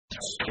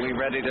We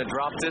ready to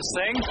drop this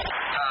thing?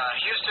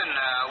 Houston,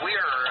 we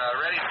are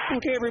ready.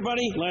 Okay,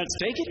 everybody, let's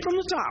take it from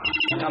the top.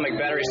 Atomic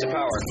batteries to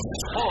power.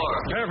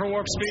 4. Prepare for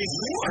warp speed.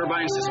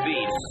 Turbines to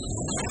speed.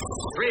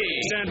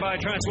 3. Stand by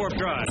transwarp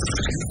drive.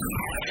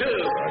 2.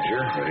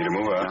 Roger. Ready to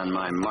move out. On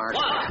my mark.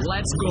 1.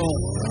 Let's go.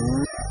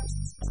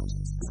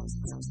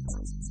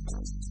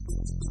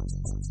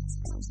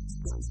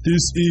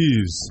 This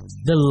is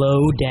the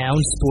Lowdown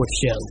Sports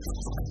Show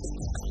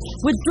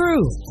with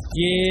Drew.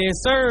 Yes,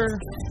 sir.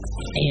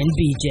 And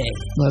BJ.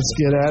 Let's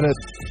get at it.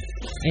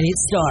 And it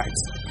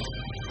starts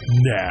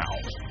now.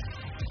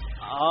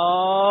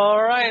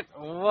 All right.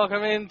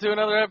 Welcome into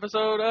another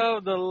episode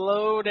of the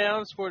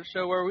Lowdown Sports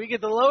Show where we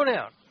get the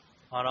lowdown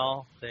on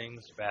all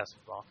things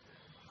basketball.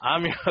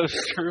 I'm your host,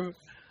 Drew.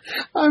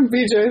 I'm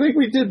BJ. I think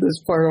we did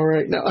this part all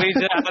right now. We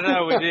did, I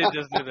know we did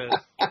just do this.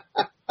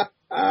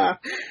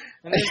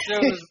 And this show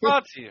is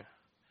brought to you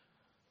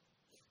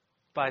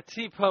by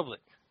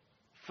T-Public,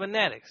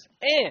 Fanatics,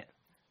 and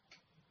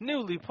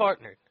newly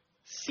partnered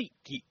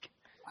SeatGeek.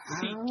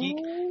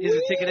 SeatGeek is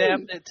a ticket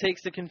app that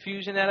takes the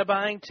confusion out of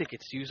buying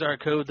tickets. Use our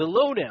code The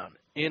Lowdown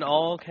in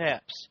all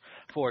caps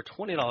for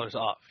 $20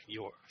 off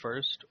your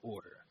first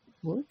order.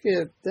 Look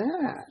at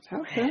that. How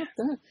about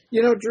that?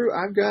 You know, Drew,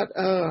 I've got,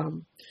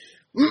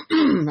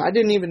 I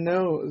didn't even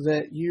know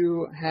that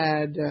you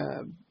had,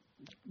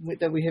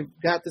 that we have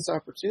got this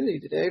opportunity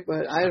today,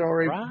 but I had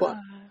already bought,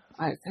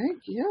 I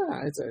think,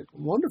 yeah, it's a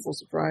wonderful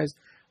surprise.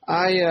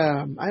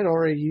 I'd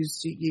already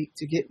used SeatGeek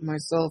to get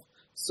myself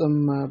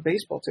some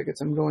baseball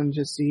tickets. I'm going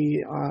to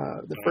see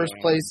the first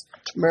place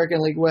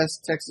American League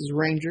West Texas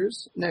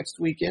Rangers next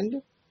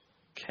weekend.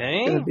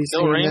 Okay. Going to be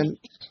seeing them.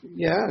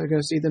 Yeah, I'm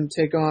going to see them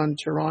take on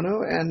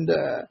Toronto. And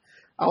I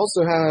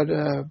also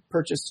had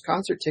purchased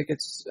concert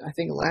tickets, I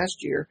think,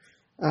 last year.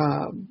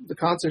 The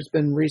concert's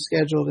been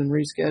rescheduled,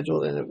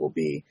 and it will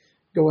be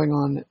going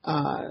on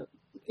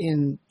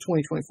in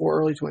 2024,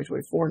 early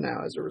 2024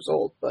 now as a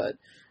result. But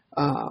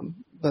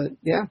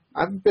yeah,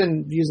 I've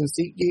been using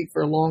SeatGeek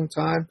for a long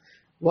time.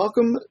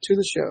 Welcome to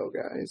the show,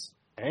 guys.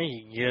 There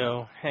you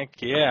go.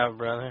 Heck yeah,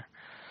 brother.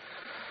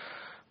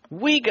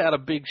 We got a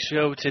big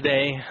show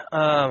today.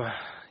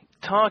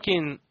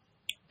 Talking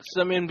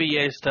some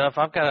NBA stuff.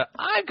 I've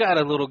got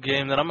a little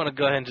game that I'm going to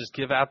go ahead and just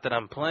give out that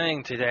I'm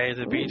playing today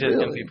that BJ's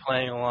going to be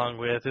playing along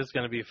with. It's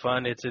going to be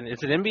fun. It's an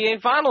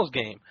NBA Finals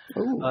game.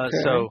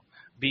 So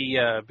be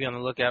on the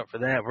lookout for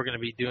that. We're going to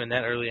be doing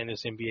that early in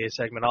this NBA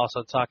segment.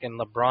 Also talking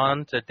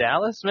LeBron to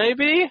Dallas,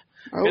 maybe?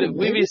 Could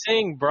we be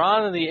seeing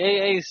Bron in the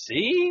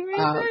AAC?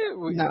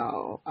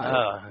 No.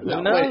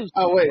 Who knows?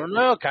 Wait.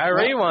 No,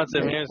 Kyrie wants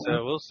him here,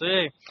 so we'll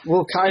see.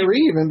 Will Kyrie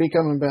even be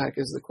coming back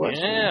is the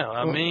question. Yeah,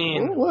 I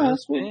mean.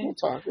 We'll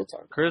talk.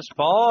 Chris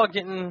Paul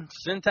getting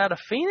sent out of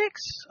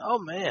Phoenix? Oh,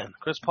 man.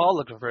 Chris Paul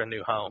looking for a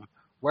new home.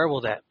 Where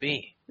will that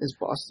be? Is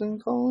Boston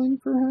calling,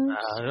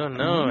 perhaps? I don't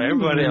know.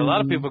 Everybody, a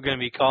lot of people are going to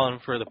be calling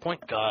for the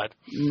point guard.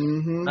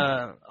 Mm-hmm.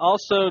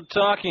 Also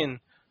talking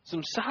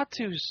some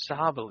Satu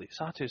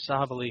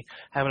Sabally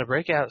having a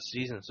breakout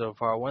season so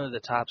far. One of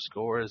the top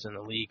scorers in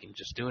the league and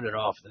just doing it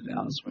all for the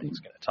Dallas Wings.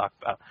 Going to talk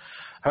about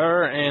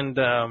her and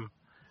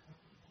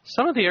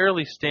some of the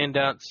early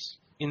standouts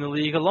in the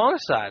league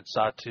alongside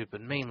Satu,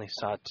 but mainly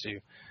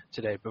Satu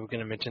today, but we're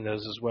going to mention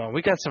those as well.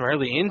 We got some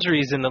early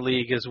injuries in the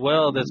league as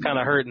well that's kind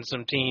of hurting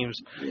some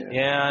teams.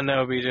 Yeah, I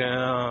know, BJ.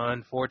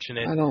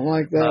 Unfortunate. I don't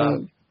like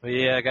that. But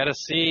yeah, I got to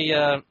see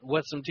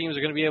what some teams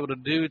are going to be able to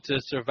do to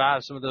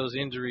survive some of those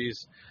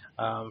injuries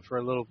for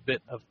a little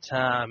bit of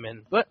time.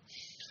 But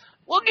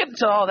we'll get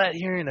into all that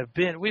here in a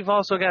bit. We've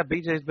also got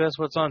BJ's Best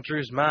What's on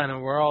Drew's Mind,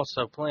 and we're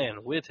also playing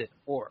With It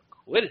or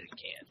Quit It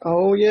Again.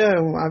 Oh, yeah.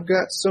 I've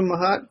got some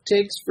hot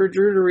takes for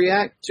Drew to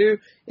react to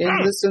in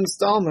this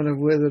installment of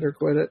With It or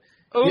Quit It.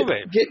 Oh,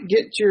 baby.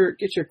 Get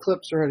your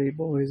clips ready,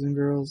 boys and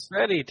girls.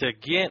 Ready to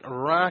get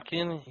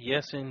rocking?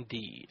 Yes,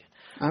 indeed.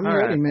 I'm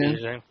ready, man.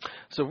 BJ.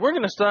 So we're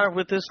going to start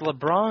with this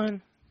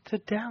LeBron to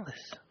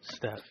Dallas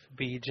stuff,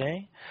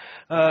 BJ.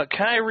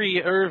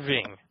 Kyrie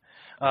Irving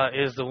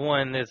is the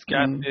one that's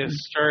got this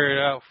stirred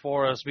up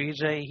for us,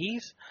 BJ.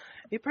 He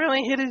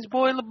apparently hit his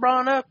boy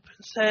LeBron up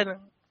and said,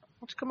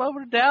 let's come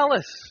over to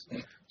Dallas.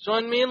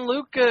 Join me and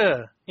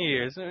Luka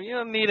here. So you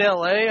don't need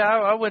L.A.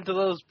 I went to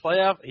those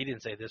playoff. He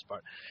didn't say this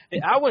part.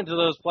 I went to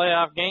those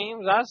playoff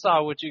games. I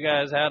saw what you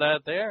guys had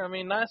out there. I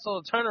mean, nice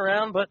little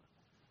turnaround, but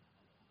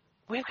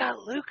we've got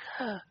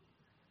Luka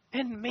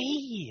and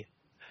me.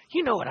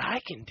 You know what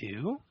I can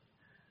do.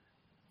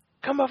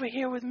 Come over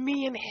here with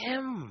me and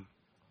him.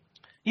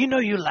 You know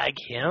you like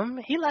him.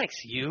 He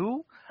likes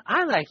you.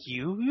 I like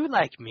you. You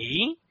like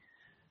me.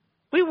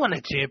 We won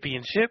a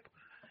championship.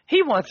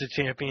 He wants a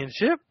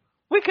championship.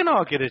 We can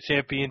all get a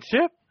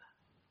championship.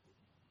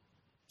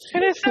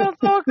 And it sounds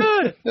all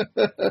good.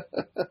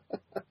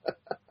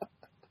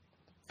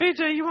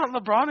 BJ, you want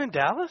LeBron in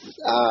Dallas?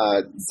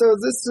 So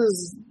this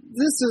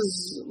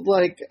is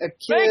like a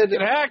kid.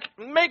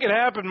 Make it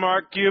happen,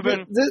 Mark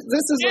Cuban. This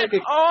is Get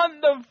like on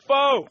the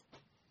phone.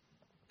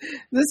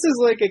 This is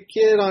like a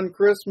kid on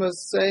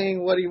Christmas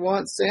saying what he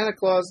wants Santa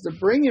Claus to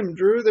bring him,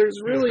 Drew.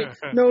 There's really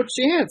no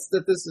chance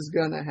that this is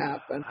going to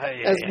happen.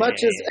 As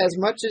much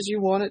as you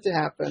want it to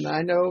happen.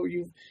 I know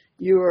you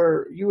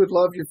would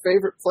love your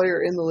favorite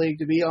player in the league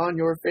to be on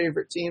your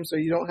favorite team, so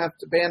you don't have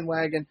to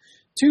bandwagon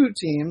two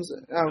teams.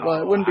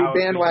 Well, it wouldn't be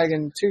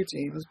bandwagon two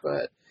teams,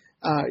 but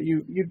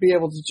you'd be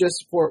able to just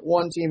support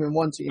one team and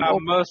one team. Our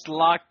most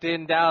locked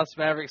in Dallas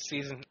Mavericks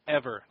season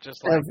ever,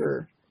 just like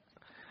ever.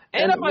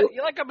 And I'm a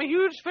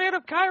huge fan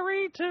of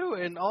Kyrie too,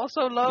 and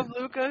also love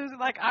Luka.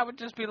 Like I would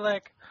just be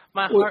like,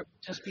 my heart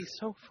would just be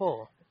so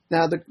full.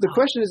 Now the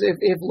question is,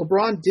 if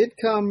LeBron did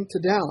come to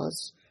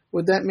Dallas,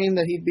 would that mean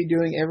that he'd be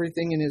doing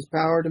everything in his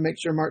power to make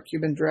sure Mark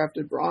Cuban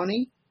drafted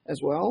Bronny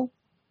as well?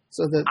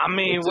 So that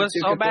what's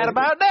so bad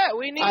about that?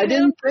 We need. I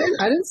didn't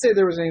say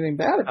there was anything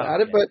bad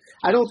about it, but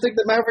I don't think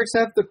the Mavericks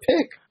have to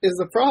pick is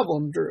the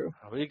problem, Drew.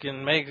 We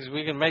can make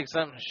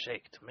something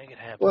shake to make it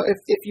happen. Well,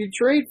 if you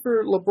trade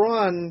for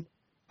LeBron,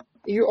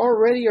 you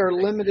already are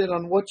limited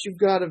on what you've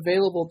got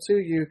available to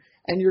you,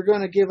 and you're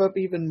going to give up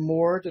even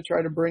more to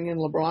try to bring in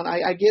LeBron.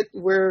 I get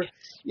where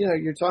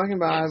you're talking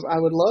about. I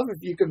would love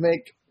if you could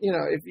make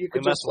if you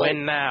could we must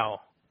win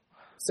now.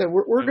 So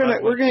we're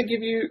gonna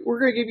give you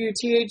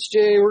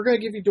THJ. We're gonna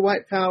give you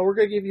Dwight Powell. We're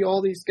gonna give you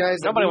all these guys.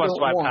 Nobody wants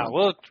Dwight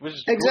Powell.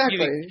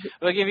 Exactly.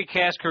 We'll give you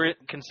cash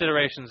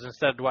considerations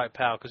instead of Dwight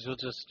Powell because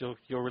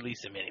you'll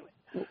release him anyway.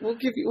 We'll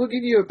give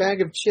you a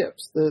bag of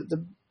chips.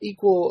 The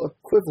equal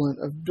equivalent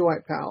of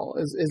Dwight Powell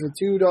is a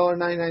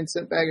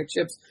 $2.99 bag of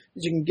chips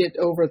that you can get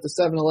over at the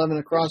 7-Eleven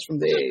across from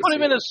the AC. Put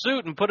him in a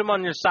suit and put him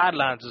on your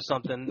sidelines or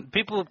something.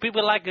 People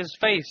like his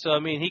face, so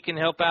I mean he can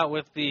help out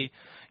with the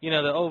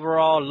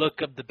overall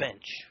look of the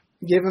bench.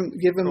 Give him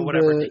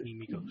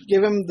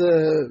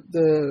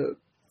the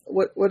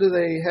what do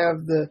they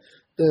have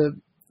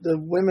the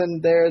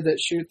women there that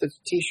shoot the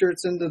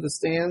T-shirts into the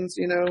stands?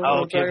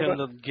 Oh, give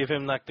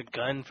him like the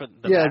gun for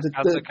the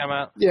mascots that come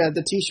out. Yeah,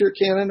 the T-shirt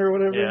cannon or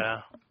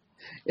whatever.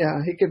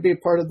 Yeah, he could be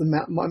part of the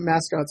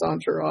mascot's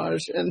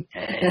entourage and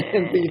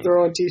be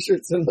throwing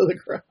T-shirts into the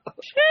crowd.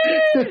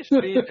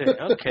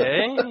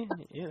 Okay.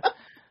 Yeah.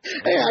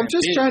 Hey, I'm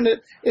just trying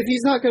to. If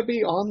he's not going to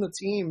be on the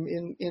team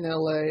in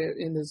LA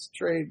in this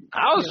trade,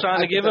 I was trying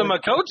to give him a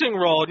coaching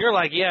role, and you're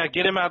like, "Yeah,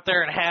 get him out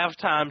there at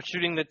halftime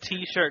shooting the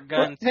T-shirt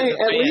gun." Hey,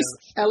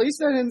 at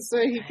least I didn't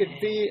say he could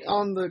be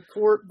on the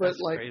court, but that's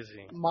like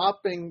crazy.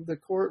 Mopping the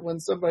court when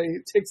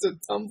somebody takes a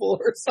tumble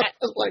or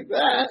something like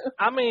that.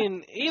 I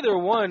mean, either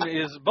one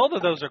is. Both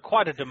of those are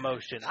quite a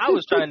demotion. I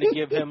was trying to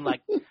give him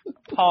like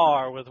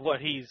par with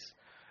what he's,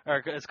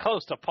 or as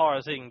close to par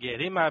as he can get.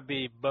 He might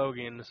be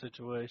bogeying the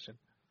situation.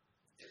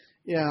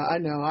 Yeah, I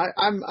know.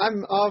 I'm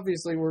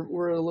obviously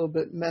we're a little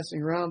bit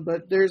messing around,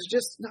 but there's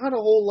just not a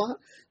whole lot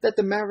that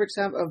the Mavericks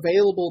have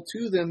available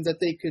to them that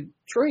they could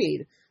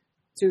trade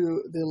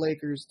to the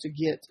Lakers to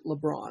get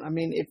LeBron. I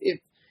mean, if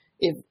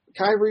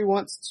Kyrie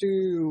wants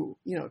to,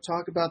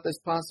 talk about this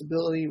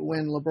possibility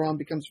when LeBron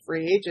becomes a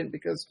free agent,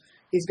 because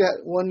he's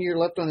got 1 year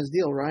left on his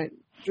deal, right,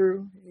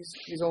 Drew?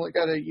 He's only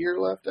got a year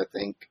left, I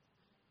think,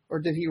 or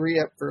did he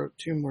re-up for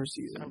 2 more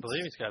seasons? I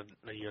believe he's got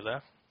a year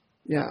left.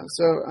 Yeah,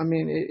 so I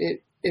mean,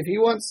 if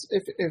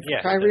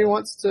Kyrie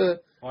wants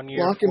to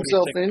lock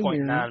himself in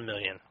here, $9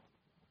 million.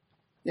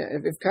 Yeah,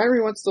 if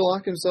Kyrie wants to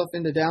lock himself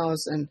into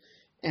Dallas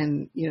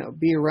and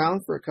be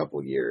around for a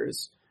couple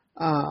years,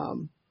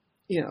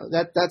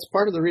 that's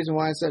part of the reason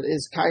why I said,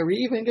 is Kyrie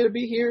even going to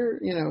be here?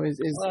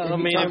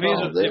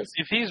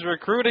 If he's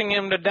recruiting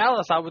him to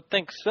Dallas, I would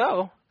think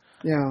so.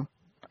 Yeah.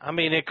 I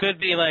mean, it could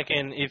be like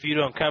an if you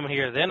don't come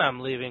here, then I'm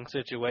leaving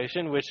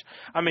situation. Which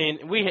I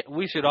mean,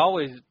 we should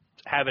always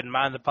have in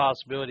mind the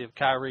possibility of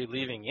Kyrie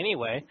leaving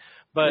anyway.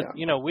 But,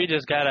 we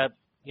just got to,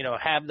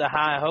 have the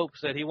high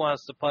hopes that he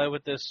wants to play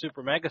with this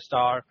super mega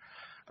star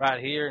right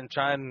here and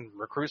try and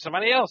recruit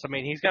somebody else. I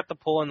mean, he's got the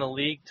pull in the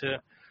league to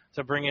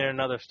bring in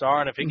another star.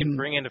 And if he can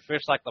bring in a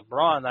fish like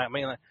LeBron, I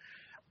mean,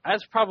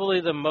 that's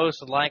probably the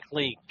most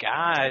likely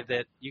guy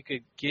that you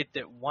could get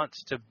that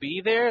wants to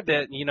be there,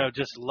 that,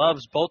 just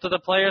loves both of the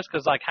players.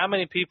 Because, like, how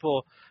many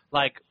people,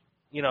 like,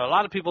 a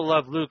lot of people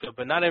love Luka,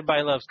 but not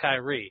everybody loves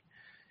Kyrie.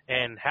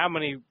 And how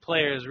many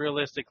players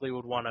realistically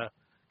would want to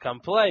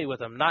come play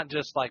with him? Not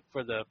just like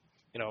for the,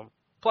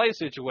 play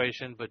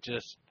situation, but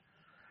just,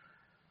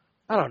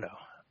 I don't know.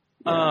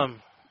 Yeah.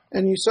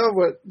 And you saw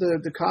what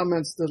the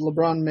comments that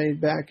LeBron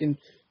made back in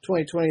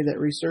 2020 that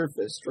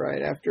resurfaced,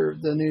 right, after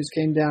the news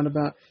came down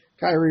about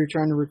Kyrie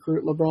trying to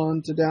recruit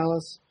LeBron to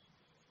Dallas,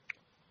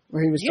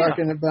 where he was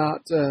talking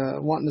about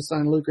wanting to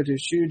sign Luka to a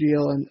shoe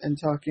deal and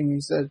talking.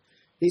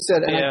 He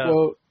said, and I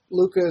quote,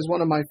 "Luka is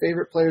one of my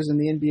favorite players in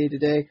the NBA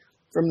today.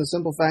 From the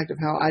simple fact of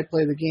how I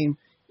play the game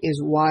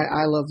is why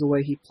I love the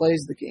way he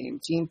plays the game.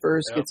 Team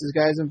first, gets his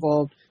guys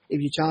involved.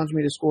 If you challenge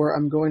me to score,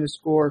 I'm going to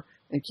score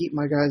and keep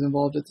my guys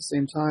involved at the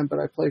same time, but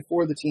I play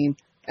for the team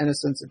and a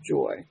sense of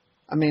joy."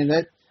 I mean,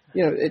 that,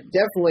 it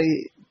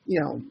definitely,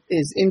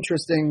 is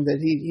interesting that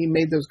he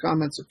made those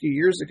comments a few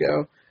years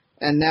ago,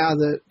 and now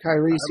that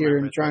Kyrie's here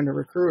and trying to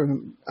recruit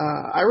him,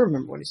 I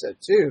remember when he said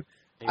too,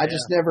 I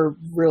just never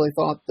really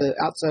thought that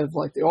outside of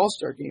like the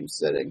All-Star game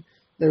setting,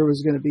 there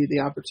was going to be the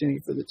opportunity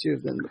for the two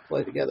of them to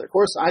play together. Of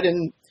course, I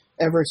didn't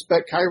ever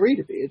expect Kyrie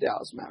to be a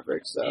Dallas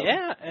Maverick. So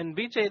yeah, and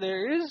BJ,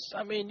 there is.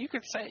 I mean, you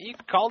could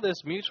call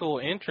this mutual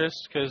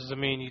interest because I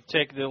mean, you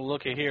take the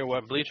look at here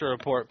what Bleacher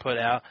Report put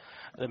out.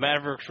 The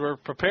Mavericks were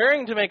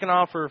preparing to make an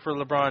offer for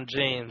LeBron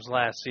James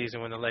last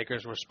season when the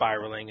Lakers were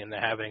spiraling and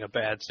having a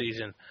bad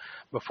season.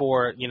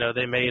 Before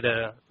they made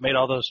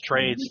all those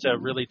trades to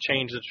really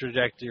change the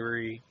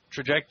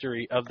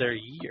trajectory of their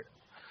year.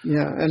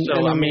 Yeah,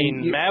 and I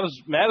mean,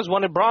 Mavs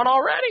wanted Bron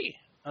already.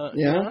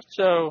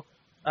 So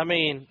I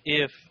mean,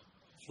 if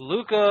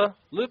Luka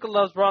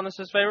loves Bron as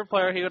his favorite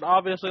player, he would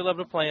obviously love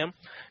to play him.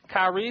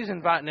 Kyrie's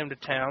inviting him to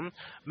town.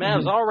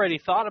 Mavs already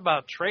thought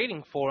about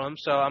trading for him.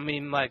 So I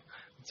mean,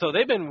 so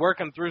they've been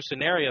working through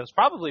scenarios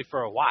probably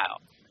for a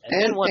while.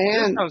 And then once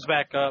this comes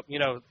back up,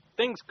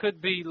 things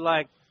could be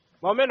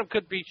momentum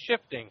could be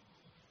shifting.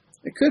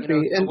 It could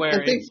be. And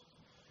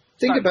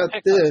think about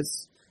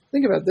this.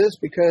 Think about this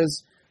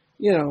because,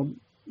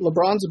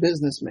 LeBron's a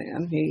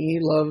businessman. He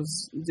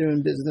loves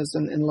doing business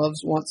and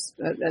wants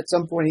at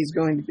some point he's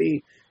going to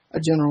be a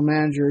general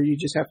manager. You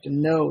just have to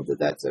know that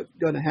that's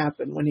going to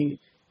happen when he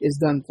is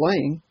done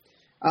playing.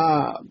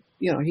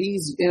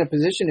 He's in a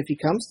position, if he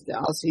comes to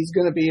Dallas, he's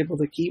going to be able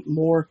to keep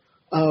more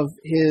of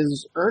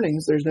his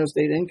earnings. There's no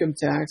state income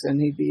tax,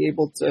 and he'd be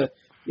able to,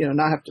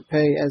 not have to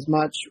pay as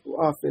much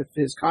off of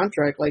his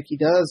contract like he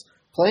does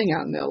playing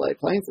out in LA,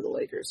 playing for the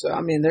Lakers. So,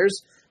 I mean,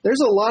 there's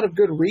a lot of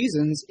good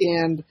reasons.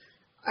 And,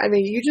 I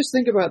mean, you just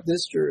think about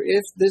this, Drew.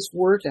 If this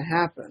were to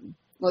happen,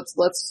 let's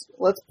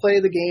play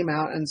the game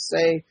out and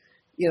say,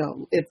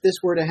 if this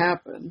were to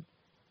happen,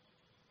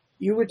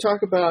 you would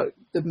talk about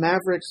the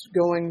Mavericks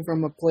going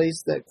from a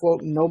place that,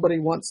 quote, nobody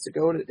wants to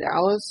go to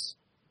Dallas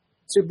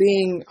to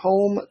being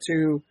home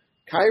to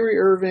Kyrie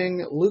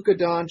Irving, Luka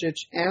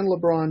Doncic, and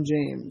LeBron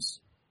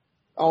James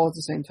all at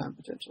the same time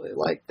potentially.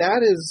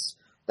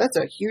 That's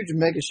a huge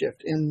mega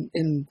shift in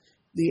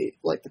the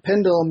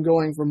pendulum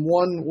going from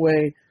one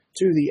way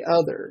to the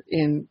other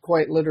in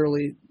quite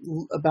literally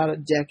about a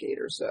decade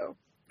or so.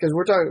 Because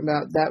we're talking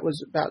about that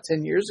was about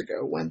 10 years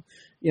ago when,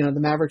 the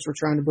Mavericks were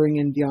trying to bring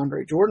in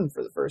DeAndre Jordan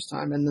for the first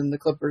time, and then the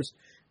Clippers,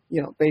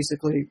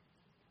 basically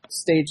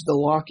staged the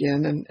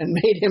lock-in and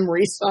made him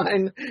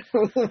re-sign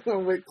with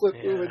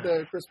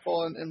Chris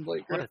Paul and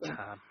Blake Griffin.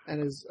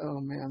 And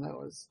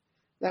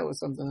that was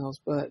something else.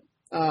 But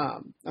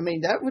I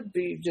mean, that would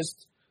be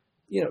just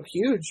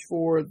huge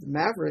for the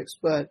Mavericks.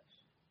 But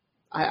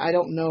I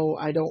don't know.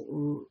 I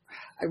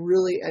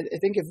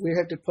think if we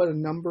have to put a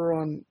number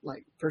on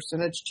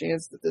percentage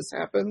chance that this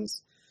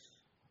happens,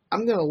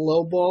 I'm going to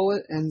lowball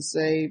it and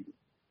say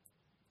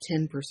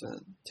 10%,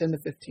 10 to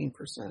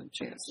 15%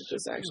 chance that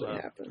this actually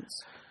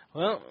happens.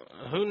 Well,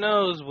 who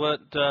knows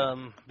what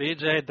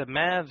BJ, the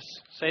Mavs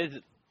say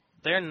that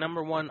their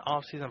number one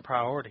offseason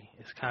priority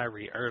is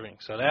Kyrie Irving.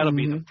 So that'll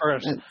be the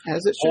first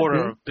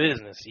order of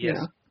business.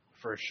 Yes,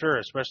 for sure,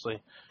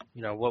 especially,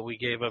 what we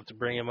gave up to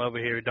bring him over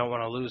here. We don't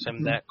want to lose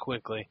him that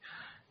quickly.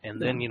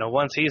 And then,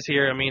 once he's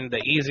here, I mean,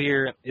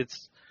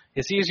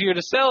 it's easier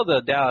to sell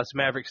the Dallas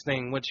Mavericks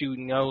thing once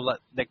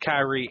that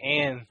Kyrie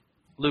and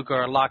Luka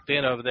are locked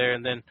in over there,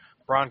 and then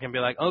Bron can be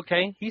like,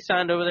 okay, he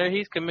signed over there,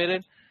 he's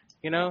committed,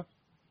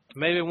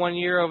 maybe 1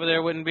 year over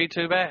there wouldn't be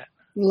too bad.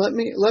 Let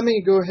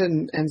me go ahead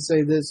and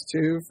say this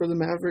too for the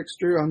Mavericks,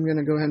 Drew. I'm going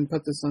to go ahead and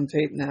put this on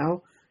tape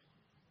now.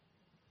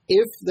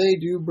 If they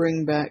do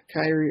bring back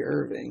Kyrie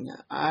Irving,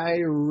 I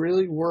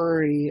really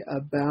worry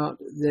about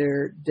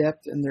their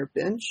depth and their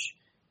bench.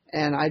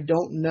 And I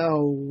don't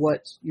know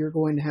what you're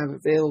going to have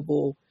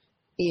available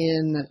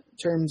in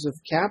terms of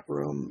cap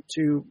room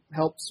to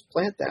help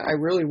supplant that. I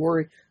really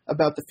worry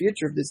about the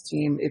future of this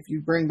team. If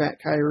you bring back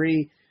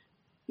Kyrie,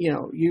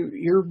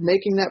 you're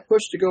making that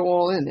push to go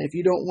all in. If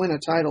you don't win a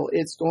title,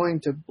 it's going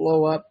to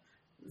blow up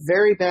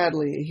very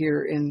badly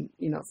here in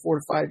 4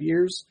 to 5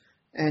 years,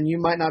 and you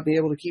might not be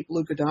able to keep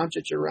Luka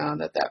Doncic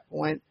around at that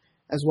point,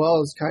 as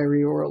well as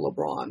Kyrie or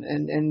LeBron.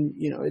 And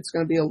it's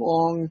going to be a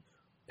long,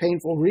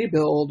 painful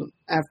rebuild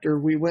after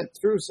we went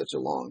through such a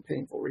long,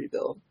 painful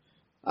rebuild.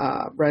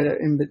 Right at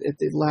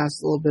the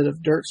last little bit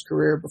of Dirk's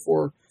career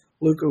before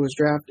Luka was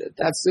drafted.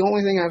 That's the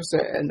only thing I've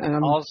said. And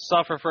I'll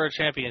suffer for a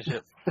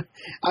championship.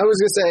 I was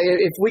going to say,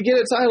 if we get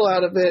a title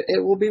out of it,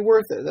 it will be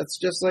worth it. That's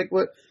just like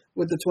what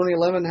with the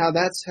 2011, how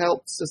that's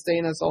helped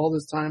sustain us all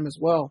this time as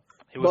well.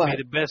 He would be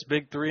the best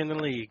big three in the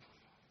league.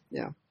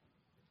 Yeah.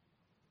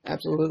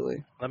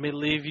 Absolutely. Let me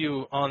leave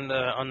you on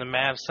the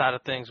Mavs side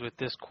of things with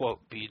this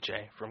quote,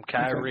 BJ, from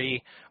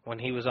Kyrie when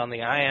he was on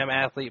the I Am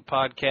Athlete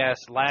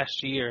podcast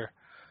last year,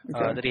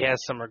 that he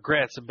has some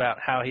regrets about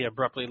how he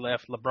abruptly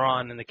left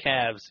LeBron and the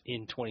Cavs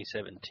in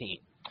 2017.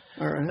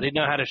 All right. I didn't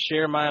know how to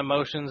share my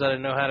emotions. I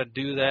didn't know how to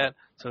do that.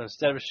 So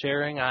instead of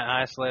sharing,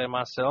 I isolated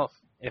myself.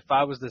 If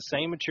I was the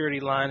same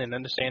maturity line and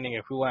understanding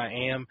of who I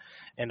am,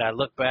 and I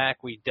look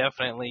back, we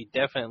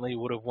definitely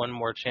would have won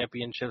more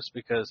championships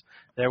because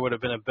there would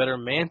have been a better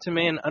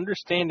man-to-man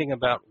understanding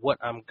about what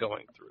I'm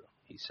going through,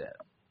 he said.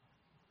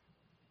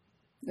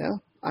 Yeah,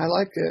 I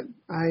like it.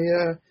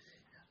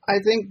 I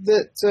think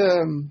that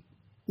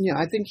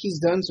I think he's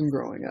done some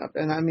growing up,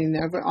 and I mean,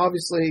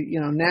 obviously,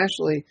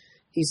 nationally,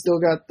 he's still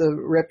got the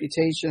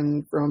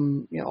reputation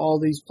from all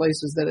these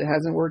places that it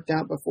hasn't worked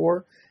out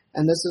before,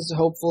 and this is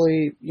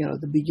hopefully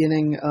the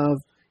beginning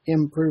of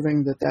him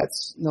proving that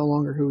that's no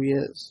longer who he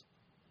is.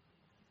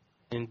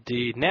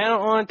 Indeed. Now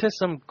on to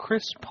some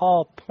Chris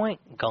Paul point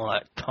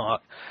guard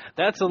talk.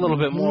 That's a little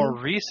bit more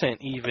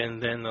recent even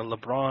than the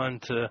LeBron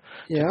to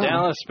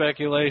Dallas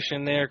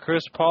speculation there.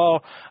 Chris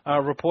Paul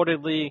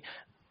reportedly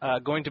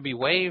going to be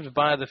waived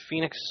by the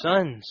Phoenix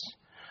Suns.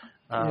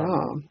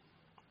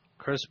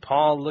 Chris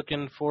Paul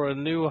looking for a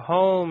new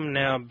home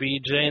now,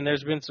 BJ, and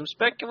there's been some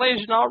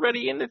speculation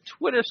already in the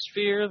Twitter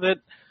sphere that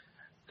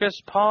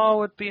Chris Paul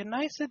would be a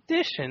nice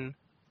addition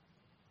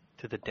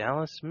to the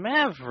Dallas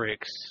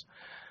Mavericks.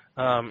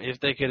 If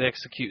they could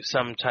execute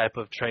some type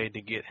of trade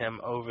to get him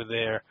over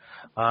there,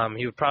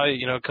 he would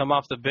probably, come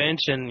off the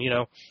bench. And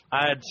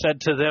I had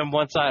said to them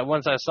once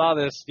I saw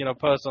this,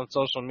 post on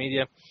social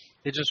media,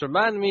 it just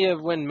reminded me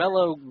of when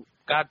Melo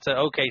got to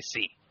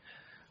OKC.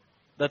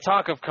 The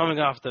talk of coming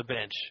off the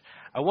bench.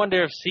 I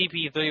wonder if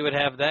CP3 would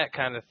have that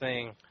kind of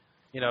thing,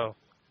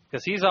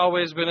 because he's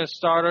always been a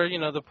starter.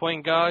 The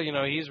point guard.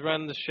 He's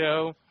run the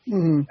show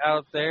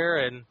out there,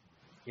 and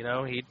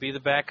he'd be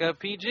the backup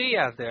PG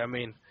out there. I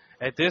mean.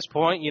 At this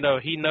point,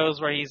 he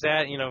knows where he's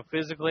at,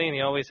 physically, and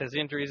he always has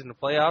injuries in the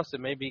playoffs. It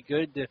may be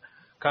good to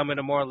come in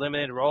a more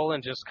limited role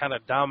and just kind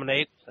of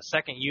dominate a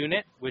second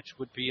unit, which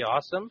would be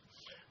awesome.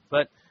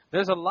 But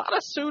there's a lot of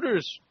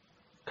suitors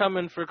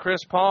coming for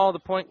Chris Paul, the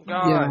point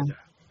guard.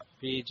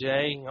 Yeah.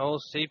 BJ,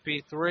 old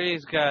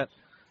CP3's got,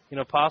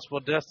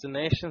 possible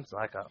destinations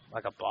like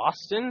a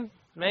Boston,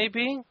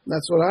 maybe.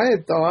 That's what I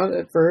had thought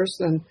at first,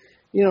 and.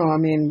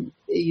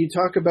 You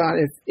talk about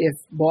if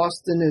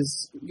Boston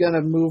is going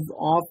to move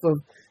off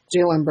of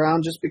Jaylen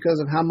Brown just because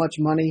of how much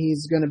money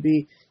he's going to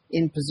be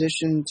in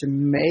position to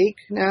make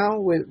now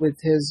with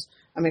his,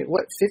 $50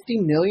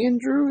 million,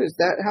 Drew? Is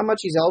that how much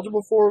he's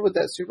eligible for with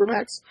that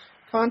Supermax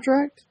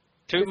contract?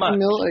 Too much. $50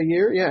 million a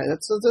year? Yeah,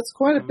 that's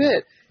quite a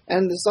bit.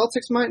 And the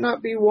Celtics might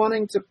not be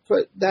wanting to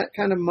put that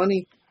kind of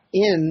money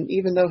in,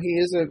 even though he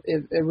is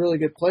a really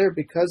good player,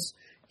 because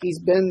he's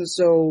been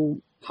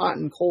so hot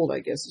and cold, I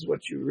guess, is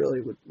what you really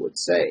would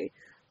say.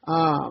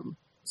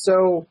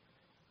 So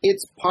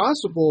it's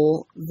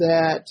possible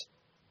that,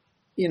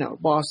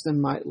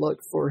 Boston might look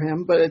for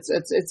him, but it's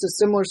a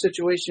similar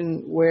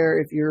situation where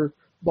if you're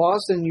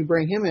Boston, you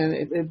bring him in,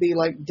 it'd be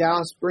like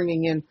Dallas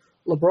bringing in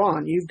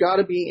LeBron. You've got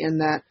to be in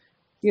that,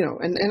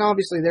 and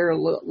obviously they're a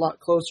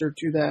lot closer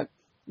to that,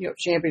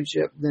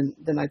 championship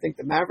than I think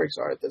the Mavericks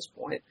are at this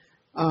point.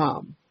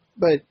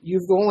 But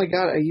you've only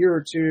got a year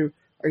or two.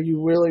 Are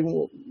you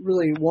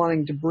really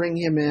wanting to bring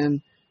him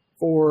in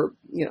for,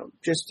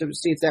 just to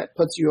see if that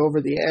puts you over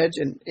the edge?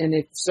 And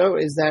if so,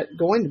 is that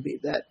going to be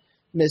that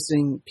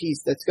missing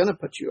piece that's going to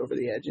put you over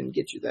the edge and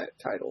get you that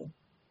title?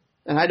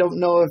 And I don't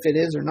know if it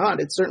is or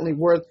not. It's certainly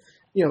worth,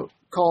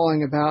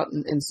 calling about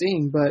and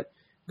seeing. But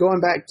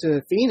going back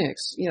to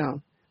Phoenix,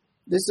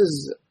 this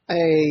is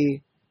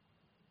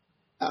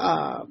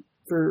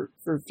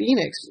for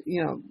Phoenix,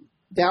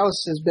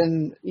 Dallas has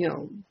been,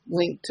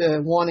 linked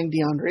to wanting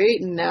DeAndre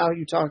Ayton. Now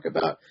you talk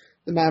about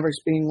the Mavericks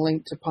being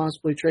linked to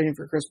possibly trading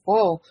for Chris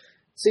Paul.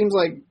 Seems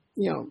like,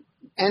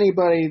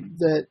 anybody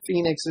that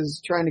Phoenix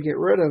is trying to get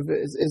rid of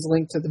is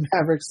linked to the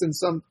Mavericks in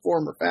some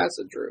form or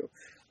facet, Drew.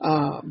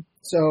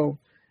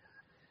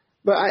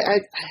 But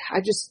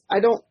I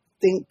don't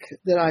think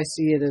that I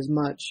see it as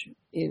much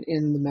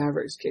in the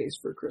Mavericks case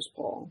for Chris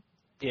Paul.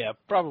 Yeah,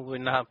 probably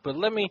not. But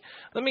let me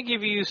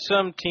give you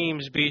some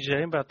teams,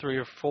 BJ, about 3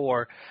 or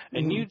 4,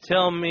 and you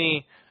tell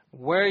me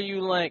where you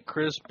like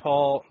Chris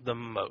Paul the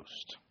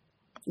most.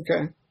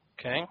 Okay.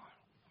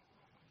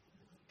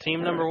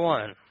 Team number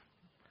 1,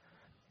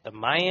 the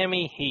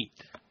Miami Heat.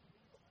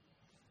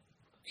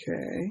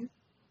 Okay.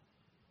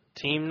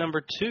 Team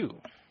number 2,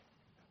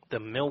 the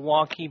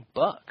Milwaukee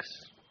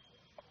Bucks.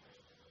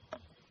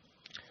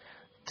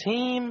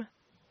 Team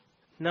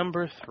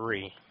number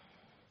 3.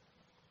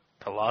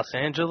 The Los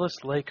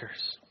Angeles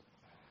Lakers.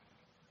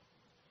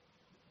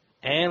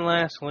 And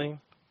lastly,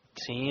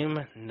 team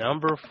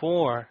number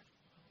 4,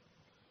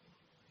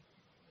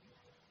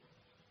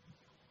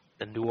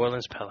 the New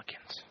Orleans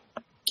Pelicans.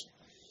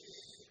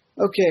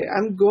 Okay,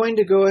 I'm going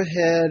to go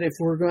ahead, if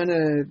we're going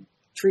to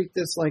treat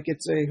this like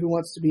it's a Who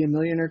Wants to Be a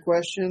Millionaire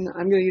question,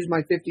 I'm going to use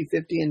my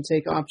 50-50 and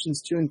take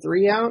options 2 and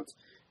 3 out,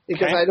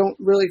 because I don't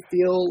really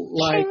feel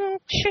like...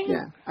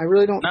 Yeah, I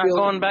really don't Not feel...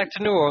 going back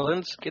to New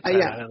Orleans. Get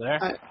that out of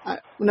there.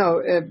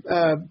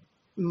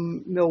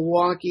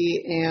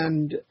 Milwaukee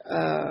and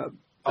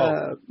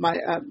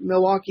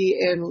Milwaukee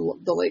and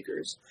the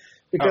Lakers,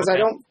 because I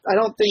don't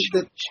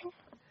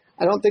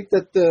think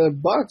that the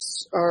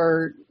Bucks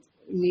are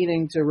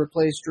needing to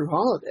replace Drew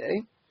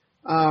Holiday.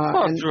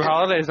 Drew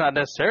Holiday is not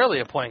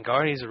necessarily a point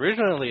guard. He's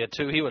originally a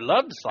 2. He would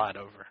love to slide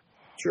over.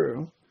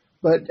 True.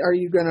 But are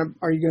you gonna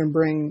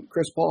bring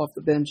Chris Paul off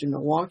the bench in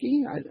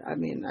Milwaukee? I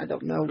mean, I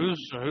don't know.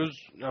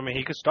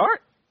 He could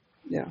start.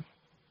 Yeah.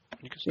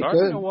 You could start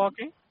in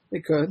Milwaukee. They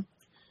could.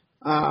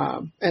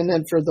 And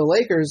then for the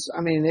Lakers,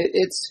 I mean,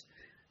 it's,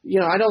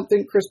 I don't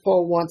think Chris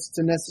Paul wants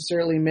to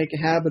necessarily make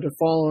a habit of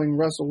following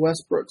Russell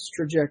Westbrook's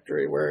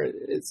trajectory, where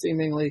it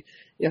seemingly,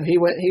 he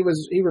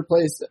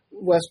replaced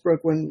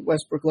Westbrook when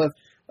Westbrook left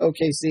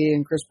OKC,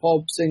 and Chris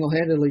Paul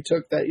single-handedly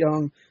took that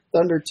young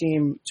Thunder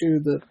team to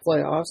the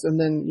playoffs, and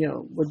then,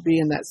 would be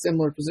in that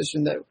similar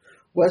position that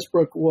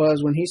Westbrook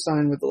was when he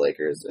signed with the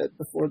Lakers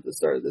before the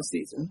start of the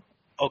season.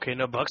 Okay,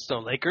 no Bucks, no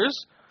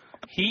Lakers.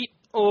 Heat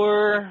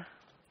or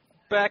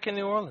back in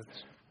New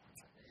Orleans?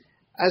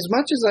 As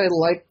much as I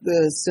like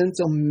the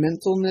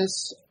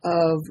sentimentalness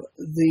of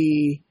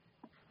the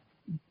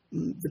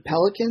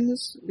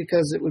Pelicans,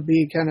 because it would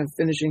be kind of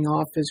finishing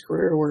off his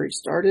career where he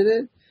started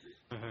it,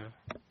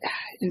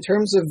 in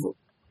terms of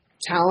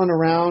talent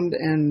around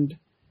and,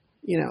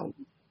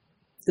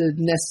 the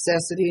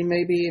necessity,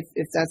 maybe,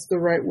 if that's the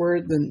right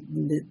word, the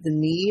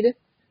need,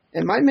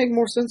 it might make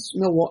more sense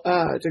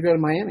to go to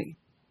Miami.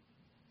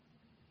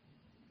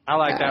 I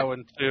like that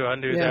one, too. I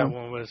knew that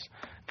one was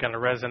going to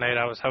resonate.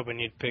 I was hoping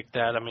you'd pick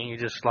that. I mean, you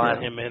just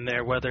slide him in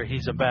there, whether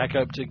he's a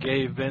backup to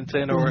Gabe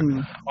Vincent or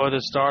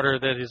the starter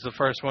that is the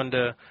first one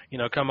to,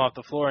 come off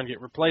the floor and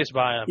get replaced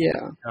by him.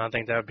 Yeah. I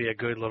think that would be a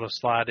good little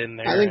slide in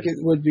there. I think it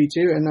would be,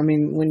 too. And, I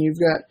mean, when you've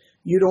got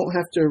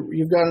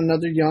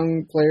another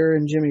young player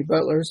in Jimmy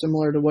Butler,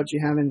 similar to what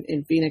you have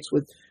in Phoenix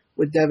with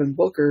Devin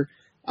Booker,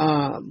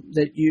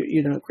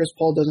 that Chris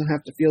Paul doesn't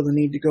have to feel the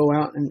need to go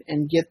out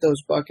and get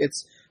those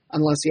buckets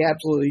unless he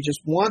absolutely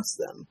just wants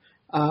them.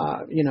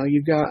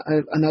 You've got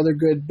another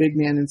good big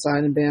man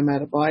inside in Bam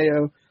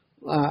Adebayo,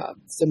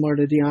 similar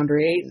to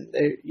DeAndre Ayton.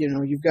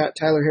 You've got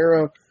Tyler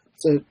Hero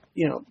to,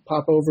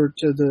 pop over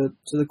to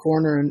the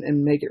corner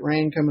and make it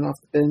rain coming off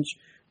the bench.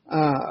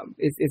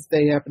 If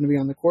they happen to be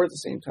on the court at the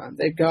same time.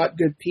 They've got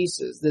good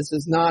pieces. This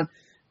is not,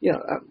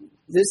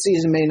 this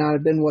season may not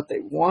have been what they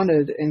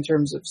wanted in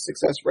terms of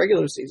success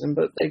regular season,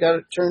 but they got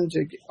it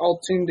all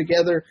tuned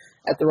together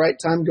at the right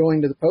time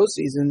going to the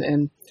postseason.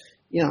 And,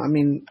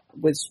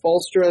 with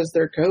Spoelstra as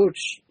their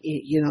coach,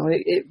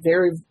 it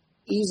very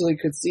easily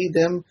could see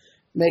them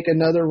make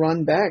another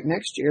run back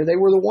next year. They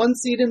were the 1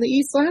 seed in the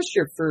East last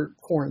year for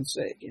corn's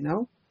sake,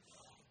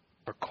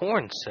 For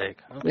corn's sake?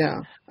 Okay.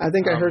 Yeah. I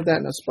think I heard that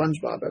in a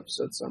SpongeBob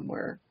episode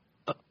somewhere.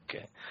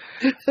 Okay.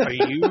 Are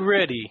you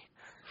ready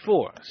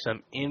for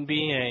some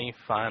NBA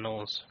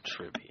Finals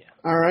trivia?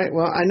 All right.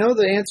 Well, I know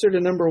the answer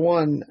to number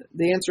one.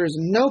 The answer is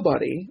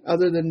nobody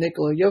other than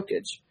Nikola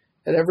Jokic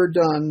had ever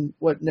done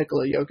what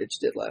Nikola Jokic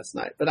did last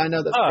night. But I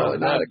know that's probably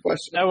not a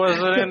question. That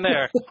wasn't in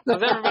there.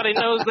 Because everybody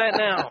knows that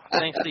now,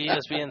 thanks to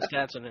ESPN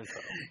Stats and Info.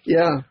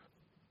 Yeah.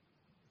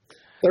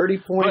 30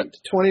 point,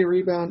 20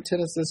 rebound, 10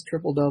 assist,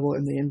 triple-double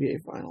in the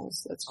NBA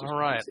Finals. That's just all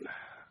right. Crazy.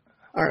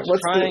 All right,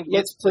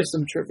 let's play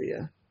some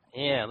trivia.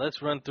 Yeah,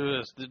 let's run through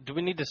this. Do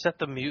we need to set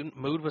the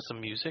mood with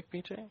some music,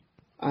 BJ?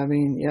 I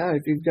mean, yeah,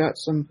 if you've got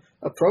some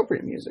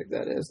appropriate music,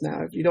 that is.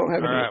 Now, if you don't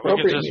have any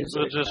appropriate music.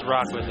 We'll just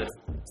rock with it.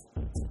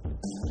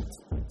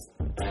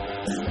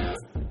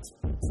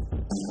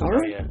 All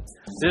right. Oh, yeah.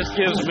 This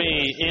gives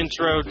me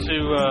intro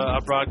to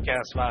a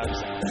broadcast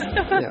vibes.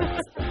 Yeah.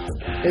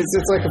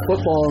 It's like a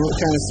football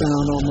kind of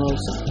sound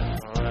almost.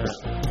 All right.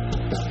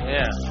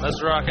 Yeah,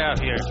 let's rock out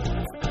here.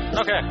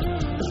 Okay.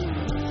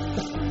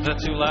 Is that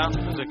too loud?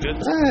 Is it good? A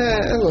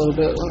little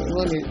bit.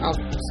 I'll see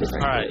if I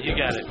can. All right, you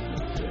got it.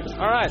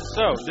 All right,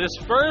 so this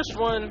first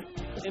one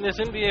in this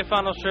NBA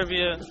Finals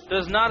trivia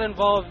does not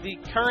involve the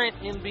current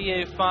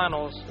NBA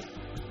Finals,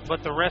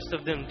 but the rest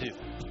of them do.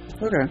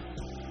 Okay.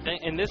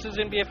 And this is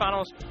NBA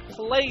Finals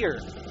player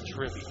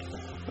trivia.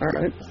 All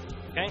right.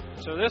 Okay,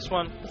 so this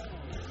one,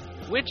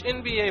 which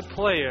NBA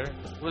player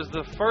was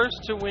the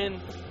first to win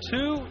 2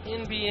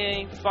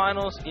 NBA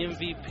Finals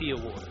MVP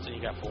awards? And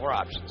you got 4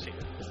 options here.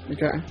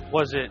 Okay.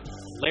 Was it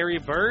Larry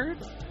Bird,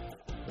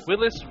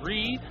 Willis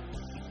Reed,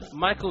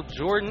 Michael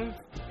Jordan,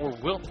 or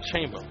Wilt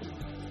Chamberlain?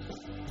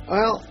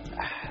 Well,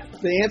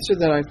 the answer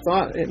that I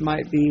thought it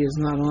might be is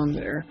not on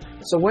there.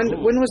 So when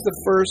was the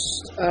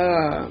first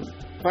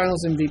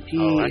Finals MVP?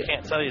 Oh, I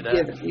can't tell you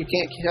that. You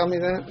can't tell me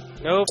that?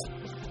 Nope.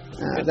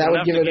 That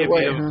would give it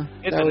away, huh?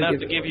 It's enough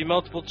to give you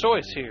multiple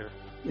choice here.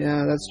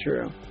 Yeah, that's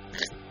true.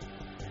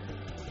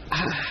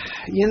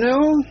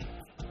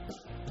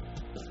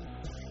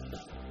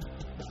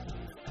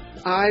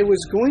 I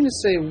was going to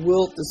say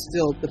Wilt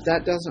Distilled, but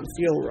that doesn't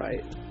feel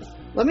right.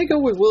 Let me go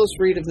with Willis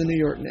Reed of the New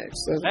York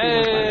Knicks.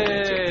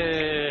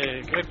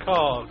 Hey, good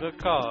call, good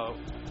call.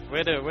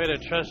 Way to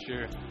trust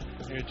your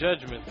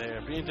judgment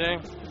there, BJ.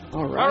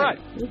 All right.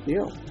 Good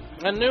deal.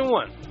 A new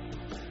one.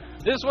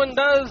 This one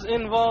does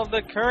involve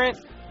the current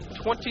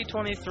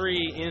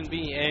 2023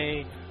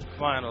 NBA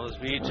Finals,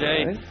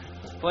 BJ. Right.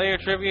 Player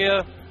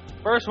trivia.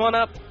 First one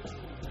up,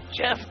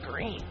 Jeff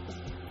Green.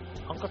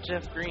 Uncle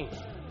Jeff Green.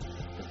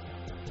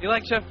 You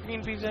like Jeff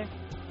Green, BJ?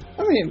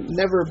 I mean,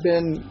 never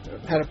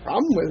had a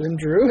problem with him,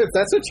 Drew, if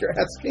that's what you're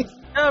asking.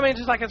 No, I mean,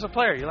 just like as a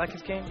player. You like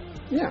his game?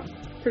 Yeah,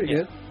 pretty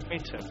good. Me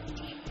too.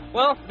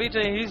 Well,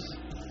 BJ,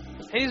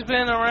 he's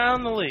been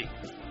around the league.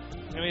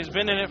 And he's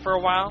been in it for a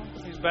while.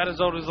 He's about as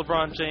old as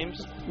LeBron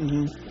James.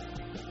 Mm-hmm.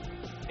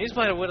 He's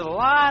played with a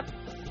lot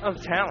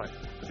of talent,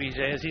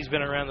 BJ, as he's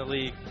been around the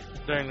league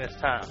during this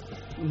time.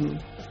 Mm-hmm.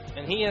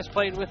 And he has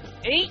played with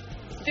 8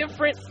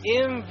 different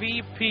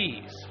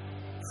MVPs,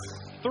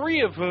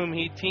 3 of whom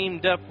he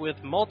teamed up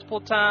with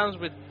multiple times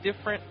with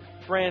different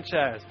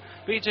franchises.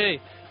 BJ,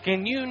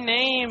 can you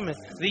name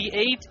the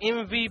 8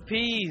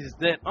 MVPs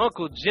that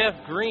Uncle Jeff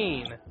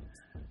Green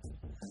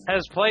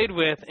has played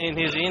with in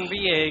his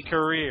NBA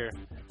career?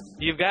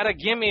 You've got a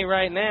gimme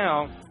right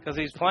now because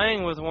he's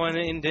playing with one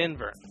in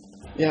Denver.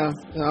 Yeah,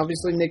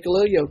 obviously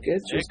Nikola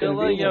Jokic.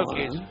 Nikola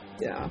Jokic. One.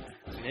 Yeah.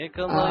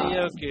 Nikola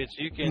Jokic.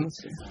 You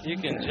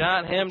can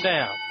jot him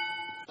down.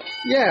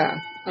 Yeah.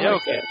 I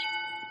like Jokic.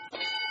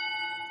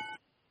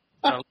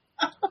 that.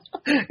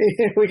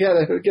 We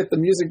gotta get the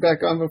music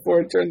back on before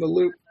we turn the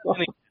loop.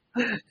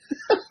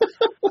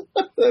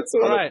 That's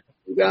one of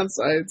the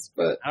downsides,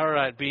 but all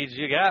right, Beej,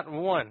 you got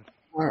one.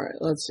 All right,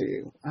 let's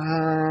see.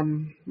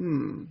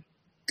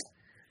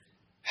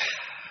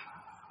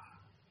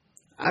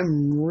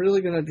 I'm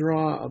really gonna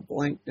draw a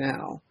blank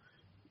now.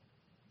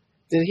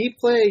 Did he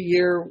play a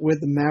year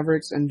with the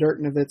Mavericks and Dirk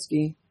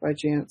Nowitzki by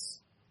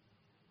chance?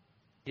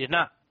 He did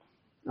not.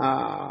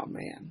 Oh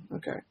man.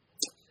 Okay.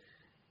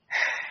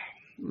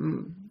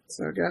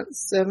 So I got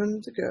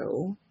 7 to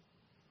go.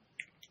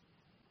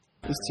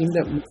 He's teamed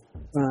up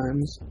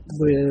times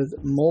with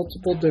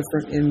multiple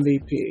different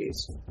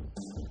MVPs.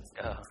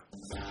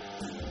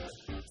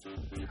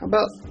 How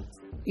about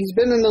he's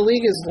been in the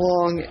league as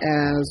long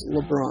as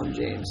LeBron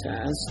James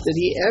has? Did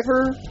he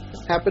ever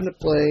happen to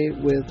play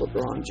with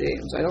LeBron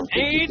James? I don't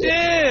think he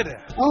did.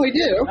 Oh, he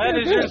did. Okay, that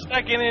is good. your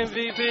second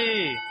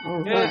MVP.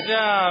 All Good right.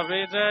 job,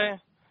 BJ.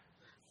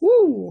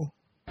 Woo!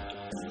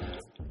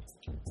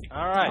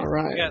 All right. All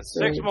right. We got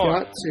so 6 more.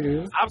 Got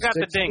 2. I've got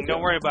the 6 ding. to go.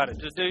 Don't worry about it.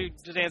 Just answer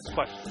the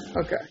question.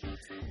 Okay.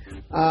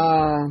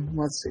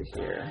 Let's see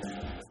here.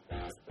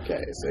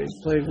 Okay, so he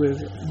played with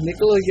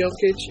Nikola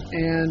Jokic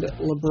and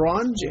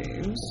LeBron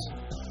James.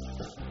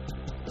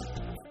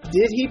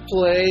 Did he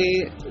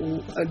play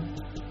a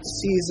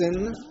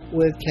season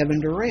with Kevin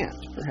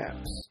Durant,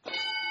 perhaps?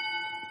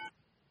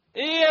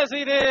 Yes,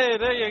 he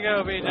did. There you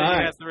go, BJ. All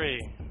right. You got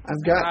 3.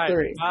 I've got All right,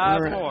 3. 5 All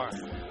right. more.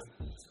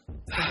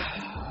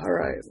 All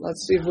right,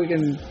 let's see if we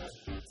can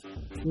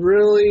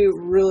really,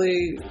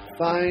 really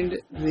find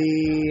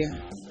the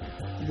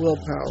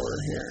willpower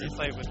here. He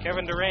played with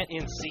Kevin Durant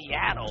in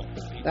Seattle.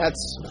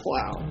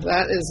 Wow,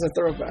 that is a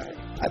throwback.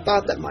 I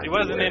thought that might He be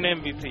wasn't where- an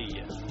MVP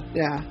yet.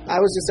 Yeah, I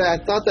was just saying,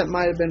 I thought that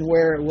might have been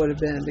where it would have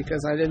been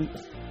because I didn't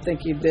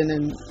think he'd been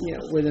in,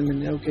 with him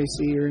in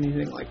OKC or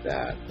anything like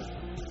that.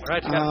 All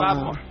right, you got 5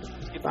 more.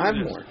 Let's get 5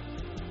 through this. more.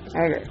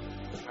 Okay.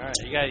 All right,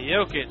 you got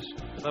Jokic,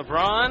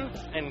 LeBron,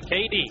 and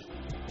KD.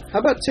 How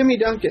about Timmy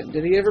Duncan?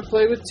 Did he ever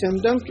play with Tim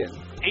Duncan?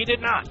 He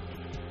did not.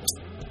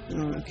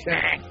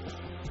 Okay.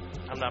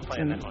 I'm not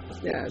playing that one.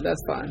 Yeah,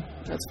 that's fine.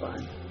 That's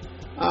fine.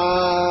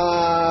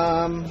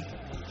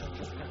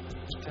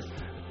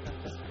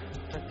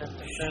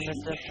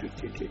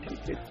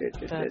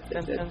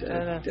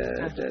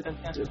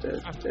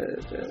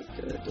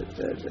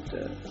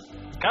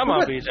 Come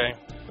on, BJ.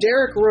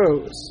 Derrick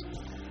Rose.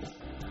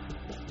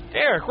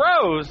 Derrick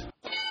Rose?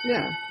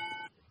 Yeah.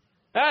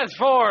 That's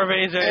 4,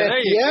 BJ. There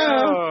you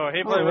go.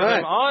 He played with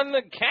him on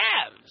the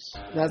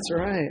Cavs. That's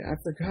right. I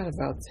forgot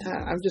about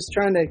that. I'm just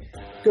trying to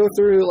go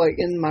through,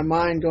 in my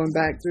mind, going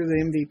back through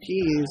the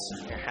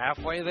MVPs. You're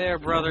halfway there,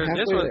 brother.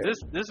 Halfway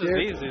This is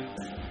easy.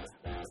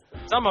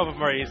 Some of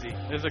them are easy.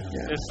 There's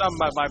some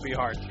that might be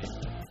hard,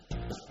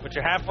 but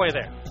you're halfway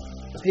there.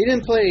 He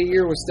didn't play a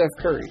year with Steph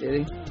Curry, did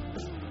he?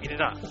 He did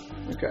not.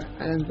 Okay,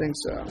 I didn't think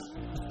so.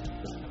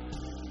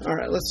 All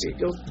right, let's see.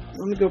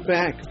 Let me go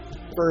back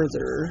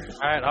further.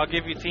 All right, I'll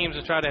give you teams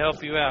to try to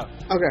help you out.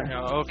 Okay.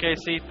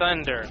 OKC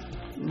Thunder,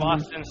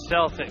 Boston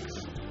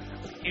Celtics,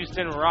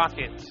 Houston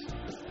Rockets,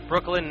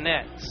 Brooklyn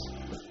Nets.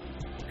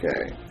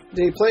 Okay.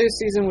 Did he play a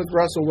season with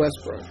Russell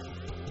Westbrook?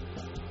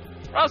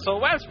 Russell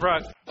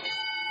Westbrook.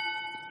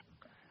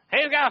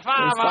 He's got 5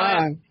 There's on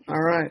 5. it.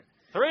 All right.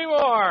 3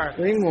 more.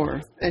 3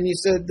 more. And you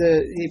said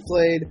that he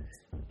played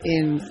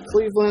in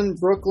Cleveland,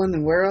 Brooklyn,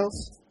 and where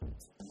else?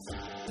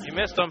 You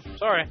missed them.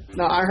 Sorry.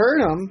 No, I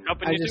heard him.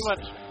 Helping you too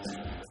much.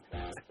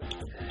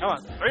 Come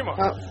on, 3 more.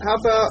 How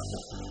about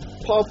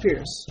Paul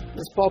Pierce?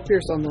 Is Paul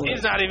Pierce on the list?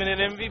 He's not even an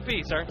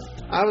MVP, sir.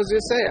 I was going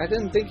to say, I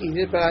didn't think he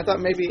did, but I thought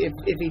maybe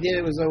if he did,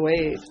 it was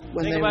 08.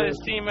 Think about his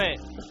teammate.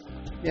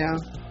 Yeah.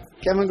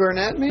 Kevin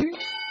Garnett, maybe?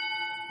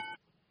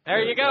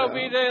 There you go,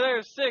 BJ.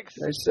 There's 6.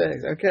 There's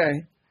 6.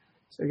 Okay.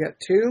 So we got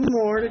 2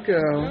 more to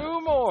go.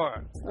 2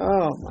 more.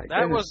 Oh, my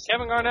goodness.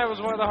 Kevin Garnett was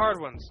one of the hard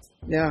ones.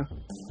 Yeah.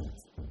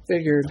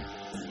 Figured.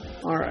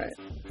 All right.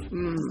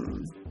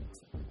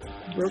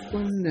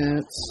 Brooklyn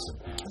Nets.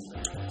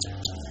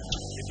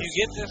 If you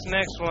get this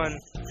next one,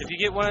 if you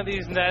get one of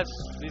these Nets,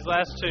 these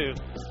last 2,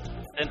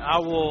 then I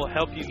will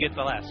help you get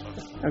the last one.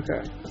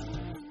 Okay.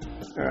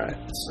 All right.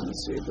 So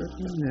let's see.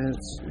 Brooklyn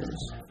Nets.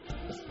 Here's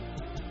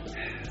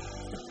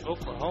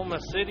Oklahoma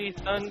City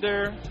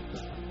Thunder.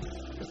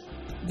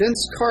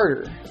 Vince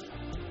Carter.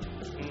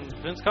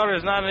 Vince Carter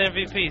is not an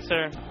MVP,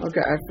 sir.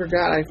 Okay, I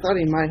forgot. I thought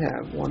he might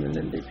have won an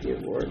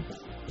MVP award.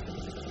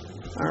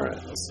 All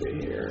right, let's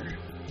see here.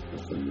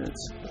 Brooklyn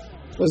Nets.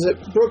 Was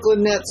it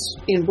Brooklyn Nets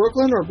in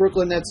Brooklyn or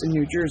Brooklyn Nets in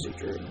New Jersey,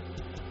 Drew?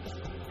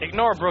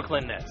 Ignore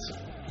Brooklyn Nets.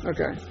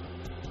 Okay.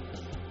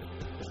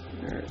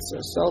 All right, so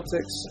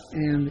Celtics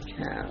and the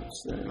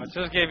Cavs. Then. I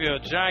just gave you a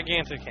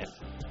gigantic hint.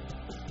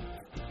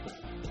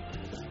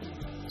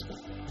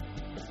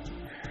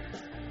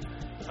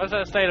 What's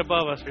that state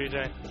above us,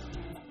 BJ?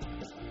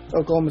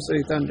 Oklahoma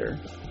City Thunder.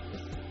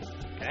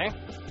 Okay.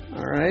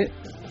 All right.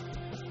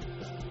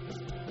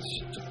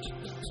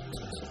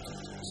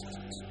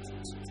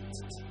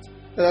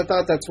 But I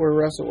thought that's where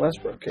Russell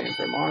Westbrook came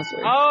from, honestly.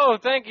 Oh,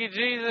 thank you,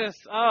 Jesus.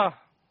 Oh.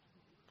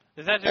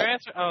 Is that your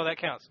answer? Oh, that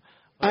counts.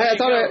 Well, I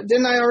thought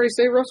didn't I already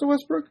say Russell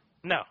Westbrook?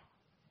 No.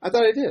 I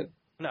thought I did.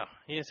 No,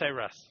 you didn't say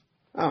Russ.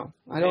 Oh,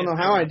 I don't know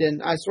how I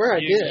didn't. I swear I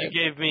did. You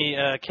gave me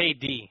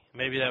KD.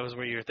 Maybe that was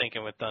where you were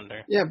thinking with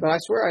Thunder. Yeah, but I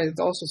swear I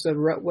also said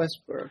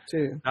Westbrook,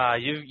 too.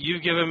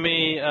 You've given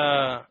me,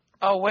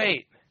 oh,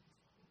 wait.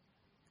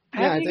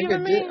 Yeah, I think I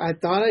did. I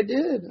thought I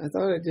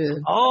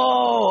did.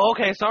 Oh,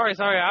 okay. Sorry.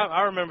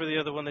 I remember the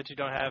other one that you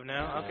don't have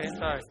now. Okay,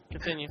 sorry.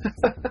 Continue.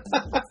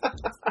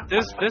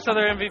 This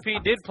other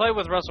MVP did play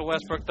with Russell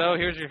Westbrook, though.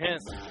 Here's your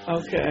hint.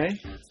 Okay.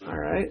 All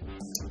right.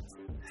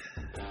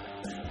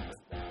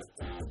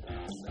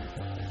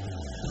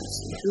 Let's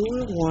see who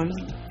would have won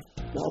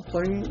while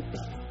playing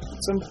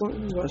at some point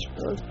with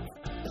Westbrook.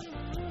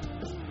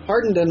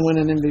 Harden didn't win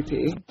an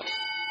MVP.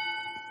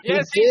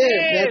 Yes, he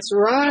did. That's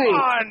right. Come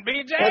on,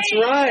 BJ. That's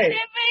right.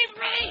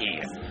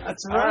 MVP.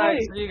 That's All right.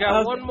 right. So you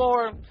got one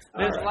more.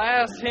 This right.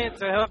 last hint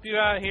to help you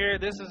out here.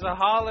 This is a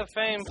Hall of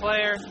Fame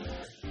player.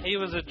 He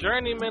was a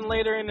journeyman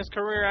later in his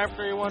career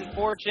after he won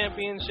 4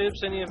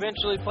 championships, and he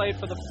eventually played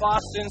for the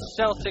Boston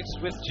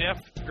Celtics with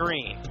Jeff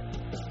Green.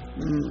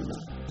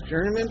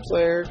 Journeyman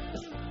player,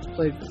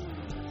 played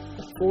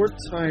 4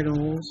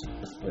 titles,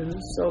 played in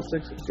the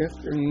Celtics with Jeff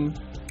Green.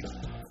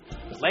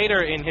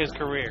 Later in his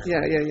career. Yeah.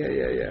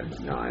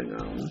 No, I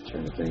know. I'm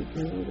trying to think.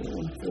 He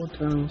won 4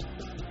 titles,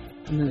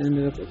 and then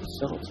ended up with the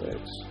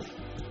Celtics.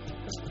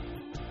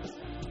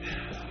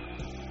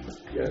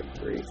 Good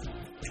grief.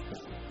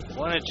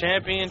 Won a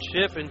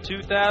championship in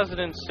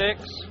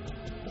 2006.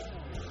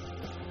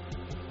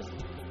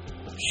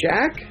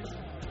 Shaq?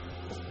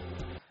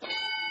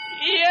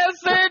 Yes,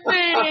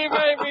 indeed,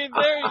 baby.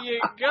 There you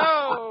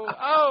go.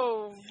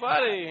 Oh,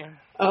 buddy.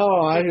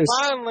 Oh, I just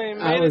finally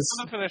made it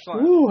to the finish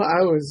line. Ooh,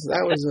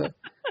 that was a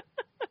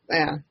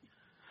man.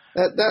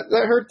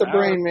 That hurt the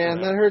brain,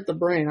 man. That hurt the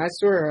brain. I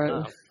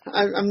swear,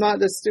 I'm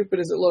not as stupid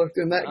as it looked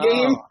in that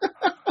game.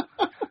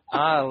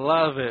 I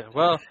love it.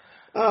 Well,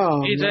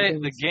 BJ,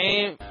 the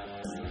game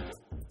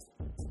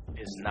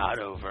is not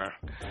over.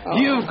 Oh.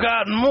 You've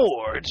got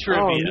more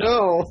trivia.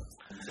 Oh, no.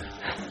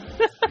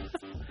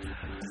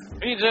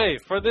 BJ,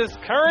 for this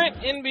current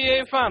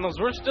NBA Finals,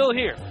 we're still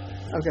here.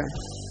 Okay.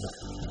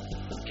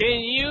 Can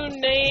you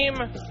name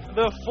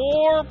the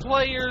 4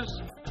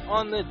 players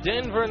on the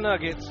Denver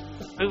Nuggets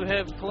who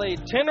have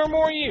played 10 or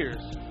more years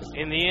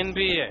in the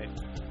NBA?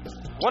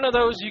 One of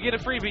those, you get a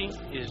freebie,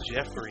 is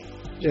Jeff Green.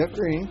 Jeff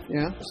Green,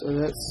 yeah. So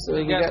that's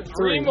we got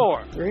 3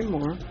 more. 3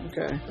 more.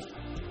 Okay.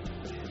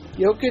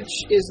 Jokic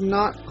is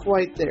not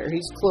quite there.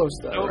 He's close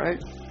though, Nope.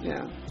 right?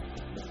 Yeah.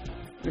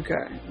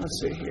 Okay.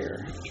 Let's see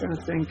here. I'm trying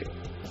to think.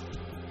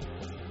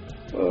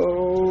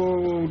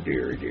 Oh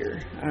dear.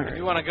 All right. If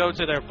you want to go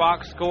to their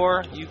box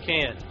score, you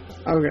can.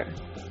 Okay.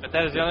 But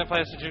that is the only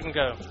place that you can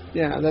go.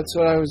 Yeah, that's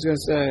what I was gonna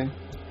say.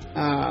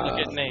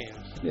 Look at names.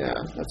 Yeah,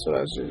 that's what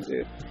I was gonna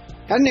do.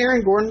 Hadn't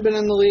Aaron Gordon been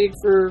in the league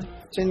for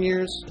 10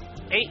 years?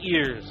 8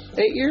 years.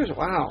 8 years?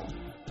 Wow.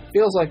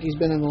 Feels like he's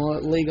been in the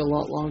league a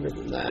lot longer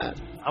than that.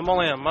 I'm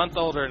only a month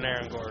older than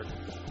Aaron Gordon.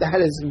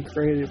 That is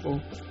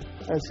incredible.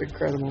 That's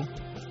incredible.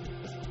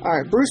 All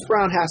right, Bruce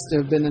Brown has to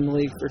have been in the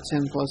league for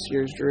 10 plus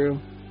years, Drew.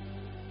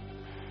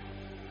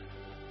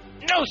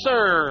 No,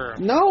 sir.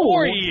 No.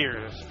 4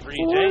 years,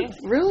 3J.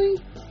 Really?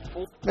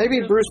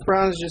 Maybe Bruce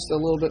Brown is just a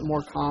little bit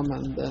more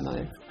common than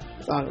I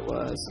thought it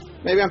was.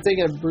 Maybe I'm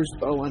thinking of Bruce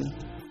Bowen.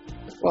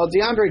 Well,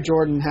 DeAndre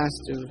Jordan has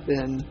to have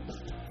been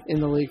in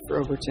the league for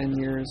over 10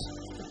 years.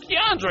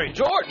 DeAndre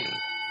Jordan.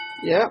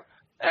 Yep.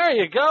 There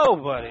you go,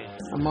 buddy.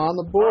 I'm on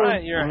the board. All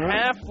right, you're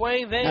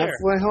halfway there.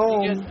 Halfway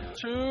home. You get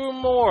 2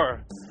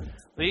 more.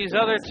 These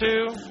other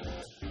 2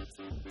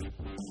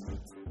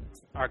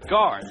 are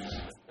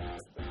guards.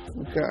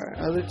 Okay,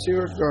 other 2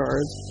 are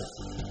guards.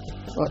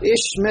 Well,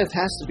 Ish Smith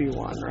has to be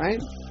one,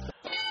 right?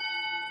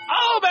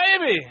 Oh,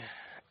 baby.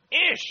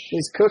 Ish.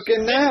 He's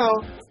cooking now.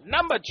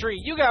 Number 3.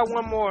 You got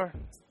one more.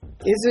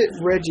 Is it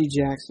Reggie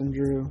Jackson,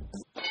 Drew?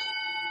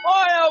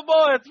 Boy, oh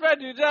boy, it's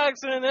Reggie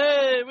Jackson.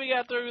 Hey, we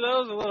got through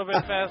those a little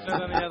bit faster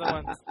than the other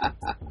one.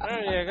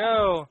 There you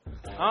go.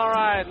 All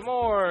right,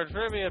 more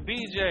trivia.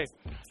 BJ,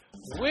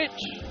 which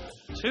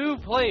 2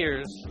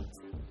 players,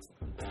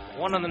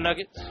 one on the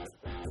Nuggets,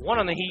 one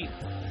on the Heat,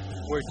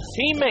 were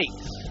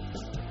teammates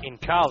in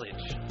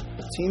college?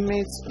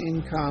 Teammates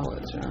in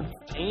college, huh?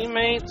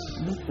 Teammates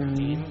Okay.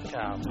 in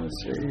college. Let's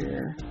see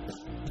here.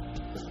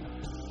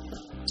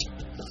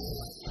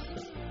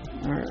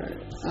 Alright.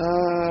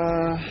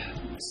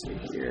 Let's see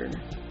here.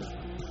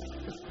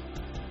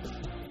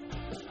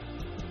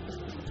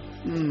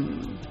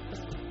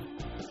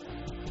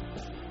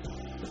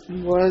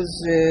 Was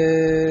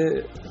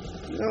it...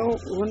 No,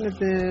 it wouldn't have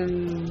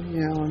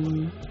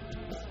been...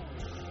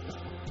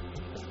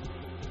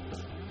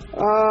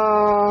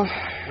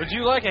 Would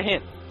you like a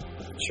hint?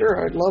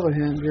 Sure, I'd love a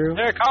hint, Drew.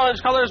 Their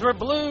college colors were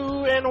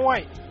blue and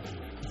white.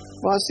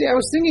 Well, see, I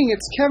was thinking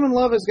it's Kevin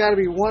Love has got to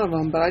be one of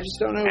them, but I just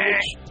don't know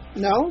which.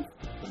 No?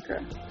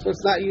 Okay. So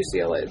it's not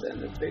UCLA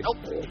then, is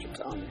basically what you're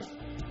telling me.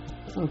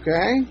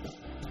 Okay.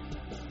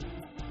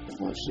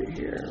 Let's see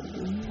here.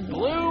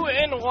 Blue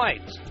and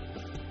white.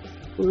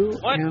 Blue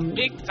What and...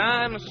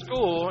 big-time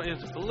school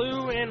is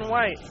blue and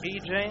white,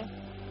 BJ?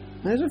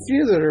 There's a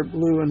few that are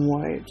blue and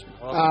white.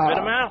 Well, spit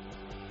them out.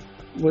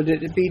 Would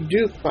it be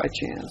Duke by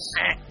chance?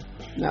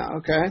 No,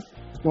 okay.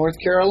 North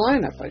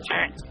Carolina by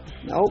chance?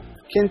 Nope.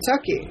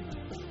 Kentucky.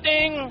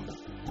 Ding!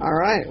 All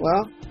right,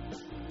 well.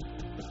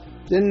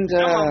 Didn't,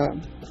 Come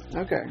on.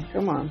 Okay,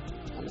 come on.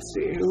 Let's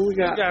see, who we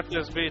got? You got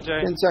this,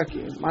 BJ.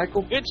 Kentucky.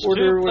 Michael Which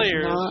Porter two was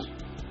players not...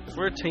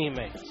 were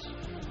teammates?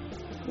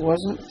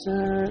 Wasn't,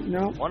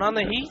 no. One on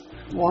the Heat,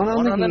 One on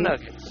one the on the Heat.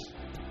 Nuggets.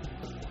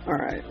 All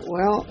right,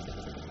 well,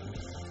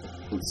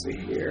 let's see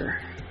here.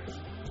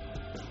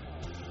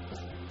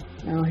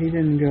 No, he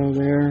didn't go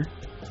there.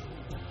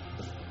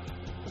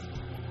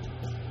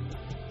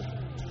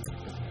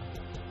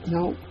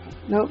 Nope.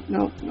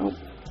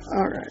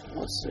 All right,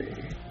 let's see.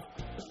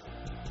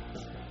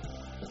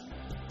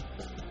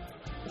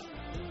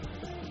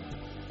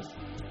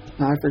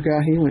 I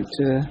forgot he went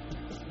to...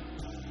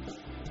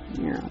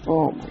 Yeah,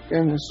 oh my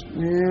goodness.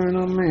 Man,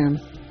 oh man.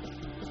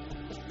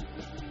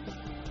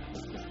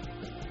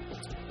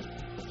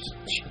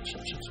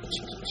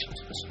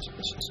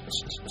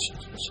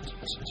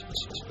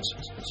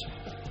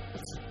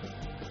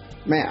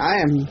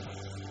 Man,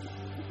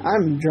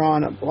 I'm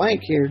drawing a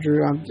blank here,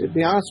 Drew. To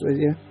be honest with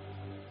you.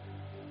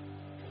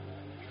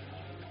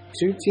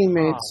 Two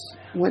teammates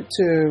went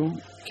to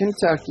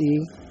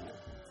Kentucky.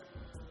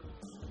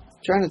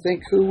 Trying to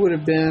think who would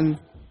have been,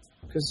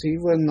 because he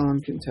wasn't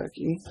on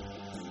Kentucky.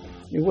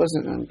 He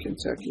wasn't on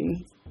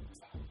Kentucky.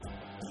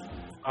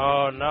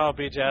 Oh no,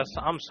 BJ,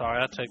 I'm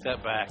sorry. I take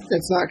that back.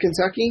 It's not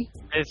Kentucky?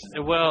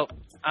 Well,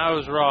 I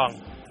was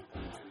wrong.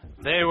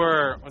 They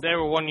were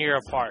 1 year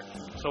apart.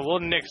 So we'll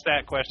nix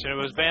that question. It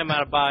was Bam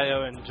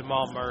Adebayo and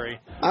Jamal Murray.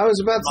 I was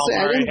about to say,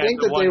 I didn't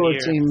think that they were 1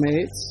 year.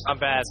 teammates.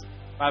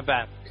 My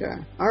bad.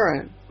 Okay. All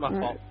right. My All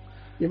fault. right.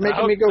 You're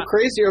making me go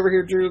crazy over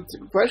here, Drew,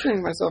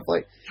 questioning myself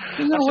like,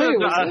 there's no way it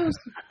was this.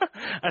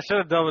 I should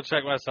have double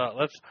checked myself.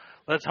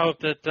 Let's hope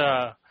that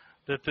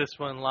that this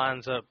one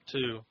lines up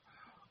too.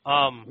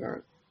 All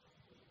right.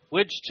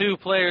 Which two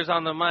players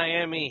on the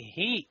Miami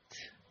Heat?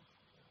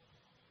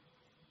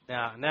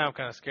 Now I'm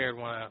kind of scared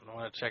when I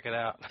want to check it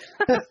out.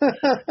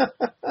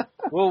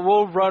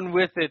 We'll run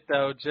with it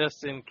though,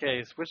 just in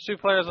case. Which two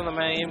players on the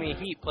Miami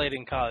Heat played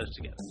in college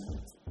together?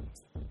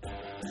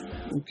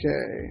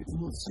 Okay,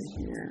 let's see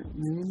here.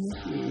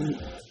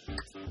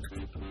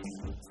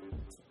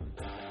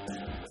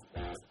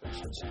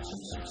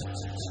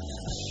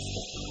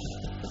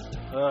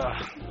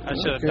 I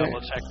should have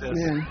double checked this.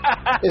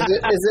 Is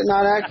it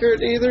not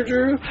accurate either,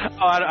 Drew? Oh,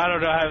 I don't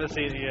know. I haven't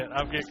seen it yet.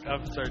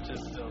 I'm searching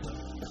still.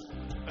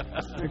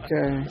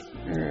 Okay.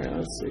 All right.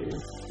 Let's see.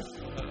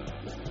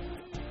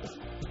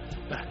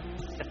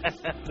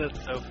 That's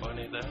so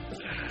funny, though.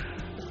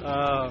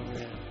 Oh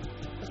man.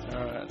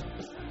 All right.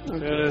 Okay.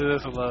 Soon as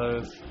this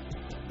loads.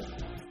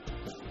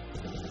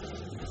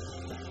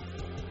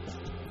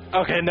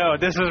 Okay, no,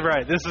 this is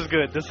right. This is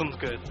good. This one's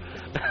good.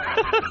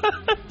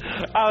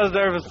 I was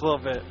nervous a little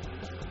bit.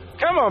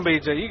 Come on,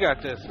 BJ, you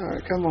got this. All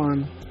right, come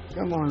on.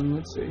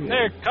 Let's see here.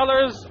 Their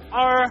colors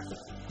are...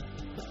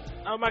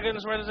 Oh my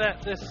goodness, where is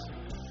that? This...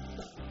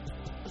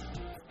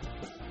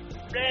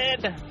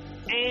 Red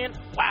and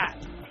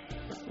white.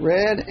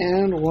 Red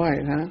and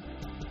white, huh?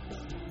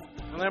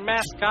 And their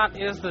mascot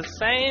is the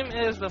same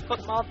as the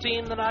football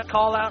team that I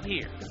call out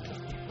here.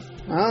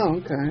 Oh,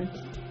 okay.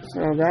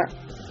 So that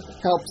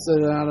helps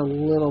it out a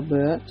little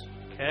bit.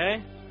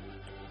 Okay.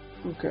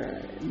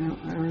 Okay. No,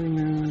 I already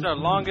know. It's our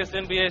longest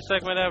NBA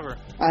segment ever.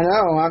 I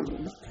know.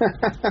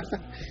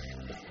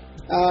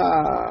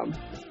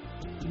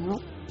 No,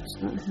 it's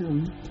not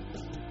him.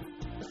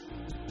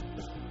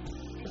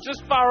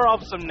 Just fire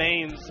off some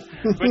names.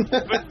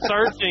 But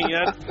searching,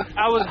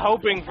 I was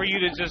hoping for you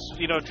to just,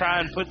 try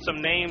and put some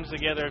names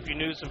together if you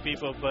knew some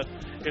people, but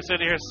you're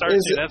sitting here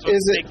searching. That's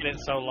what's making it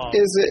so long.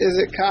 Is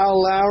it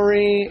Kyle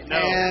Lowry? No.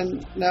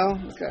 And no?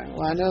 Okay.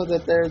 Well, I know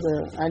that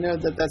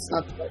that's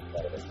not the right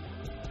player.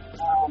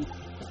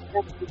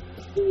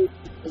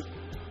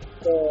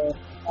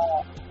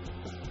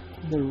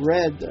 The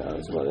red, though,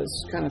 is what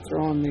is kind of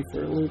throwing me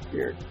for a loop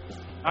here.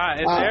 All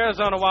right, it's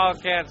Arizona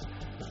Wildcats.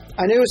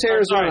 I knew it was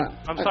Arizona.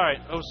 I'm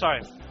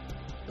sorry.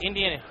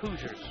 Indiana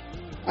Hoosiers.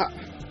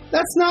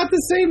 That's not the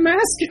same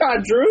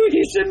mascot, Drew.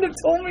 You shouldn't have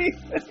told me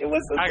it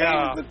was the I same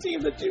got as the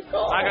team that you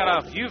called. I got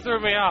off. You threw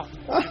me off.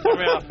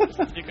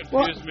 You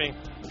confused me.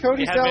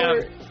 Cody You had me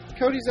Zeller.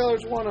 Cody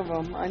Zeller's one of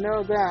them. I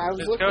know that. I was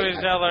It's looking. Cody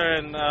Zeller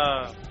and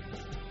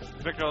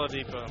Victor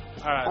Oladipo.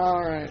 All right.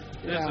 All right.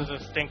 Yeah. This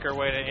is a stinker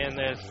way to end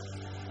this.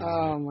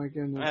 Oh my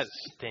goodness. That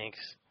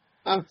stinks.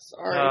 I'm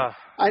sorry.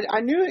 I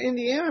knew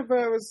Indiana, but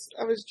I was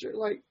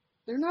like,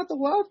 they're not the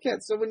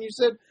Wildcats. So when you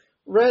said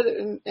Red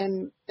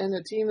and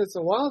a team that's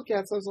the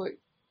Wildcats, I was like,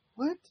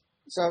 what?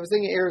 So I was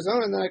thinking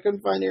Arizona, and then I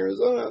couldn't find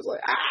Arizona. I was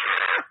like,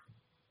 ah!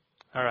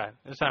 All right.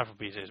 It's time for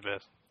BJ's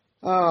best.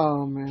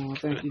 Oh man, well,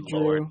 thank you, Drew.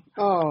 Lord.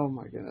 Oh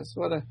my goodness,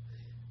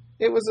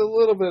 it was a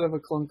little bit of a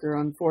clunker,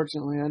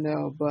 unfortunately, I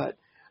know, but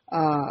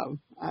I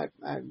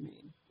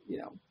mean, you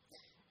know,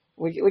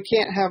 we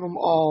can't have them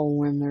all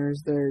when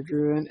there's there,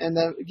 Drew, and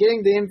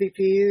getting the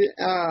MVP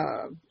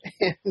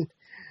and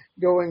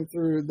going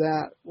through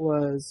that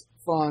was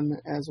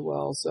fun as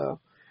well. So,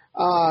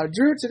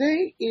 Drew,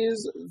 today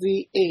is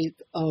the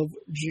 8th of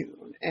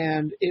June,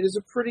 and it is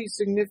a pretty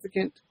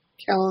significant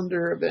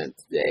calendar event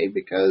today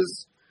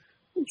because,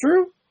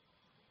 Drew,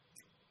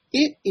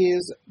 it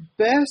is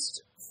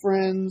Best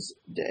Friends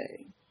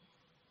Day.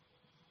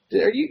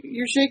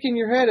 You're shaking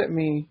your head at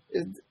me.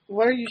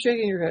 Why are you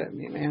shaking your head at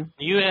me, man?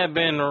 You have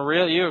been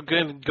you're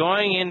good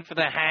going in for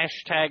the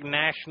hashtag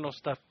national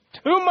stuff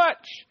too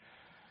much.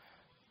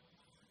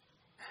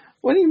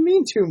 What do you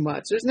mean too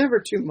much? There's never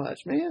too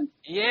much, man.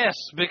 Yes,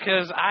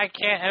 because I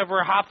can't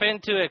ever hop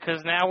into it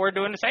because now we're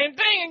doing the same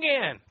thing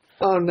again.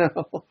 Oh,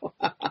 no.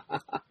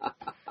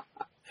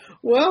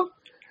 Well,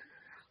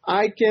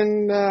 I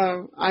can,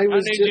 I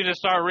need you to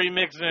start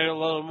remixing it a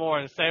little more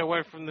and stay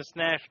away from this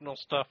national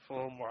stuff a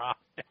little more often.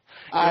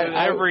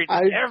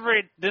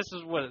 This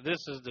is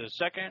the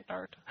second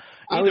or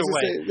either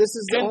way. Say, this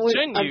is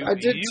continue. The only, I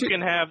did you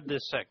can have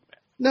this segment.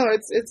 No,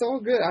 it's all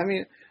good. I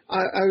mean,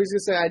 I was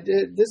gonna say I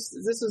did this.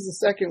 This is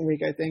the second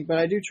week, I think, but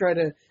I do try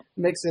to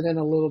mix it in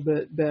a little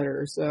bit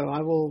better. So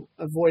I will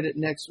avoid it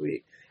next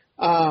week.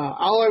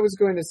 All I was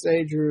going to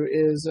say, Drew,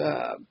 is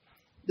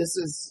this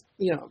is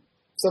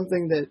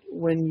something that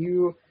when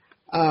you're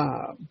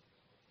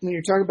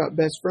talking about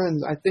best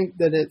friends, I think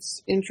that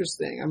it's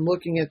interesting. I'm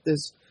looking at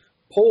this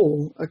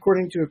poll,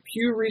 according to a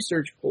Pew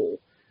Research poll.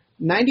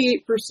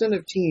 98%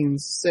 of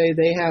teens say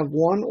they have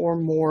one or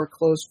more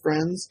close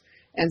friends,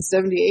 and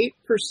 78%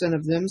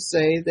 of them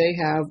say they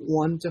have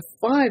 1 to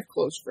 5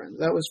 close friends.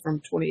 That was from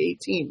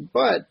 2018.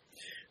 But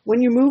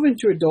when you move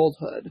into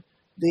adulthood,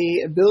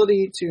 the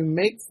ability to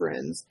make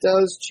friends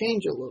does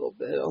change a little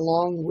bit,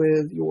 along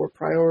with your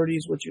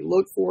priorities, what you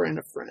look for in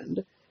a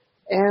friend.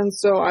 And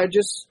so I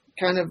just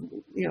kind of,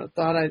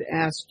 thought I'd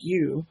ask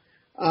you,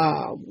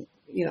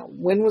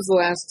 when was the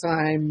last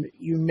time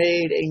you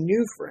made a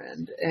new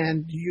friend,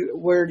 and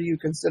where do you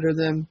consider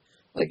them?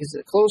 Like, is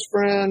it a close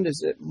friend?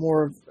 Is it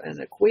more of an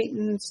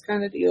acquaintance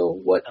kind of deal?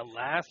 What? The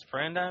last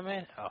friend I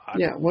made? Oh,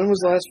 when was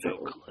the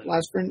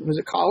last friend? Was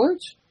it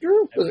college,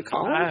 Drew? Was it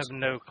college? I have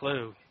no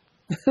clue.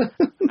 I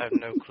have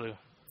no clue.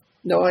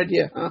 No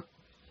idea, huh?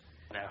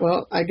 No.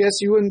 Well, I guess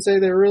you wouldn't say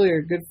they're really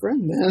a good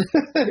friend then,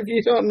 if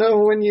you don't know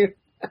when you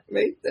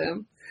made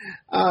them.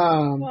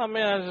 Well, I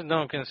mean, I just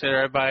don't consider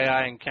everybody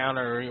I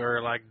encounter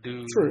or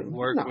do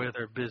work with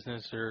or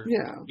business or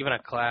even a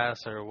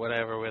class or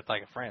whatever with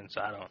like a friend.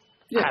 So I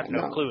have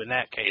no clue in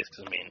that case.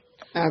 Cause,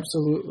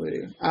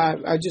 absolutely.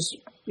 I just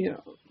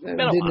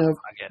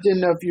didn't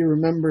know if you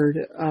remembered.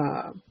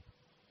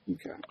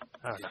 Okay.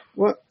 I don't know.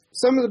 Well,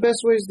 some of the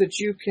best ways that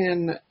you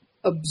can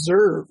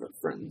observe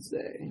Friends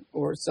Day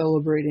or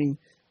celebrating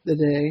the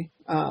day,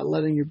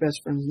 letting your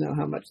best friends know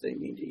how much they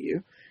mean to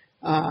you.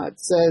 It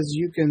says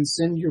you can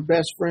send your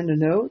best friend a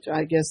note.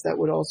 I guess that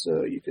would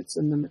also, you could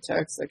send them a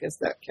text. I guess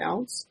that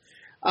counts.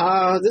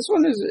 This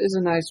one is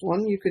a nice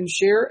one. You can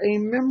share a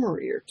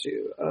memory or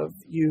two of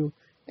you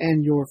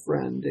and your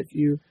friend. If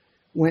you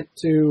went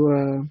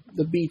to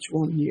the beach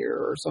one year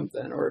or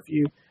something, or if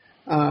you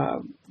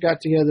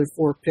got together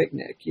for a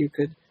picnic, you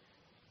could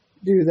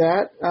do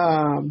that.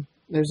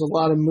 There's a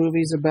lot of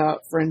movies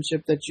about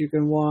friendship that you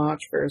can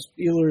watch. Ferris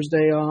Bueller's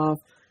Day Off,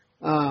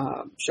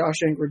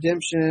 Shawshank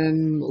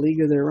Redemption, League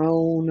of Their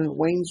Own,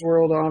 Wayne's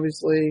World,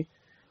 obviously.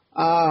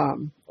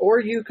 Or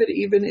you could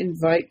even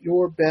invite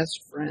your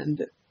best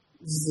friend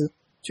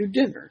to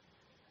dinner.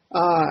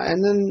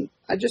 And then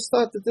I just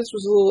thought that this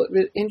was a little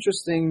bit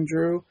interesting,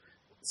 Drew.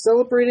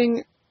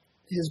 Celebrating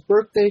his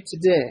birthday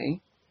today,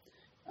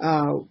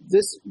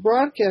 this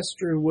broadcast,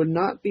 Drew, would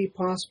not be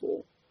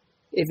possible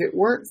if it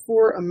weren't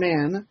for a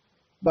man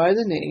by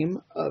the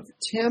name of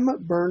Tim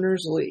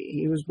Berners-Lee.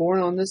 He was born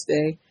on this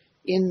day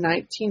in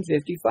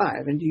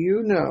 1955. And do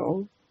you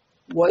know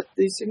what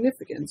the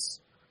significance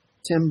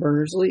Tim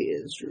Berners-Lee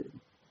is, Drew?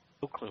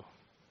 No clue.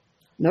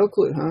 No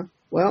clue, huh?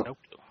 Well, no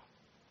clue.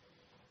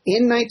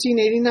 In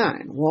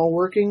 1989, while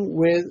working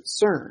with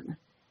CERN,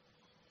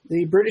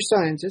 the British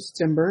scientist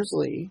Tim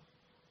Berners-Lee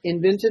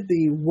invented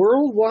the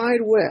World Wide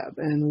Web,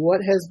 and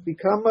what has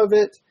become of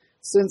it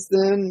since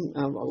then,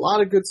 a lot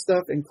of good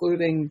stuff,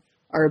 including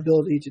our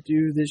ability to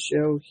do this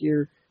show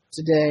here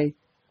today.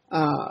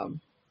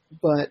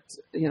 But,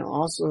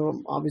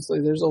 also, obviously,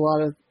 there's a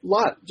lot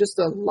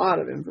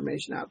of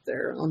information out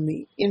there on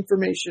the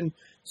information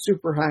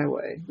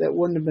superhighway that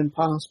wouldn't have been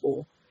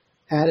possible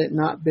had it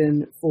not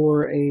been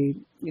for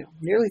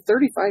nearly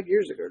 35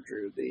 years ago,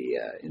 Drew, the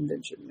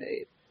invention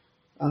made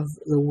of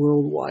the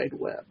World Wide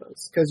Web.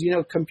 Because,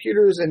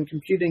 computers and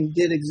computing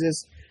did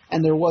exist,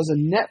 and there was a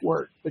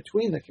network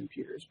between the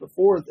computers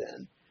before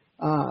then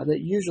that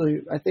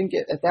usually, I think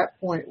at that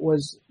point,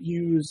 was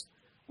used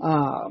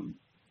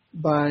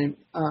by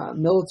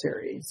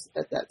militaries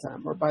at that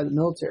time, or by the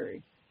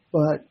military.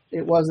 But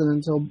it wasn't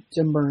until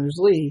Tim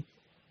Berners-Lee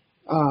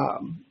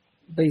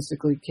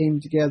basically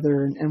came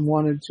together and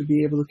wanted to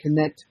be able to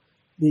connect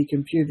the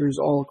computers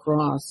all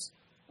across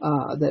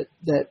that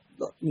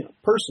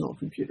personal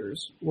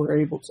computers were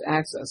able to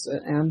access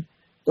it, and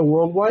the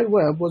World Wide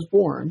Web was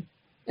born.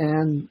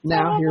 And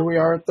now here we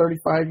are,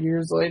 35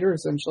 years later,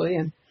 essentially,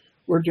 and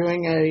we're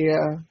doing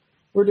a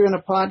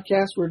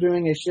podcast, we're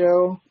doing a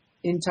show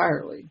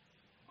entirely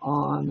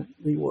on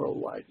the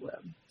World Wide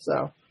Web.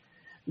 So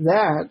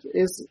that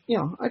is,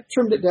 I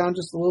trimmed it down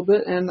just a little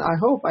bit, and I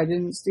hope I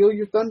didn't steal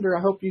your thunder.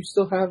 I hope you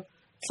still have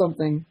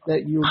something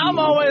that you. I'm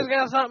always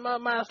got something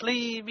up my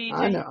sleeve, BJ.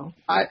 I know.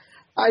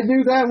 I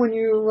knew that when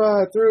you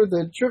threw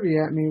the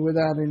trivia at me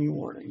without any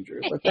warning,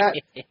 Drew. But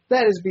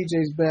that is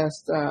BJ's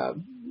best.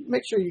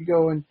 Make sure you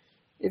go, and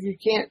if you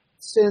can't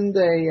send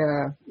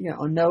a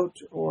note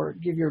or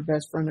give your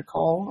best friend a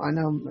call. I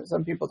know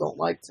some people don't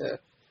like to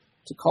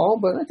call,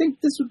 but I think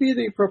this would be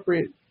the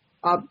appropriate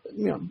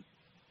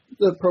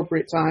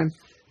time,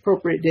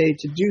 appropriate day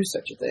to do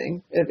such a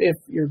thing. If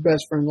your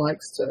best friend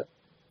likes to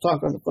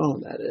talk on the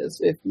phone, that is.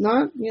 If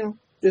not,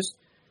 just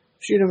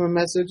shoot them a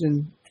message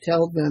and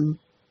tell them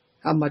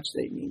how much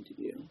they mean to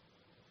you.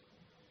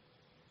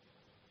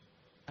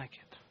 Like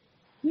it.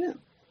 Yeah.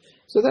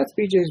 So that's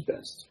BJ's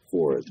best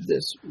for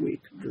this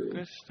week, Drew.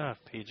 Good stuff,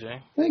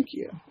 PJ. Thank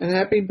you. And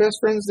happy Best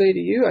Friends Day to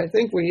you. I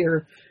think we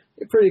are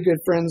pretty good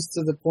friends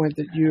to the point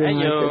that you and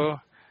I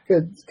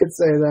could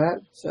say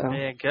that. So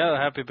there you go.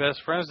 Happy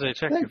Best Friends Day.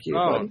 Check Thank you,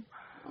 your phone. buddy.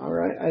 All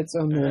right. It's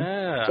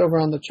over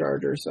on the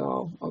charger,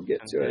 so I'll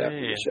get to it after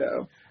the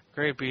show.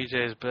 Great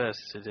BJ's best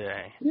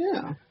today.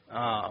 Yeah.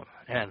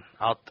 And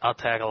I'll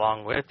tag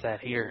along with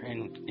that here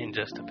in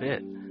just a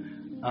bit.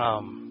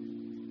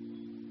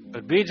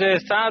 But BJ,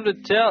 it's time to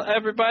tell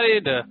everybody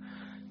to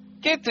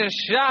get to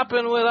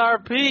shopping with our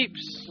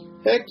peeps.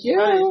 Heck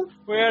yeah.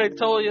 We already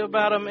told you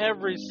about them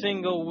every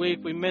single week.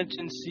 We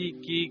mentioned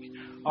SeatGeek,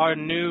 our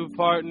new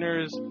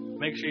partners.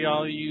 Make sure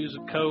y'all use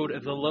the code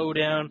The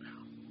Lowdown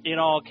in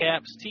all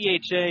caps,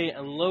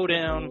 THA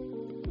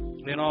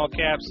Lowdown in all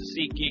caps.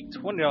 SeatGeek,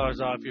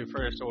 $20 off your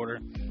first order.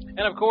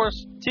 And of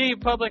course,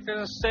 TeePublic,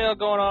 there's a sale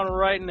going on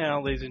right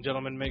now, ladies and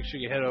gentlemen. Make sure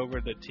you head over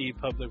to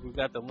TeePublic. We've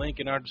got the link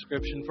in our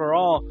description for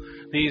all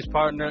these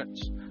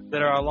partners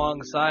that are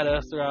alongside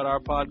us throughout our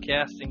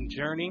podcasting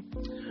journey.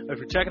 If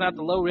you're checking out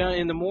the Lowdown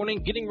in the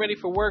morning, getting ready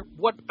for work,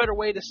 what better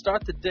way to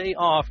start the day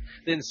off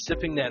than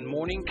sipping that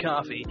morning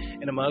coffee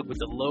in a mug with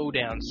the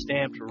Lowdown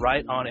stamped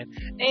right on it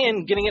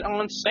and getting it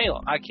on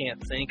sale? I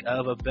can't think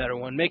of a better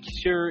one. Make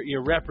sure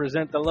you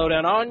represent the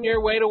Lowdown on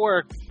your way to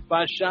work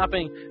by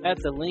shopping at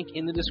the link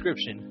in the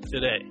description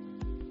today.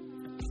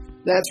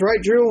 That's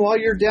right, Drew. While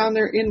you're down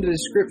there in the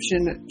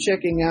description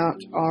checking out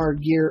our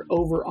gear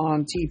over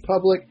on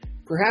TeePublic,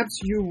 perhaps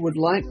you would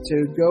like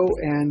to go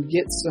and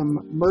get some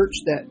merch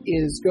that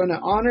is going to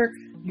honor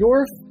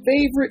your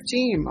favorite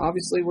team.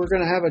 Obviously, we're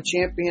going to have a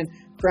champion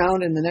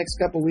crowned in the next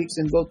couple weeks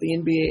in both the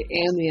NBA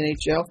and the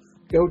NHL.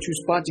 Go-to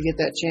spot to get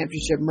that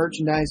championship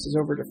merchandise is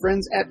over to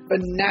friends at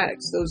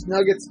Fanatics. Those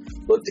Nuggets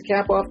look to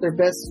cap off their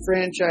best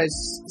franchise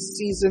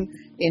season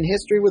in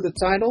history with a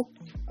title.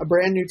 A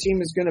brand new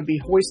team is going to be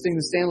hoisting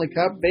the Stanley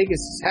Cup.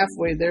 Vegas is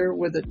halfway there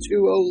with a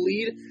 2-0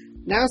 lead.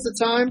 Now's the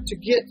time to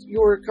get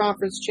your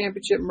conference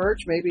championship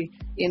merch. Maybe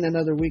in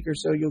another week or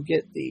so you'll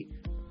get the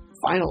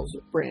finals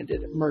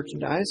branded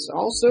merchandise.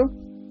 Also,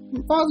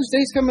 Father's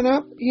Day's coming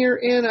up here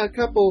in a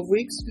couple of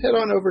weeks. Head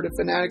on over to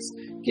Fanatics.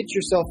 Get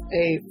yourself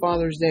a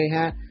Father's Day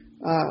hat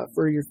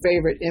for your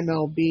favorite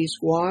MLB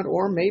squad,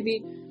 or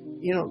maybe,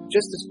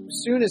 just as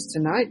soon as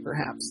tonight,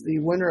 perhaps, the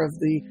winner of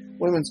the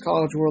Women's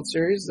College World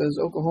Series, those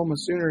Oklahoma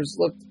Sooners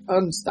looked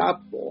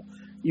unstoppable.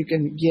 You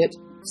can get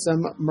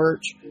some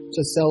merch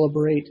to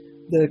celebrate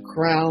the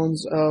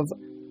crowns of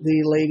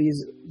the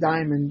ladies'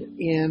 diamond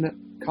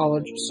in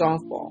college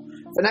softball.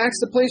 Fanatics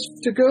the place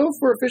to go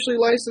for officially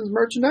licensed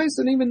merchandise,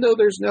 and even though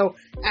there's no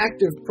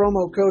active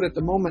promo code at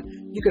the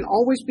moment, you can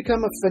always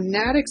become a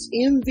Fanatics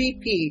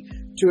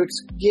MVP to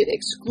get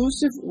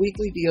exclusive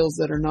weekly deals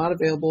that are not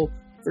available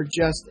for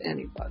just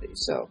anybody.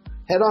 So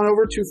head on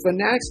over to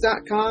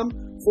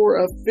fanatics.com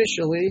for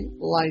officially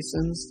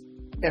licensed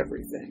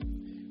everything.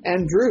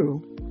 And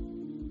Drew,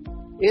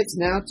 it's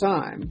now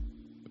time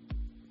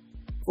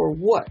for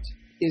what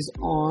is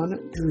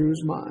on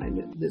Drew's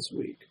mind this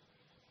week.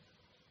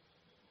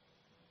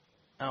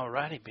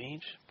 Alrighty,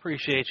 Beach.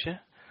 Appreciate you.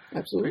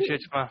 Absolutely.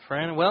 Appreciate you, my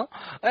friend. Well,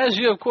 as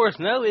you, of course,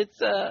 know, it's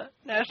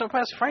National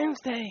Best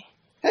Friends Day.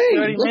 Hey, You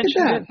already look at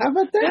mentioned that. it. How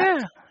about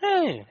that? Yeah.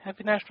 Hey,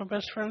 happy National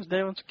Best Friends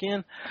Day once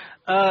again.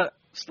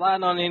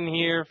 Sliding on in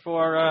here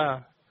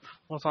for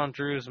what's on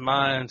Drew's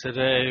mind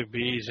today,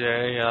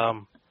 BJ.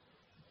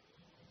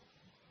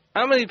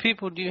 How many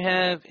people do you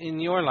have in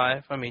your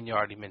life? I mean, you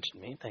already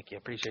mentioned me. Thank you. I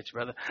appreciate you,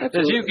 brother.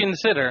 Absolutely. That you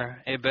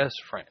consider a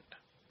best friend.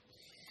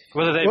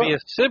 Whether they Well- be a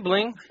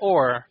sibling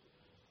or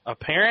a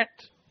parent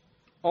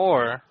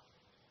or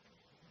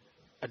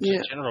a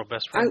just general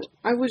best friend.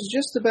 I was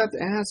just about to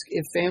ask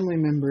if family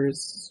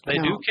members They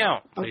do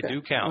count. They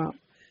do count.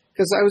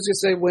 Because I was going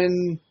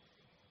to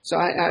say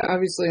I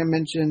obviously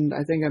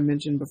I think I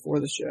mentioned before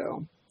the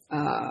show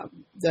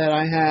that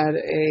I had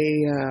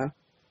an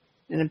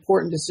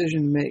important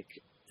decision to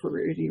make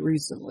pretty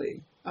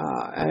recently,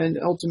 and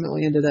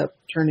ultimately ended up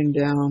turning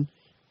down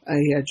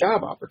a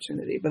job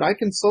opportunity. But I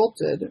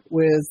consulted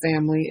with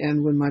family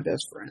and with my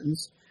best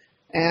friends,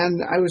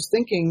 and I was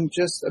thinking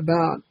just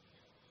about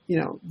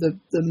the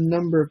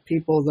number of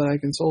people that I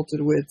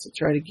consulted with to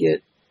try to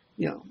get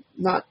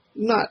not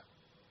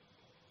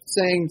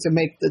saying to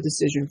make the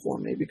decision for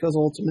me, because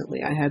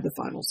ultimately I had the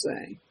final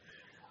say,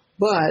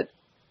 but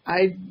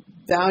I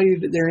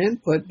valued their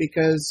input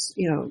because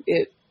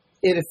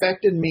it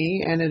affected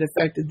me and it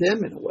affected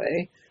them in a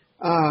way.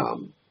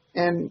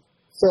 And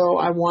so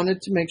I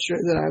wanted to make sure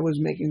that I was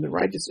making the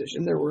right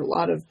decision. There were a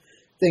lot of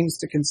things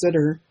to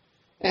consider.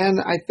 And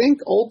I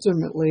think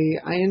ultimately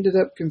I ended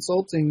up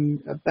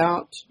consulting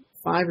about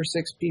 5 or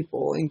 6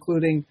 people,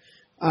 including,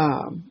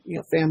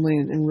 family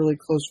and really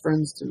close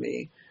friends to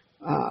me,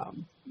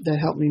 that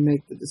helped me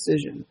make the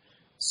decision.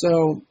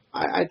 So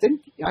I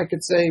think I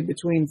could say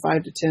between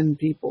 5 to 10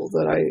 people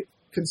that I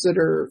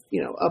consider,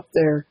 up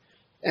there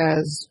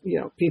as,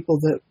 people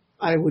that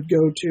I would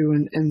go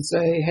to and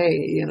say,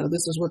 hey,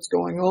 this is what's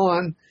going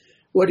on.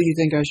 What do you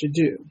think I should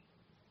do?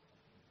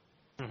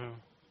 Mm-hmm.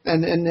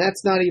 And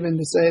that's not even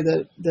to say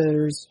that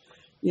there's,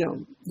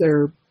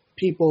 there are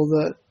people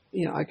that,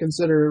 I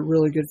consider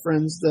really good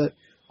friends that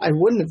I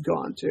wouldn't have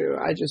gone to.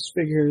 I just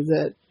figure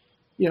that,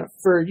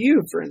 for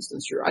you, for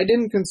instance, Drew, I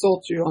didn't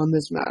consult you on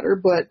this matter,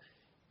 but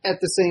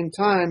at the same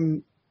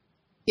time,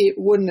 it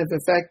wouldn't have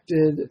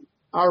affected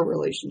our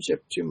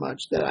relationship too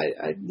much that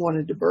I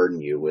wanted to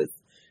burden you with,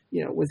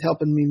 with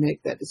helping me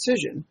make that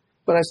decision.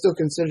 But I still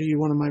consider you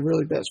one of my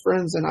really best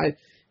friends, and I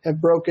have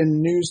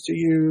broken news to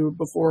you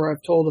before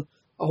I've told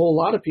a whole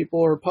lot of people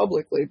or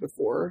publicly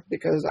before,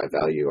 because I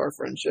value our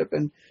friendship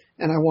and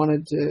I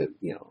wanted to,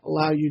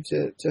 allow you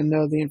to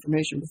know the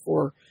information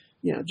before,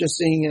 just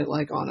seeing it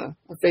like on a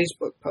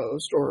Facebook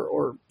post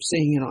or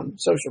seeing it on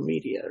social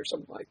media or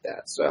something like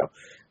that. So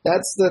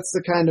that's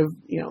the kind of,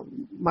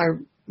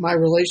 my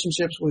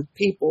relationships with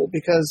people,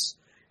 because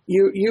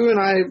you and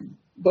I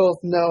both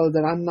know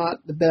that I'm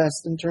not the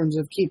best in terms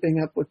of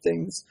keeping up with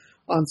things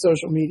on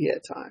social media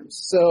at times.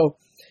 So,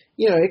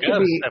 it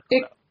could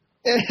be,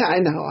 I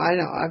know.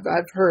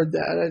 I've heard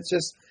that.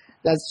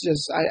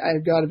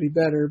 I've got to be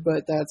better,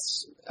 but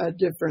that's a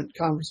different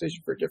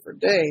conversation for a different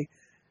day.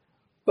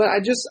 But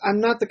I'm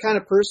not the kind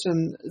of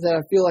person that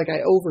I feel like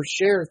I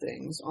overshare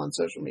things on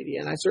social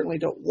media, and I certainly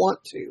don't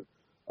want to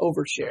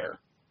overshare.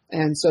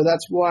 And so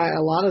that's why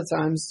a lot of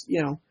times,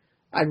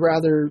 I'd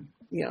rather,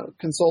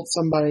 consult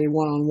somebody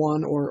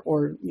one-on-one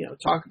or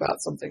talk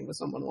about something with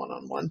someone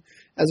one-on-one,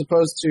 as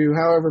opposed to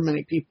however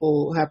many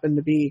people happen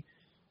to be,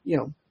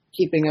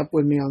 keeping up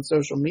with me on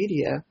social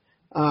media,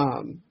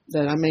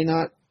 that I may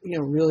not,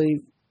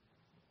 really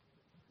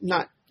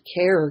not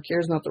care.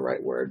 Care's not the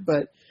right word,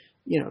 but,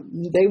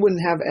 they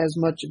wouldn't have as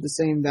much of the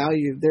same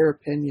value of their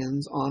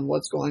opinions on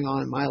what's going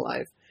on in my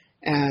life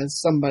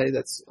as somebody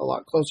that's a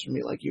lot closer to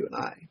me, like you and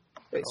I,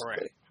 basically.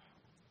 Right.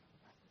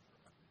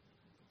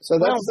 So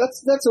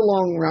that's a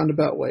long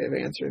roundabout way of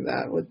answering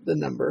that with the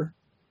number.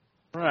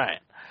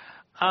 Right.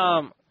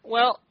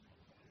 Well,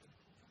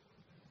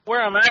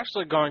 where I'm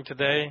actually going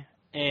today,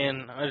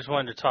 and I just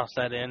wanted to toss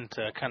that in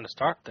to kind of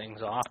start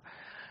things off,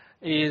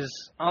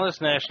 is on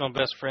this National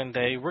Best Friend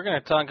Day, we're going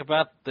to talk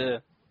about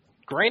the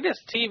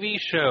greatest TV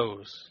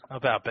shows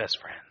about best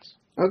friends.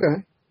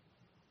 Okay.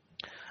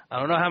 I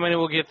don't know how many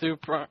we'll get through.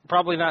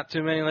 Probably not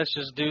too many. Let's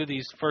just do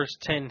these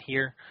first 10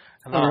 here,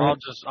 and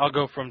I'll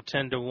go from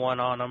 10 to 1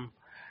 on them,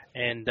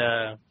 and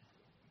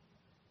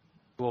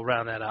we'll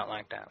round that out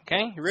like that.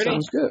 Okay, you ready?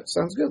 Sounds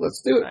good.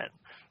 Let's do it. Right.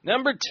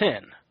 Number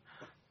 10,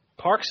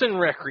 Parks and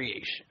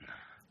Recreation.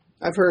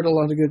 I've heard a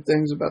lot of good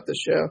things about this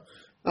show.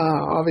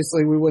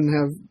 Obviously, we wouldn't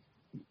have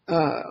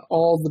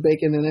all the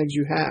bacon and eggs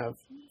you have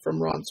from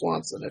Ron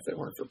Swanson if it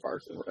weren't for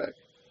Parks and Rec.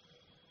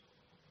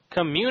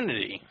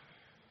 Community.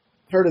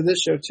 Heard of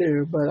this show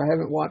too, but I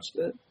haven't watched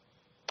it.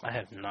 I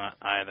have not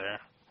either.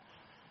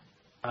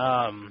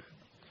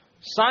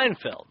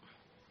 Seinfeld.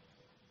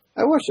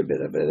 I watched a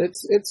bit of it.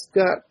 It's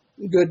got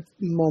good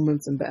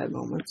moments and bad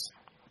moments.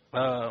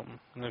 Let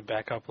me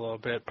back up a little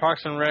bit.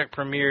 Parks and Rec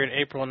premiered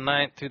April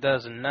 9th,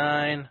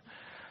 2009.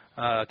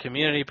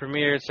 Community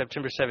premiered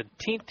September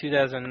 17th,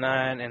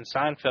 2009. And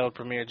Seinfeld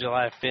premiered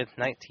July 5th,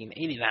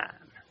 1989.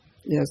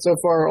 Yeah, so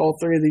far all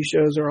 3 of these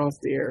shows are off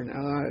the air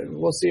now.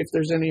 We'll see if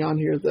there's any on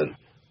here that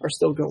are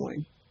still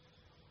going.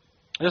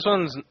 This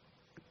one's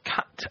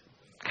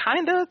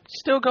kind of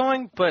still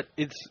going, but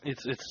it's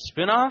a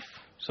spinoff.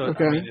 So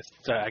Okay. I mean,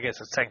 I guess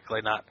it's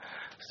technically not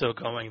still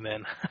going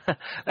then.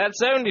 That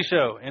 70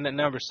 Show in at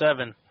number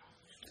 7.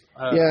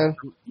 Yeah,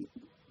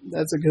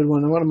 that's a good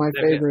one. One of my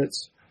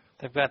favorites.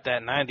 They've got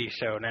that 90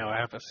 Show now. I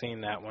haven't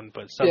seen that one,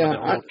 but some Yeah,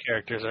 of the old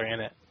characters are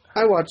in it.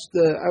 I watched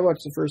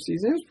the first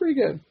season. It was pretty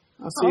good.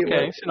 I'll see.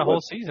 Okay, you've seen a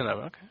whole season of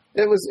it. Okay.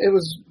 It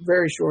was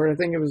very short. I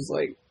think it was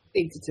like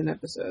 8 to 10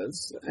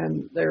 episodes,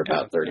 and they were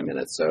about 30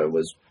 minutes. So it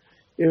was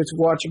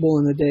watchable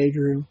in the day,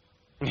 Drew.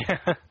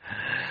 Yeah.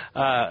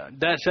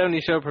 That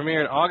 70 Show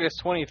premiered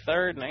August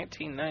 23rd,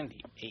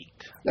 1998.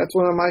 That's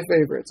one of my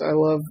favorites. I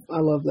love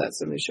that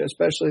 70 Show,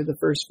 especially the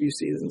first few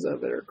seasons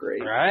of it are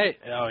great. Right?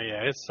 Oh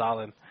yeah, it's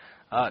solid.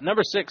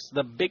 Number 6,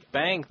 The Big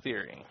Bang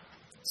Theory.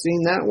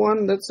 Seen that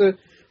one?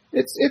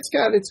 It's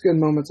got its good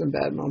moments and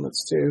bad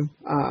moments too.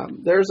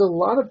 There's a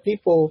lot of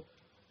people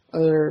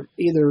that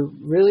either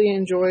really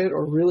enjoy it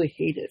or really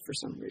hate it for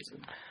some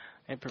reason.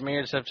 It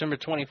premiered September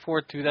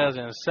 24th,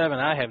 2007.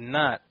 I have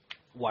not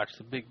watched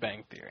The Big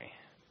Bang Theory.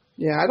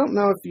 Yeah, I don't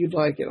know if you'd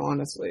like it,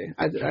 honestly.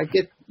 I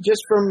get,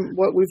 just from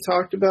what we've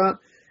talked about,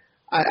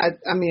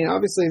 I mean,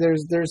 obviously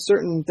there's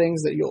certain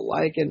things that you'll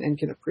like and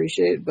can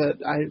appreciate, but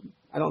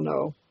I don't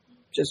know,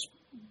 just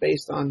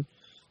based on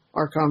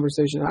our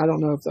conversation, I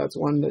don't know if that's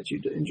one that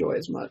you'd enjoy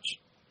as much.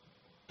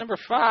 Number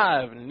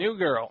 5, New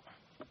Girl.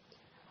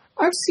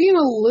 I've seen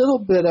a little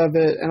bit of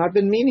it, and I've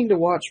been meaning to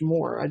watch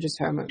more. I just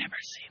haven't. Never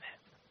seen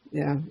it.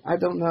 Yeah, I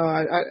don't know.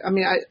 I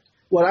mean,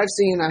 what I've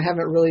seen, I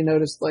haven't really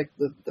noticed like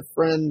the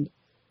friend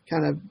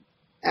kind of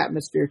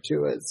atmosphere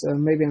to it. So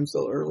maybe I'm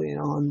still early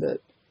on that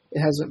it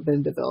hasn't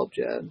been developed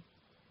yet.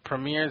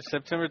 Premiered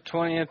September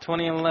 20th,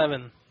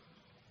 2011.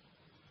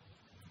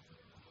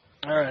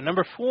 All right,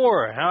 number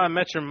 4, How I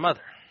Met Your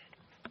Mother.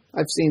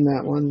 I've seen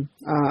that one.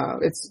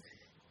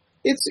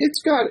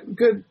 It's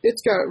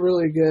got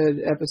really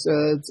good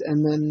episodes,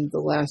 and then the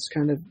last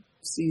kind of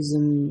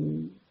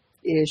season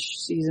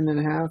and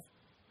a half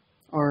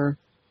are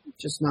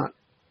just not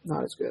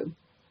as good.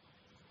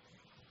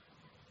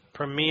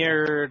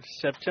 Premiered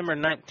September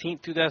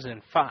 19th,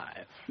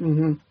 2005.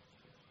 Mm-hmm.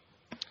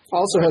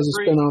 Also has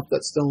a spinoff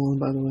that's still on,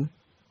 by the way.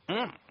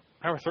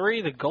 Number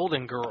 3, The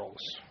Golden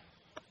Girls.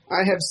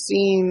 I have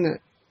seen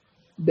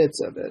bits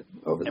of it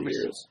over the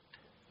years.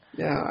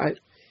 Yeah,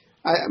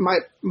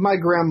 my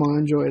grandma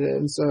enjoyed it,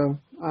 and so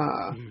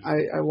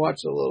I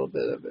watched a little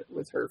bit of it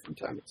with her from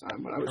time to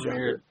time when I was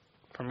younger.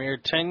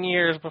 Premiered 10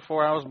 years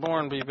before I was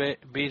born,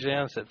 BJ,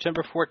 on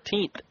September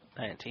 14th,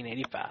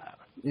 1985.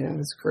 Yeah,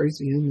 that's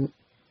crazy, isn't it?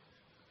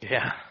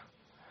 Yeah.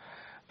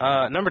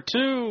 Number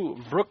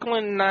 2,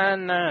 Brooklyn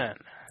Nine-Nine.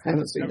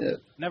 Haven't seen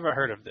it. Never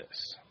heard of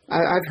this.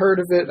 I've heard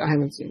of it. I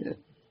haven't seen it.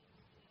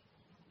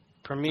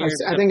 Premiered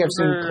I think I've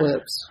seen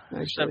clips,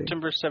 actually.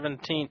 September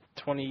 17th,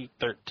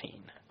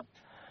 2013.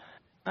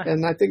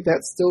 And I think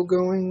that's still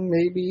going,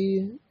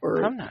 maybe,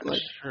 or I'm not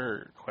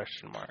sure.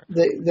 Question mark.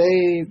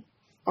 They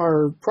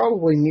are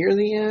probably near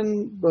the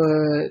end,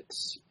 but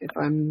if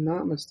I'm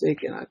not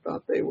mistaken, I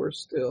thought they were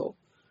still.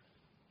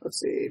 Let's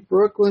see,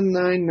 Brooklyn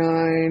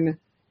Nine-Nine.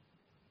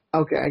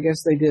 Okay, I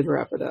guess they did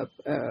wrap it up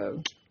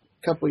a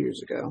couple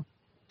years ago.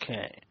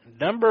 Okay,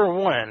 number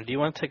 1. Do you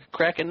want to take a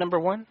crack at number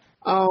 1?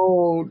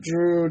 Oh,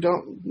 Drew,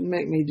 don't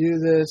make me do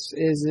this.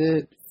 Is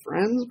it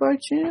Friends by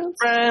chance?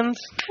 Friends.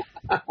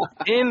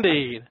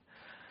 Indeed.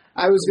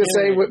 I was going to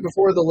say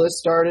before the list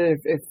started,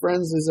 if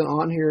Friends isn't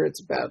on here,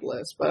 it's a bad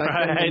list. But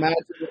I couldn't imagine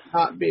it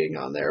not being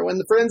on there when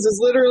the Friends is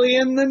literally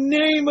in the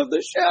name of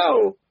the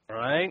show.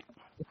 Right.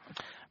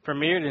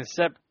 Premiered in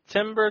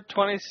September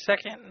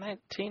 22nd,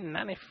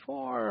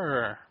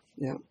 1994.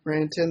 Yeah,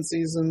 ran 10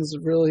 seasons.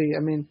 Really,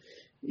 I mean,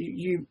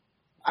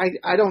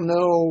 I don't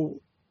know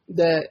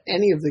that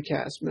any of the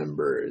cast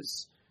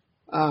members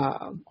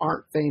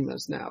aren't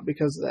famous now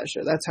because of that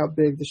show. That's how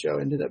big the show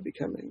ended up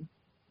becoming.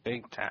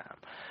 Big time.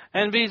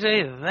 And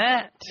BJ,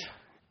 that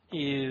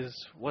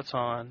is what's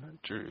on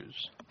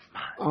Drew's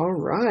mind. All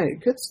right,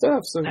 good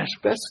stuff. So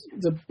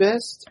the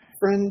best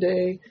friend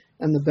day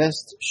and the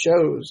best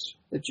shows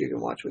that you can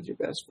watch with your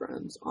best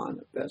friends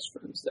on Best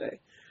Friends Day.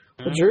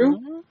 Well,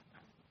 Drew,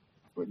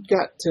 we've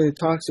got to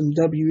talk some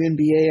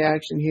WNBA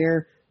action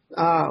here.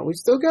 We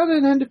still got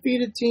an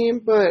undefeated team,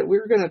 but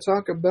we're going to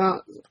talk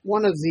about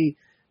one of the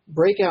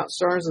breakout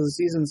stars of the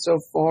season so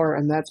far,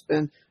 and that's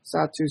been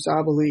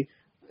Sabally,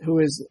 who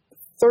is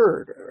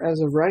third, as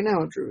of right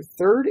now, Drew,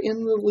 third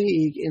in the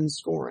league in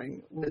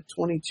scoring with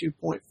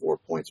 22.4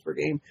 points per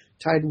game,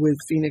 tied with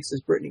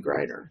Phoenix's Brittany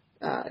Griner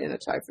in a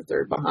tie for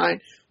third,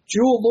 behind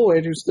Jewel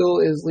Lloyd, who still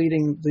is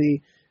leading the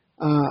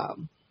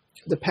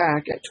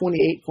pack at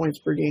 28 points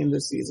per game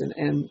this season,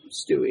 and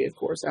Stewie, of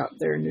course, out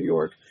there in New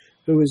York,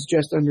 who is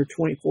just under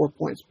 24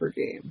 points per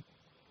game.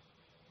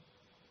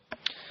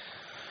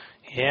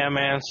 Yeah,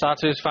 man,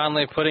 Satu's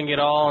finally putting it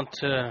all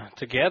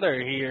together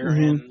here,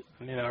 and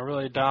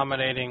really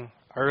dominating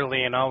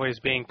early and always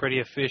being pretty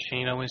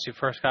efficient. When she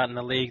first got in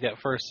the league that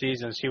first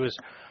season, she was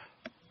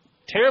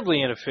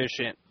terribly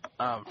inefficient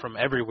from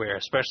everywhere,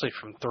 especially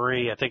from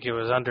three. I think it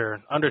was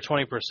under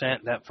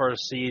 20% that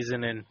first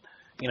season, and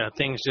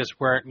things just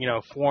weren't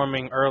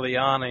forming early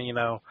on.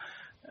 And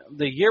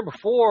the year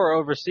before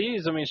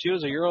overseas, I mean, she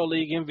was a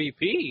EuroLeague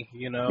MVP.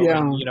 Yeah.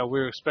 And, we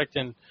were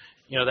expecting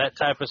that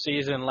type of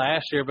season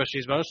last year, but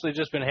she's mostly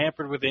just been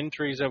hampered with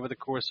injuries over the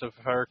course of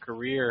her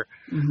career,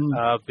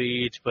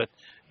 Beach. But,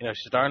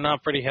 she's starting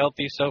out pretty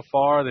healthy so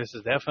far. This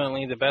is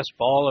definitely the best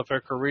ball of her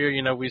career.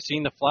 We've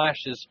seen the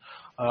flashes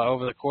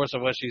over the course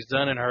of what she's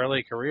done in her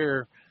early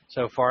career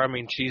so far. I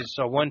mean, she's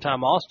a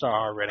one-time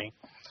All-Star already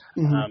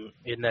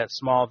in that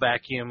small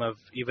vacuum of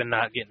even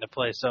not getting to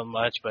play so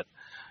much. But,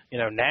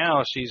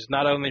 now she's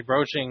not only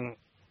broaching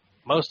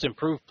most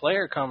improved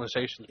player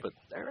conversations, but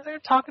they're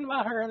talking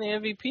about her in the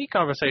MVP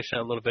conversation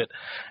a little bit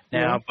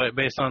now. But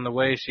based on the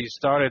way she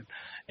started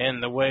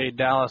and the way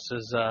Dallas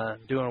is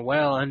doing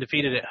well,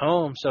 undefeated at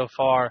home so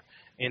far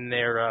in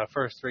their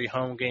first three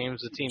home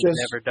games, the team's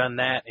never done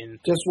that.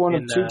 Just one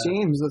of two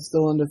teams that's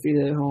still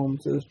undefeated at home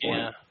to this point.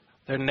 Yeah.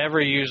 They're never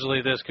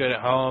usually this good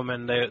at home,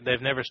 and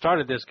they've never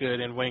started this good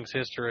in Wings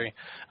history.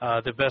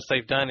 The best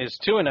they've done is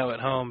 2-0 at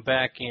home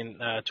back in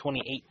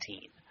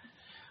 2018.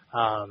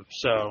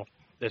 So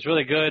it's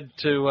really good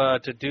to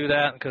do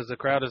that because the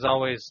crowd is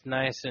always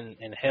nice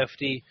and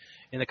hefty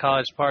in the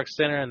College Park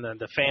Center, and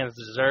the fans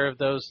deserve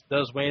those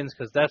wins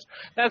because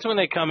that's when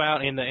they come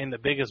out in the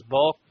biggest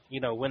bulk.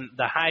 When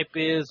the hype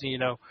is,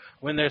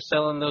 when they're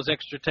selling those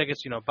extra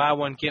tickets, buy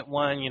one get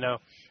one,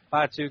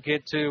 buy two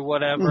get two,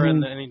 whatever,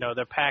 and then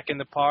they're packing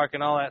the park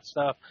and all that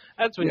stuff.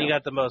 That's when you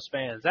got the most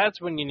fans.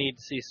 That's when you need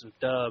to see some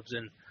dubs,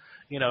 and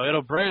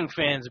it'll bring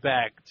fans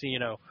back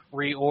to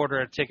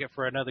reorder a ticket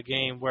for another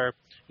game where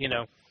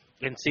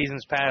in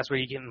seasons past where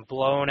you're getting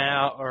blown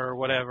out or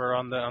whatever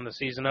on the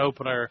season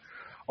opener,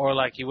 or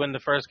like you win the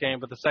first game,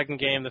 but the second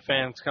game the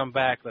fans come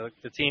back.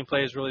 The team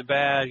plays really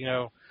bad.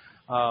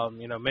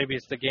 Maybe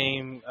it's the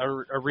game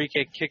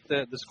Enrique kicked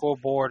the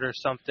scoreboard or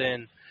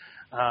something,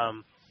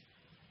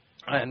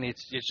 and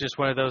it's just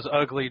one of those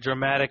ugly,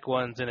 dramatic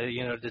ones, and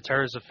it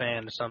deters a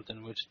fan or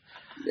something, which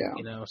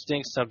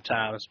stinks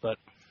sometimes. But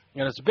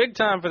it's a big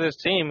time for this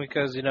team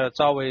because it's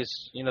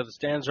always the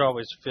stands are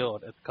always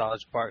filled at the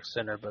College Park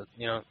Center. But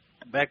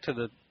back to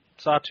the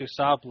Satu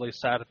Sabally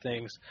side of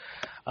things,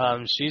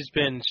 she's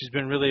been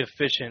really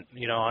efficient.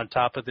 On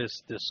top of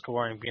this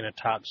scoring, being a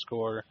top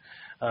scorer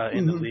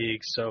in the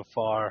league so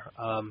far.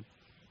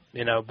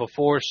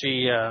 Before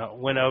she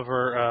went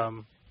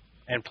over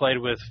and played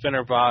with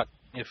Fenerbahce,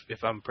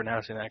 if I'm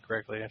pronouncing that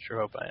correctly, I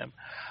sure hope I am.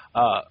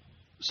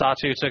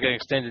 Satu took an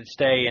extended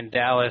stay in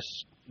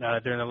Dallas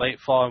during the late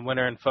fall and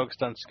winter and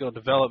focused on skill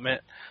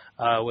development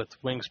with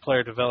Wings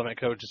player development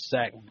coach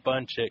Zach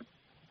Bunchik.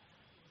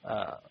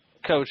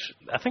 Coach,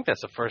 I think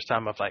that's the first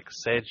time I've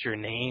said your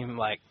name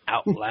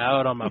out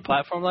loud on my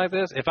platform like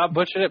this. If I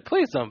butchered it,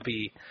 please don't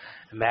be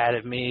mad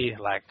at me.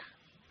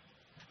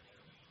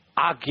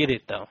 I'll get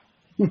it though.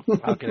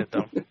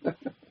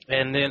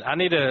 And then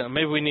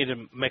maybe we need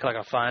to make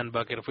a fine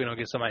bucket if we don't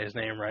get somebody's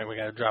name right. We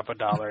got to drop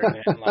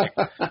 $1 and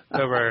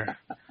over.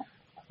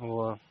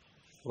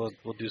 We'll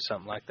do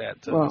something like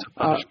that to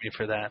punish me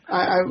for that.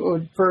 I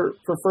would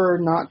prefer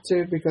not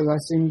to because I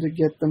seem to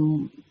get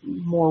them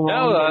more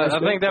wrong. No, I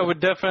think that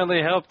would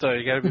definitely help though.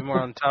 You got to be more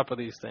on top of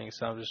these things.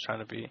 So I'm just trying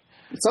to be.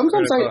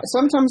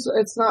 Sometimes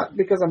it's not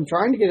because I'm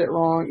trying to get it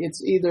wrong.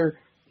 It's either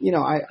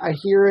I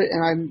hear it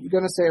and I'm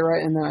going to say it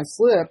right and then I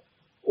slip,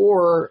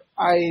 or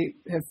I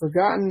have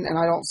forgotten and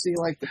I don't see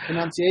the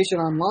pronunciation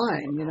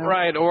online,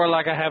 Right, or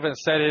I haven't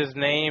said his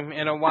name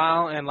in a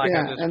while and I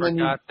just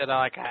forgot that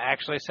I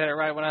actually said it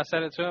right when I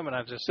said it to him and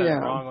I just said it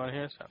wrong on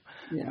here. So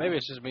maybe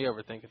it's just me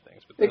overthinking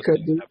things. But it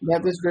could be.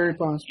 That is very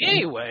possible.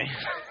 Anyway,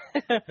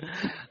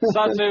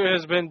 Satu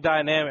has been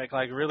dynamic,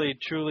 really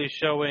truly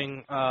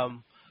showing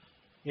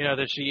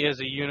that she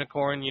is a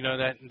unicorn,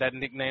 that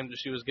nickname that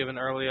she was given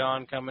early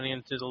on coming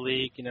into the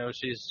league.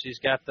 She's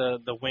got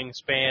the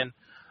wingspan.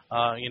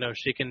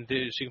 She can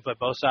play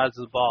both sides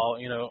of the ball.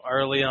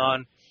 Early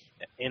on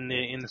in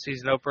the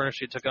season opener,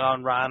 she took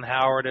on Ryan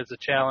Howard as a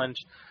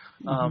challenge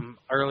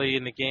early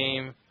in the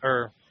game,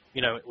 or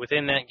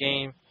within that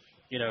game.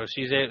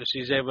 She's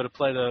able to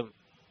play the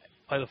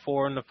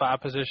 4 and the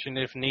 5 position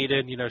if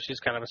needed. She's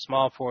kind of a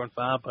small 4 and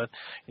 5, but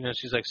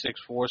she's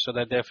 6'4", so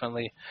that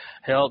definitely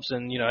helps.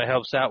 And it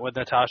helps out with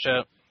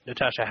Natasha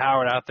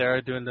Howard out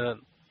there doing the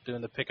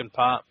pick and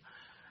pop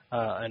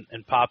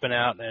and popping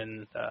out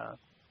and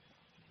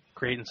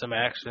creating some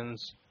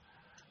actions.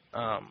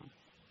 And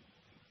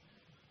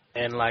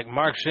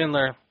Mark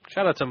Schindler,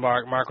 shout out to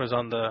Mark. Mark was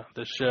on the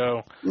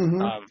show.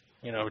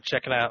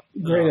 Check it out.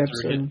 Great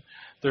episode.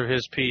 Through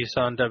his piece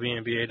on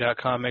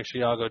WNBA.com. Make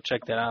sure y'all go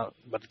check that out.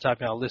 By the time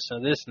y'all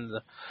listen to this and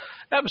the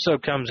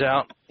episode comes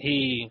out,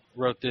 he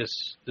wrote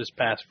this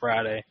past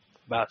Friday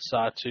about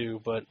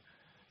Satu. But,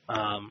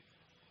 one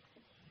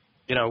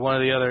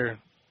of the other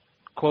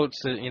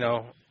quotes that,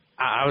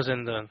 I was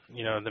in the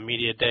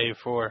media day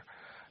for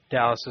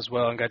Dallas as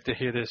well and got to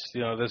hear this,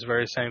 this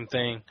very same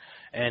thing.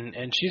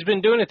 And she's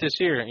been doing it this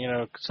year.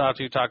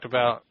 Satu talked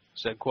about,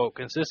 said, quote,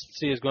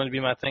 "Consistency is going to be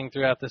my thing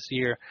throughout this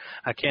year.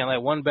 I can't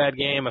let one bad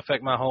game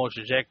affect my whole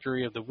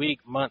trajectory of the week,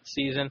 month,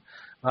 season.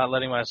 Not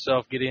letting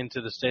myself get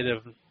into the state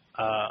of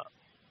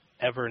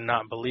ever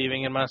not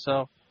believing in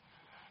myself."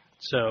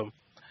 So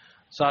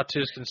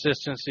Sawtooth's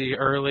consistency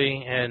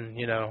early, and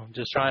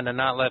just trying to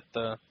not let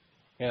the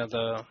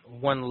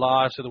one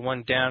loss or the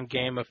one down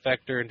game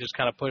affect her, and just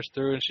kind of push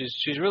through. And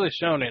she's really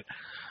shown it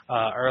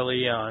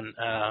early on.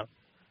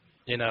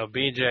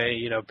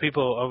 BJ,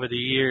 people over the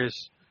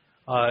years,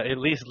 at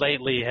least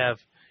lately, have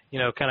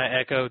kind of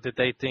echoed that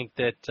they think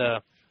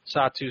that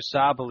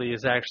Sabally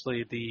is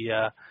actually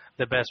the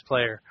best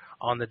player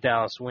on the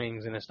Dallas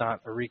Wings, and it's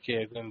not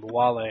Enrique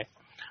Agumbawale.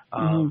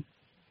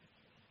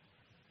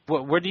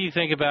 What do you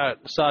think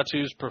about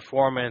Sawtooth's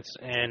performance,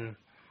 and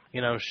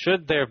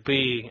should there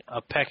be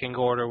a pecking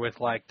order with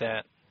like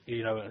that?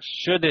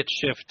 Should it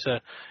shift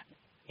to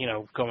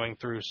going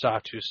through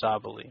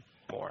Sabally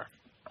more?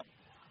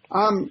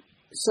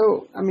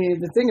 So, I mean,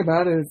 the thing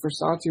about it for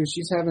Sawtooth,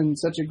 she's having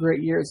such a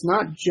great year. It's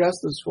not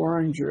just the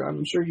scoring, Drew.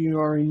 I'm sure you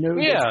already know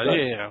this.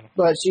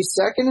 But she's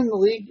second in the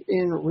league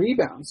in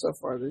rebounds so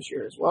far this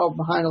year as well,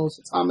 behind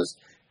Alyssa Thomas,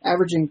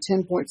 averaging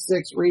 10.6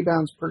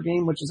 rebounds per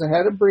game, which is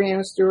ahead of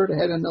Brianna Stewart,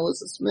 ahead of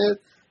Alyssa Smith,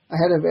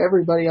 ahead of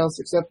everybody else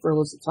except for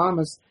Alyssa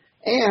Thomas.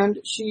 And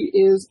she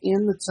is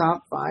in the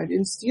top 5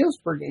 in steals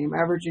per game,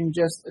 averaging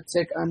just a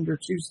tick under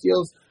 2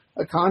 steals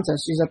a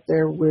contest. She's up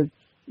there with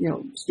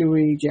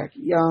Stewie,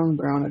 Jackie Young,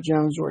 Brianna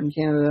Jones, Jordan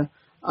Canada,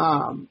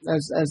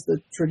 as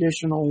the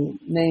traditional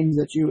names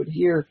that you would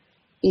hear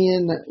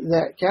in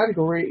that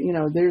category.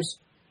 There's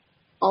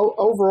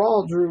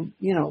overall, Drew,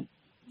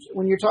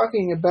 when you're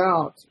talking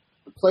about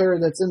a player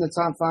that's in the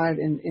top 5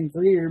 in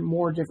 3 or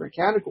more different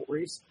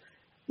categories,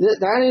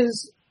 that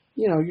is,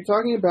 you're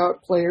talking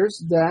about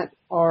players that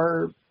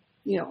are,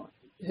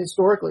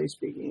 historically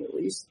speaking at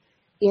least,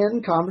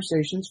 in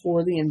conversations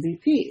for the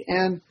MVP.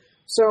 And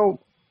so,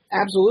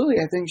 absolutely,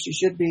 I think she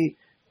should be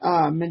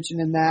mentioned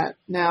in that.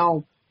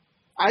 Now,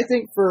 I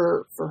think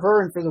for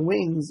her and for the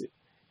Wings,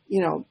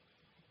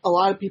 a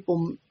lot of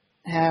people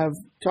have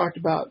talked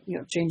about,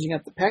 changing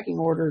up the pecking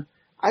order.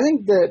 I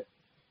think that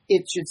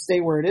it should stay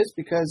where it is,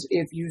 because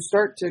if you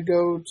start to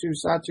go to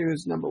Satu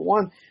as number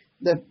 1,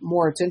 the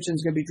more attention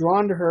is going to be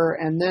drawn to her,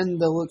 and then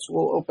the looks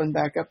will open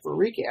back up for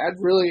Enrique. I'd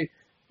really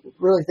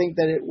think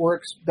that it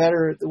works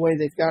better the way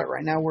they've got it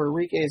right now, where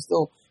Enrique is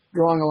still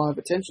drawing a lot of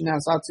attention. Now,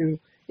 Satu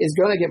is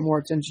going to get more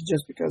attention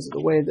just because of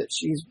the way that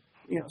she's,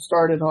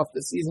 started off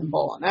the season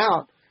balling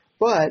out.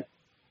 But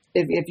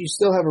if you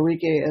still have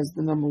Enrique as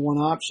the number 1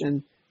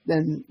 option,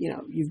 then,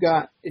 you've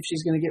got, if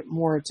she's going to get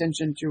more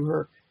attention to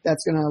her,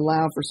 that's going to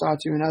allow for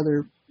Satu and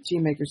other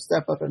teammakers to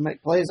step up and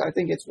make plays. I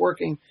think it's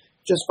working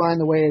just fine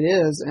the way it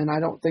is, and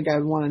I don't think I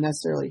would want to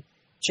necessarily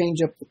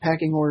change up the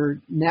pecking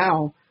order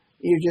now.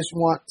 You just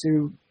want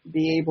to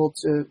be able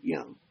to,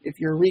 if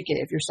you're Enrique,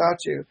 if you're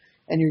Satu,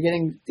 and you're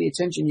getting the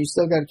attention, you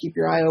still got to keep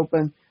your eye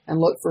open and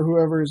look for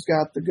whoever's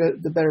got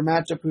the better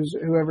matchup,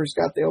 whoever's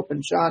got the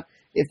open shot.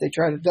 If they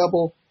try to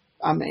double,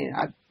 I mean,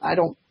 I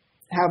don't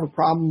have a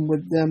problem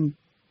with them,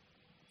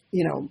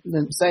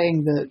 them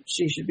saying that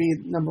she should be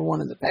number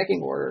 1 in the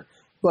pecking order.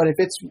 But if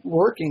it's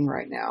working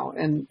right now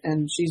and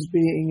she's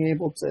being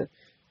able to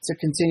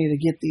continue to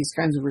get these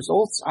kinds of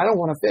results, I don't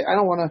want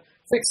to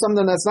fix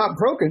something that's not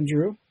broken,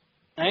 Drew.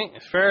 Hey,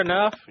 fair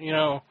enough.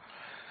 It'll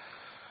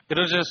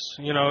just,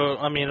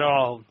 it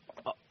all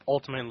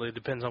ultimately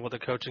depends on what the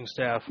coaching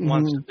staff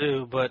wants to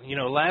do. But,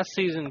 last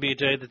season,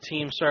 BJ, the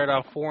team started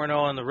off 4-0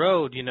 on the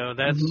road.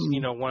 That's,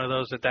 one of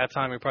those at that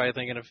time you're probably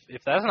thinking,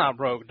 if that's not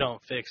broke,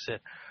 don't fix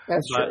it.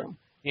 That's true.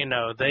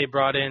 They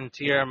brought in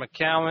Tierra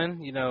McCowan.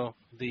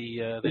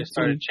 They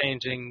started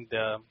changing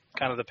the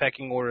kind of the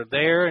pecking order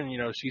there, and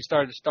she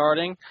started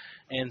starting,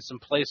 and some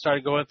plays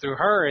started going through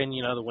her, and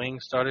the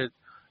Wings started,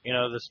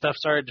 the stuff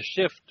started to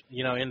shift,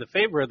 in the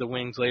favor of the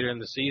Wings later in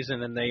the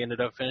season, and they ended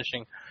up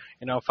finishing,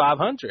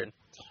 500.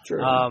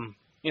 True.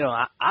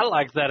 I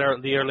liked that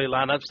the early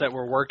lineups that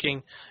were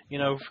working,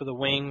 for the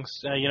Wings,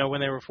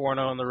 when they were 4-0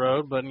 on the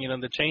road, but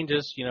the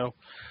changes,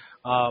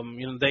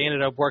 they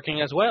ended up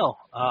working as well.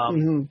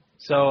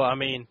 So, I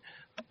mean,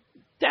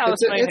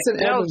 Dallas it's an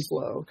ebb and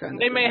flow kind of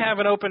They thing. may have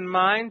an open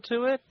mind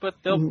to it, but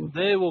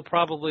they will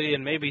probably,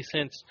 and maybe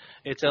since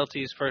it's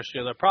LT's first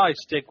year, they'll probably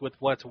stick with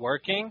what's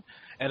working.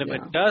 And if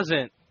it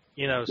doesn't,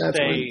 that's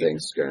stay, when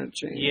things are going to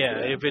change.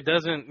 if it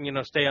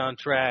doesn't, stay on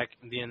track,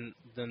 then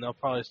they'll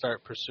probably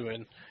start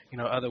pursuing,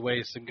 other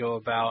ways to go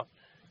about,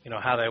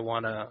 how they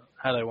want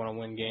to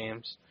win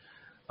games.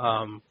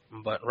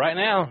 But right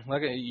now,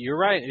 you're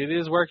right, it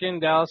is working.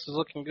 Dallas is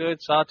looking good.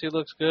 Satu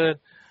looks good.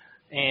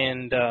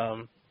 And,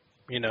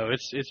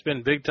 it's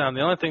been big time.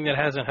 The only thing that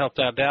hasn't helped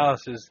out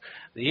Dallas is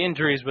the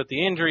injuries, but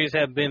the injuries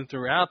have been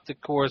throughout the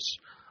course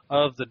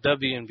of the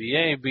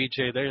WNBA,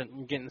 BJ. They're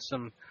getting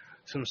some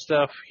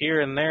stuff here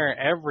and there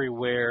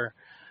everywhere.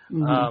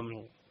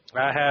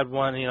 I had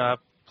one, I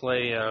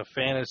play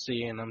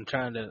fantasy, and I'm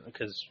trying to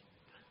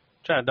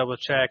double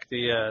check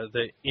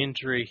the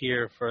injury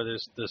here for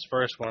this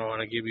first one I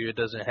want to give you. It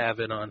doesn't have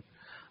it on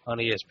on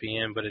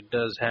ESPN, but it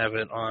does have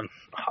it on,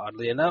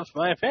 oddly enough,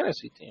 my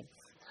fantasy team.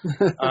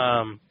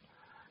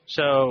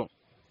 So,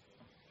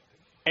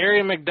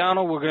 Aaron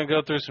McDonald, we're going to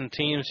go through some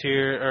teams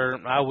here, or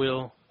I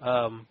will,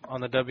 on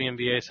the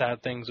WNBA side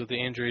of things with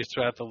the injuries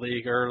throughout the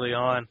league early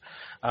on.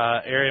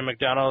 Aaron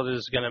McDonald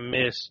is going to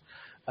miss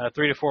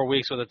 3 to 4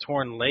 weeks with a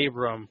torn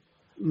labrum,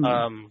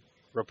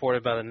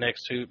 reported by the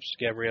Next Hoops,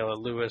 Gabriella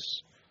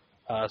Lewis.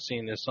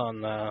 Seeing this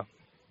on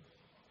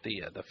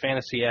the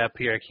fantasy app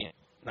here.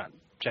 Not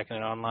checking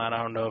it online. I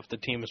don't know if the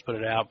team has put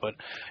it out, but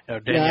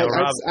Danielle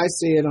I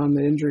see it on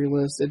the injury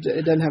list. It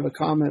doesn't have a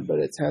comment, but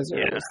it has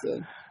it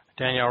listed.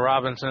 Danielle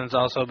Robinson's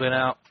also been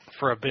out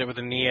for a bit with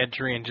a knee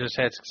injury and just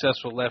had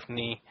successful left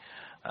knee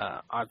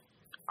arthroscopy.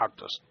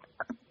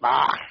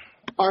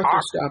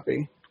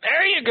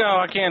 There you go.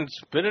 I can't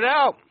spit it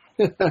out.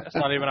 That's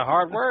not even a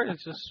hard word.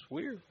 It's just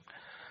weird.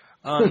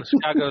 The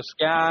Chicago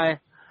Sky.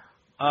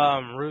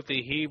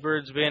 Ruthie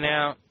Hebert's been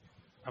out.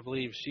 I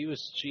believe she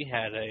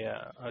had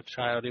a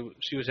child.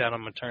 She was out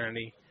on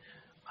maternity.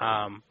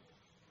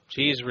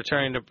 She just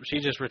returned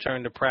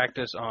to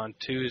practice on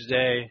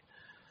Tuesday.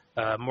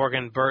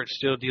 Morgan Burt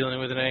still dealing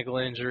with an ankle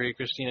injury.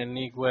 Christina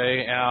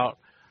Nigwe out.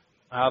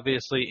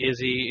 Obviously,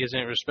 Izzy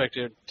isn't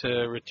expected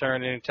to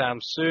return anytime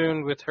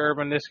soon with her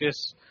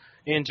meniscus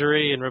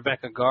injury, and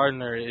Rebecca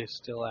Gardner is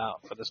still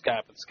out for the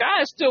Sky. But the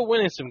Sky is still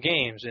winning some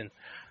games, and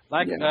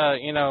like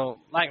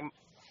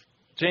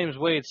James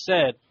Wade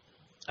said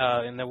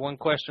in the one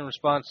question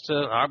response to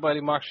our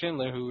buddy Mark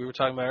Schindler, who we were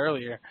talking about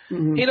earlier,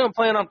 he don't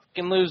plan on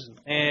fucking losing.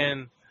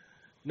 And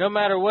no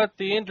matter what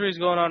the injuries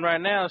going on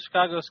right now,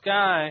 Chicago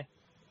Sky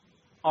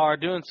are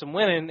doing some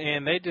winning,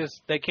 and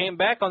they came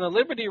back on the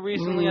Liberty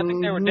recently. I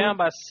think they were down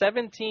by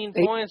 17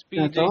 points,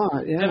 BJ,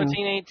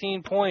 17,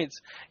 18 points,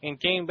 and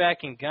came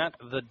back and got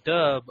the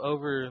dub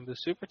over the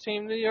super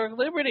team New York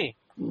Liberty.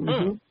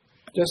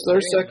 Just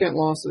their second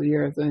loss of the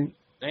year, I think.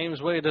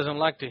 James Wade doesn't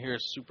like to hear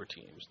super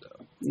teams,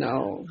 though.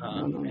 No.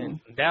 And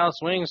Dallas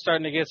Wings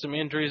starting to get some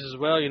injuries as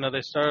well.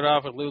 They started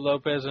off with Lou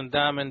Lopez and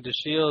Diamond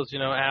DeShields,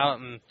 out,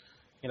 and,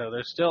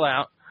 they're still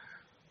out.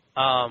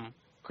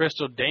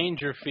 Crystal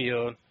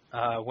Dangerfield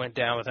went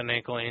down with an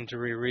ankle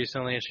injury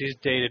recently, and she's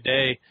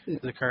day-to-day,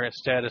 the current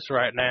status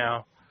right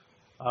now.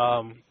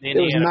 It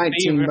was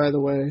 19, by the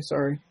way.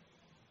 Sorry.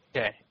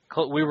 Okay.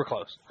 We were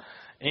close.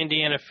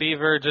 Indiana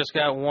Fever just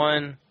got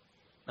one.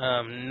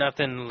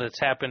 Nothing that's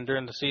happened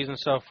during the season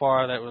so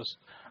far that was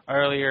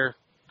earlier.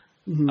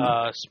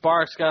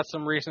 Sparks got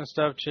some recent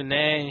stuff.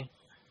 Janae,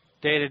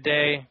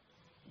 day-to-day,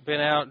 been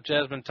out.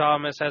 Jasmine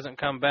Thomas hasn't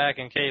come back,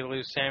 and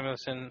Kaylee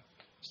Samuelson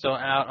still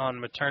out on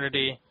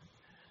maternity.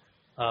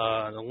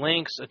 The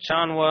Lynx,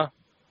 Achanwa,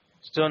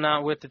 still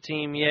not with the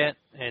team yet,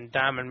 and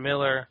Diamond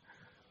Miller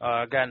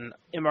got an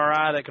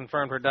MRI that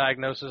confirmed her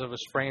diagnosis of a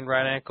sprained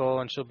right ankle,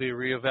 and she'll be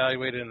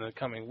reevaluated in the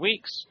coming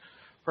weeks.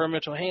 Per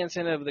Mitchell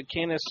Hansen of the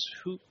Canis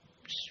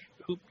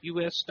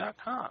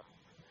HoopUS.com.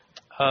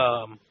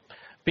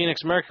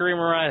 Phoenix Mercury,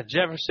 Mariah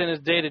Jefferson is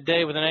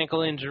day-to-day with an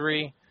ankle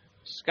injury.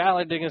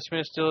 Skylar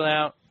Diggins-Smith still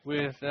out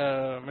with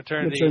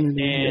maternity.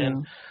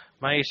 And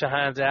Maisha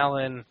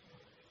Hines-Allen,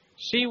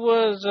 she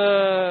was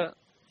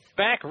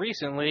back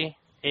recently,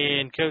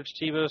 and Coach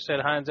Tebow said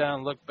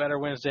Hines-Allen looked better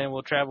Wednesday and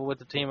will travel with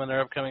the team on their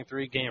upcoming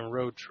 3-game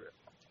road trip.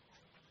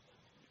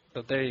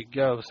 So there you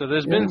go. So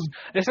there's been,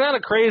 it's not a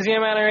crazy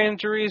amount of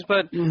injuries,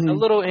 but a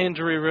little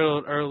injury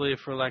real early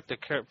for like the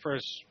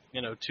first,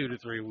 2 to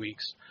 3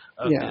 weeks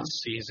of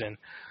this season.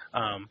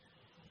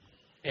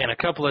 And a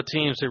couple of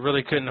teams that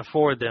really couldn't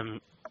afford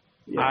them,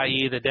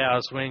 i.e. the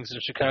Dallas Wings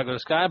and Chicago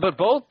Sky, but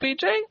both,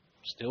 PJ,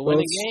 still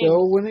winning games.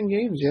 Still winning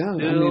games, yeah.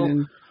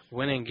 Still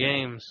winning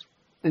games.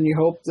 And you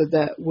hope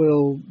that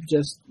will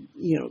just,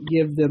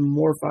 give them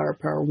more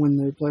firepower when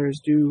their players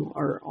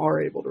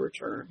are able to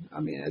return.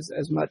 I mean,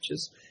 as much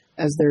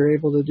as they're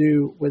able to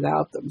do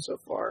without them so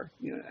far.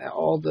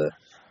 All the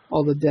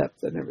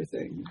depth and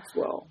everything as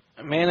well.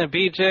 Man, and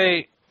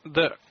BJ,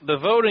 the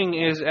voting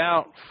is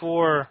out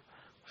for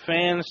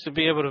fans to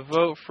be able to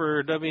vote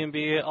for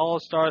WNBA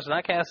All-Stars, and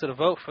I casted a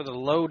vote for the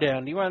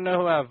Lowdown. Do you want to know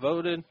who I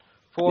voted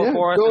for?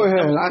 Go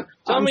ahead.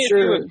 Tell me if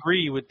you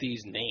agree with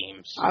these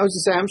names. I was to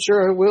say, I'm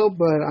sure I will,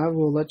 but I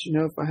will let you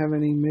know if I have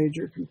any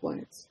major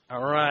complaints.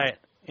 All right.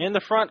 In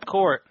the front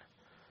court,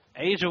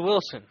 Asia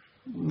Wilson.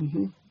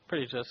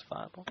 Pretty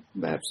justifiable.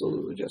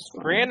 Absolutely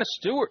justifiable. Brianna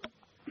Stewart.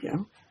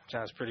 Yeah.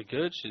 Sounds pretty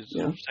good. She's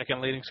the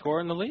second leading scorer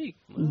in the league.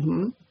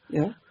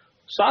 Yeah.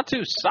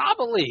 Satu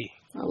Sabally.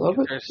 I love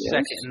it. Her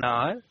second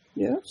nod.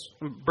 Yes.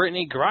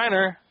 Brittany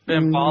Griner,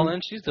 been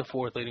balling. She's the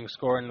fourth leading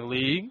scorer in the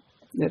league.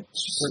 Yeah,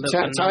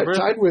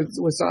 tied with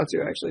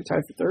Satu, actually.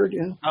 Tied for third,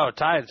 yeah. Oh,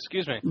 tied.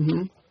 Excuse me.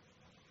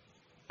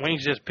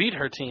 Wings just beat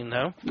her team,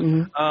 though.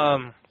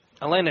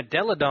 Elena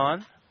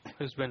Deladon,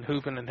 who's been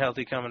hooping and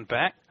healthy coming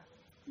back.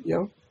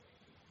 Yeah.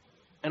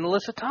 And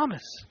Alyssa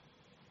Thomas.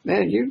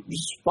 Man, you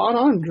spot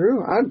on,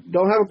 Drew. I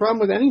don't have a problem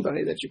with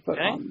anybody that you put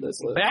on this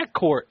list.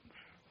 Backcourt.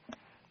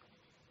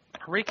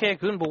 Rike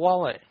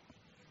Gunbawale.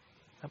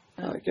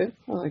 I like it.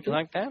 You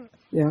like that?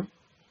 Yeah.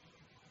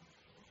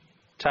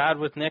 tied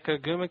with Nneka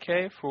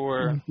Ogwumike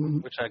for,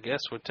 which I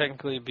guess would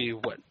technically be,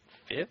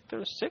 5th or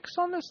 6th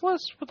on this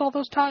list with all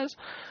those ties?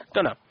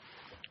 Don't know.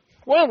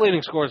 One of the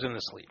leading scorers in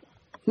this league.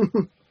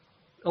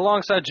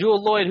 Alongside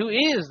Jewel Lloyd, who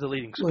is the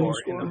leading scorer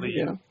in the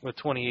league with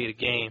 28 a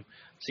game.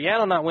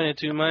 Seattle not winning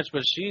too much,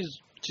 but she's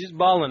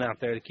balling out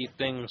there to keep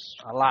things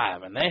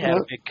alive, and they had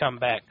a big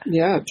comeback.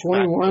 Yeah,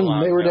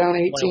 21. They were down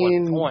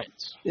 18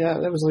 points. Yeah,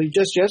 that was like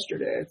just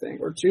yesterday, I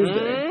think, or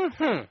Tuesday.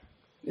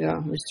 Yeah,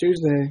 it was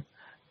Tuesday.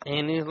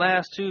 And these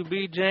last two,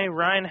 BJ,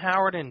 Ryan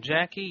Howard and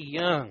Jackie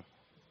Young.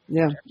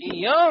 Yeah. Jackie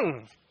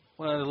Young,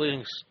 one of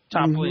the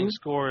top leading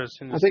scorers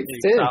in this fifth,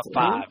 league, top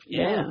 5.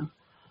 Yeah.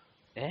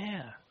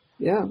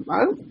 What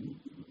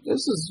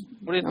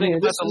do you think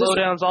about the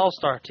Lowdowns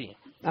All-Star team?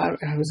 I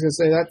was going to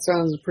say, that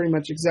sounds pretty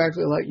much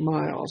exactly like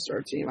my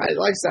All-Star team. Like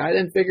I said, I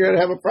didn't figure I'd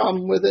have a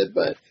problem with it,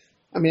 but,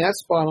 I mean,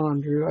 that's spot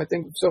on, Drew. I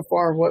think so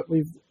far what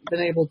we've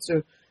been able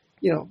to,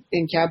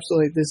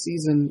 encapsulate this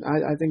season,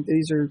 I think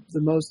these are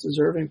the most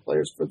deserving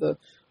players for the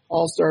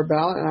All-Star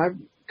ballot, and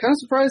I'm kind of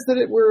surprised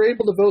that we're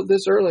able to vote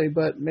this early,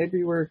 but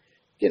maybe we're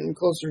getting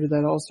closer to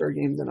that All-Star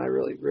game than I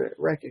really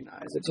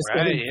recognize. It just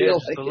doesn't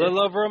feel like a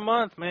little over a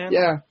month, man.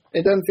 Yeah,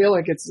 it doesn't feel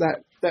like it's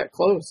that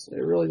close.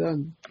 It really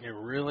doesn't. It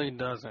really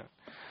doesn't.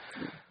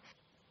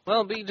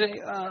 Well, BJ,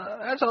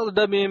 that's all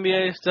the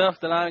WNBA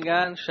stuff that I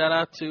got. And shout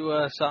out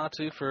to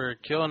Satu for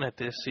killing it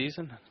this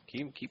season.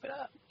 Keep it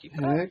up.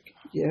 Heck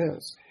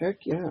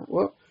yeah.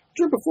 Well,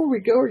 Drew, before we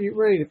go, are you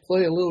ready to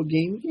play a little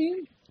game?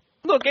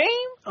 Little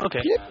game?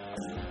 Okay. Yeah.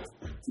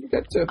 You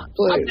got to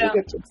play.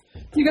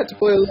 You got to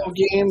play a little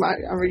game.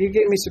 I mean, you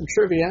gave me some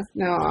trivia.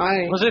 Now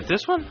was it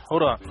this one?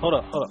 Hold on.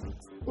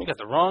 We got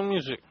the wrong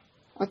music.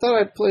 I thought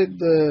I played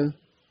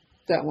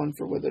that one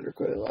for With It or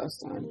Quit It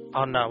last time.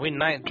 Oh no, we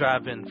night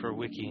driving for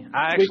Wiki.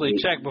 I actually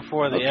checked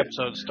before the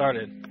episode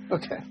started.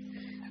 Okay.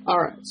 All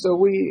right. So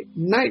we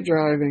night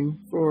driving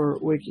for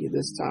Wiki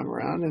this time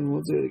around, and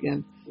we'll do it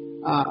again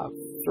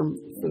for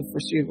the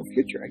foreseeable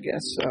future, I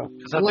guess. So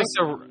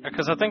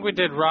because I think we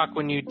did rock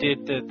when you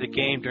did the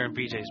game during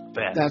BJ's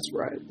bet. That's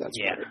right. Right.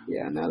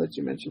 Yeah. Now that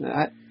you mention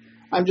it,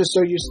 I'm just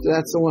so used to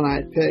that's the one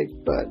I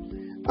picked. But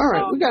all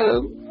right, we got a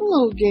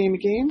little game.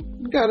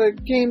 We got a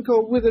game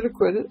called With It or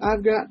Quit It.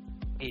 I've got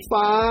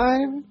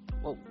 5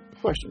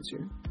 questions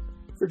here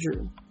for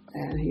Drew,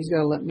 and he's got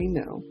to let me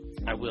know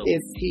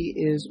if he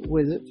is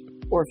with it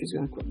or if he's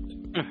going to quit it.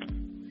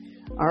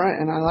 All right,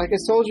 and like I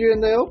told you in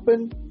the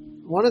open,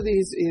 one of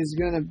these is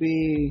going to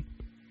be,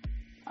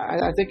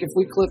 I think if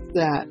we clip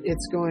that,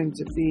 it's going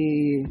to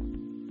be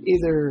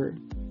either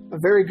a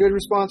very good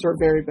response or a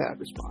very bad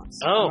response.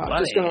 Oh,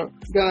 buddy.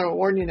 Just gonna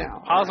warn you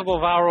now. Possible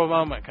viral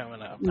moment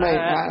coming up. Mate,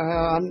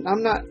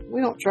 I'm not.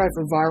 We don't try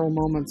for viral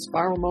moments.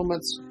 Viral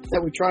moments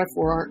that we try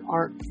for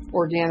aren't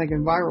organic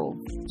and viral.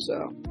 So,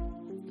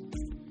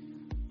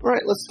 all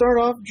right, let's start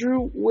off,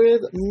 Drew,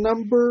 with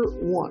number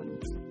 1.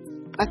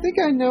 I think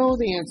I know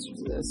the answer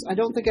to this. I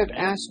don't think I've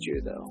asked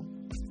you though.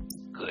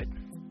 Good.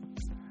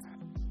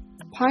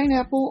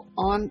 Pineapple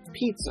on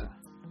pizza.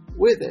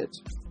 With it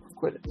or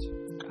quit it?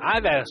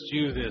 I've asked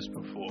you this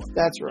before.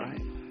 That's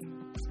right.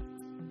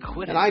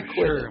 Quit and it. I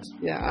quit it.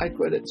 Yeah, I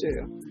quit it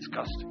too.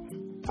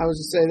 Disgusting. I was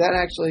to say that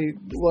actually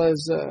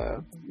was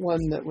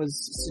one that was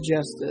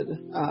suggested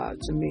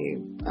to me.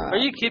 Are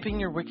you keeping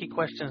your wiki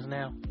questions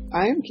now?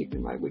 I am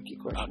keeping my wiki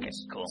questions. Okay,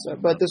 cool. So,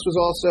 but this was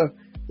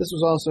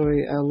also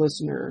a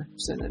listener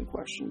sent-in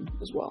question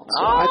as well.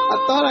 So I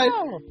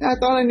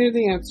thought I knew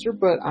the answer,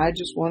 but I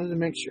just wanted to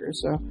make sure.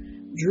 So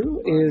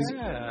Drew is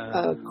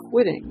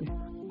quitting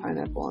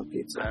pineapple on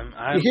pizza.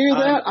 You hear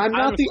that? I'm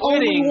not the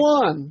only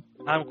one.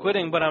 I'm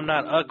quitting, but I'm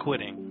not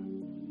quitting.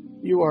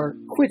 You are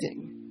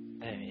quitting.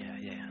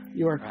 Yeah.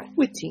 You are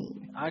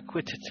quitting. I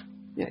quit it.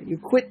 Yeah, you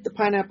quit the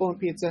pineapple on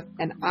pizza,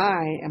 and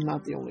I am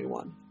not the only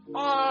one.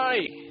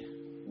 Aye.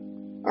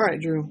 All right,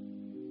 Drew.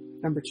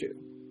 Number 2.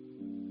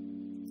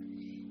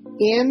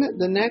 In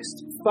the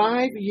next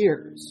 5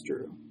 years,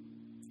 Drew,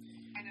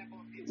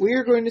 we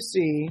are going to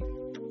see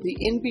the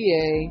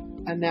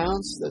NBA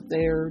announce that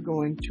they are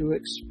going to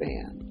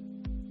expand.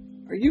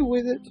 Are you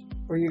with it,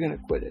 or are you going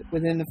to quit it?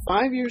 Within the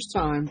 5 years'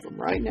 time from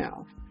right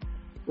now,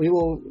 we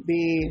will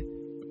be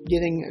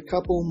getting a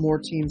couple more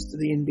teams to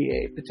the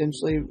NBA,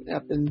 potentially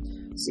up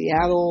in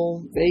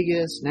Seattle,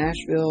 Vegas,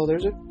 Nashville.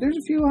 There's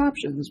a few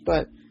options,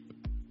 but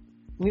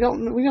we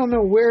don't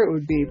know where it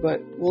would be,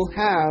 but we'll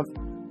have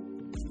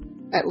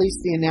at least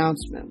the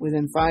announcement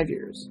within 5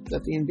 years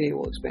that the NBA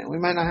will expand. We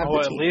might not have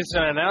at least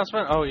an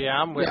announcement? Oh yeah,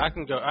 I'm with. Yeah.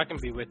 I can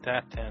be with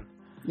that then.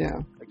 Yeah.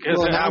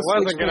 Because I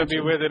wasn't going to be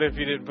with it if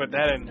you didn't put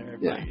that in there.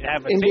 Yeah. Like,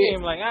 have a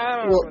team I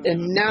don't know. We'll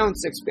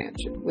announce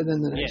expansion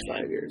within the next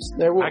 5 years.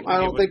 I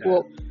don't think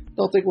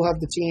we'll have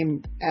the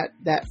team at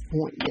that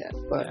point yet.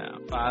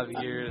 But 5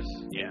 years.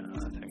 Yeah,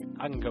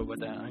 I can go with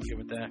that. I can go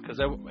with that because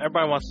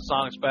everybody wants the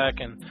Sonics back,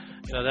 and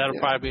that'll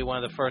probably be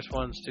one of the first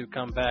ones to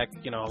come back.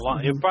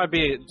 It'll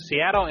probably be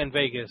Seattle and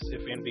Vegas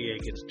if NBA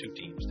gets 2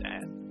 teams to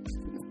add.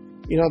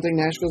 You don't think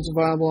Nashville's a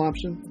viable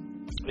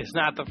option? It's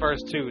not the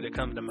first 2 that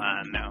come to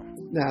mind now.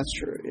 That's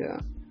true. Yeah.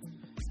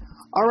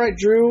 All right,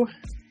 Drew.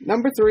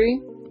 Number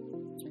 3.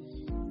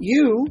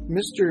 You,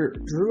 Mr.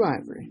 Drew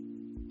Ivory,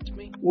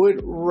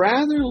 would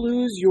rather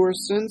lose your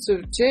sense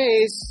of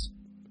taste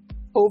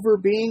over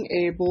being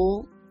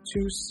able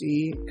to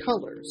see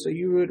color. So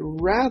you would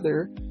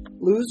rather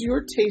lose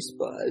your taste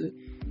bud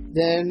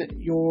than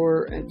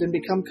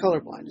become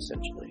colorblind,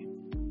 essentially.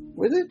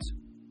 With it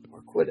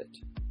or quit it?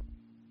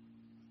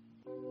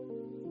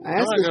 I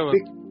asked this.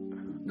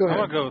 Go ahead.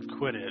 I'm gonna go with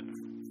quit it.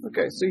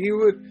 Okay, so you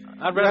would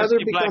I'd rather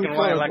see black become and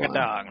white like a colorblind.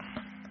 dog.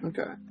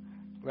 Okay.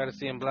 Rather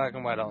see him black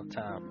and white all the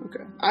time.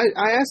 Okay.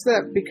 I asked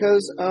that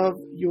because of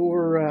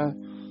your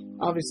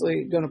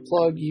obviously going to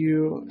plug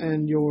you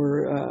and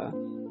your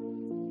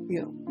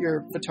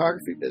your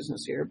photography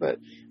business here, but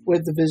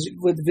with the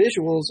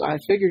visuals, I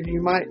figured you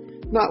might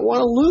not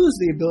want to lose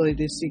the ability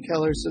to see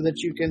color so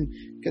that you can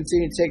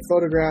continue to take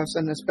photographs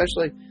and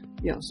especially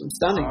some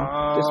stunning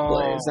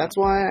displays. That's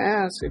why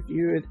I asked if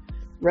you would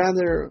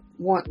rather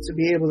want to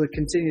be able to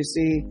continue to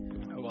see.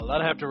 Well,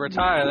 I'd have to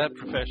retire that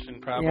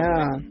profession probably.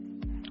 Yeah.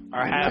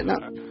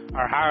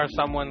 Or hire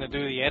someone to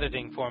do the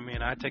editing for me,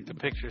 and I take the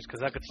pictures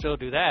because I could still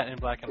do that in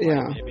black and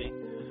white.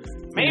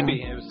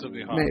 Maybe it would still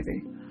be hard.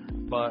 Maybe.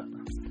 But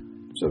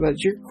so that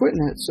you're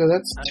quitting it. So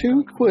that's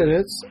 2 quit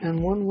it's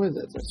and 1 with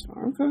it. That's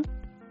fine.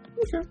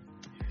 Okay.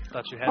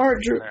 Thought you had all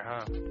right, Drew. there,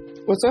 huh?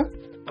 What's that?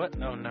 What?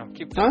 No.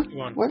 Keep Huh?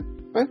 going. What?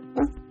 Huh?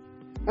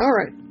 All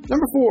right.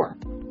 Number 4.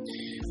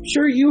 I'm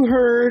sure you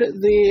heard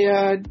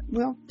the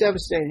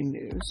devastating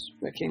news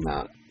that came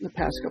out in the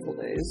past couple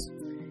of days.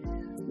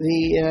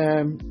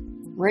 The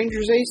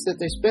Rangers ace that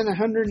they spent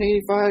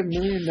 $185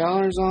 million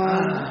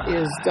on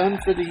is done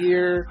for the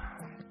year.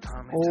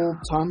 Old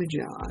Tommy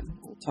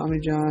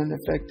John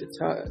affected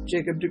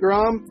Jacob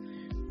deGrom.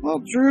 Well,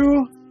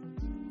 Drew,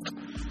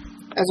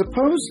 as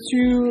opposed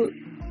to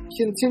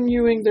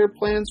continuing their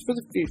plans for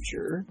the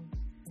future,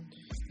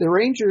 the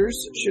Rangers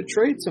should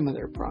trade some of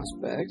their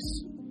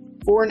prospects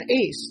for an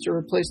ace to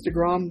replace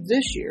deGrom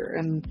this year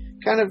and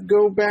kind of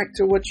go back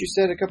to what you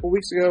said a couple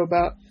weeks ago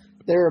about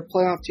they're a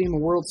playoff team, a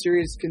World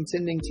Series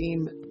contending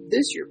team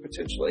this year,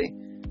 potentially.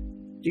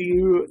 Do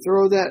you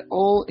throw that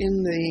all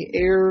in the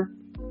air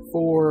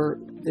for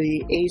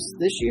the ace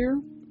this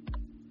year?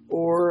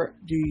 Or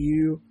do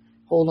you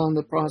hold on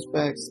to the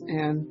prospects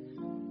and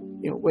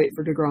wait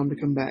for deGrom to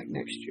come back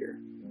next year?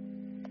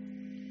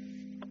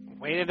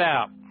 Wait it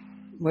out.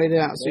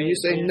 So you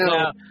say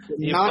no,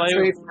 not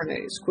trade for an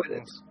ace. Quit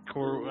it.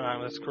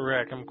 That's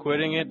correct. I'm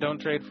quitting it. Don't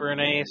trade for an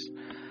ace.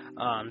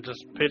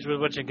 Just pitch with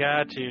what you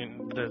got.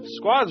 The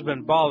squad's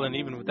been balling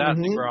even without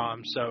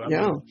deGrom, so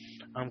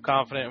I'm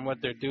confident in what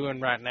they're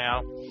doing right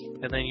now.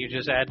 And then you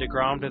just add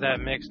deGrom to that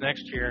mix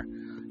next year.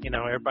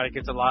 Everybody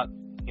gets a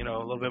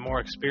little bit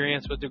more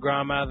experience with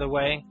deGrom out of the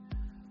way,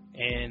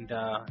 and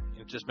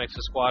it just makes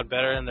the squad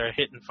better. And they're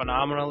hitting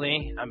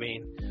phenomenally. I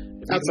mean,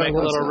 if you can make a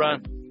little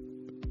run,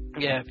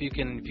 if you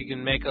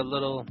can make a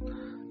little,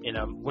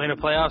 win a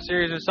playoff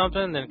series or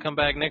something, then come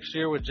back next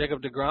year with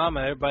Jacob deGrom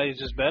and everybody's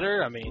just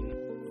better. I mean,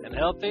 and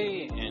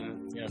healthy,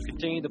 and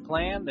continue the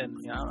plan. Then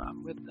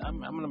I'm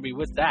going to be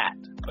with that.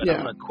 But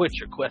I'm going to quit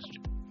your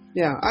question.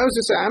 Yeah, I was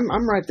just saying,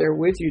 I'm right there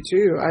with you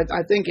too.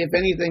 I think if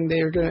anything,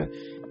 they're going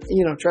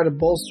to try to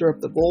bolster up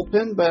the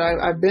bullpen. But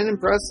I've been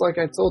impressed, like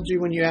I told you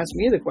when you asked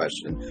me the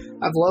question.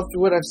 I've loved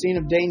what I've seen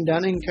of Dane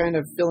Dunning kind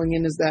of filling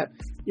in as that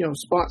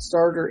spot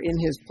starter in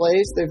his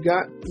place. They've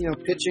got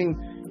pitching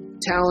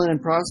talent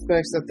and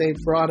prospects that they've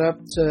brought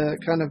up to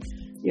kind of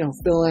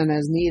fill in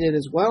as needed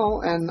as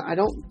well. And I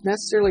don't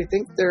necessarily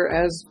think they're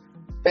as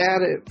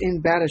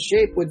in bad a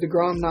shape with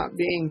deGrom not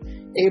being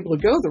able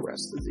to go the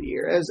rest of the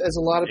year as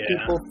a lot of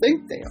people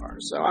think they are.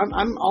 So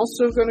I'm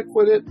also going to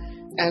quit it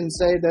and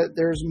say that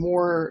there's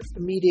more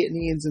immediate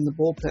needs in the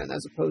bullpen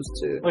as opposed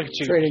to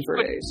trading for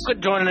ace.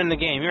 Quit joining in the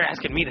game. You're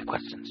asking me the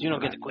questions. You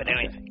don't get to quit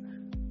anything.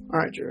 All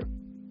right, Drew.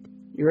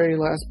 You ready,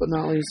 last but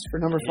not least, for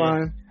number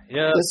 5?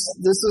 Yeah.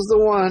 This is the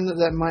one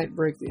that might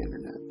break the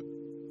internet.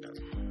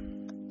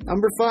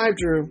 Number 5,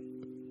 Drew.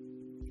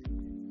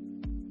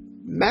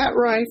 Matt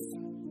Rife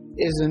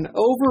is an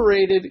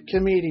overrated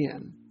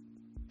comedian.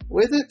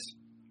 With it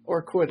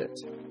or quit it?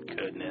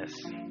 Goodness.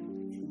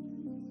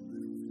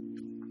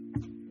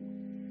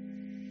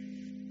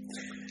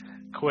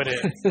 Quit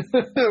it.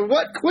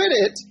 What? Quit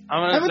it?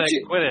 I'm going to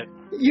say quit it.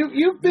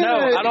 You've been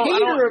a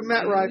hater of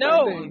Matt Rife.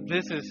 No,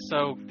 this is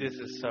so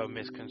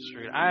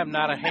misconstrued. I am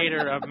not a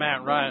hater of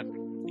Matt Rife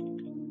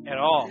at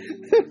all.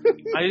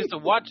 I used to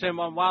watch him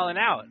on Wild 'N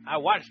Out. I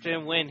watched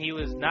him when he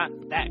was not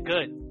that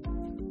good.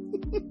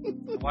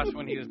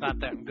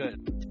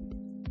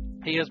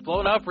 He has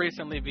blown up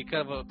recently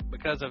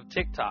because of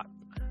TikTok.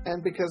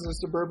 And because of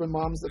suburban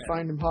moms that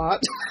find him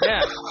hot.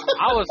 Yeah.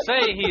 I will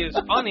say he is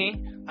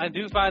funny. I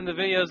do find the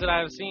videos that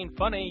I've seen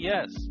funny,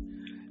 yes.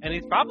 And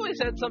he's probably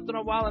said something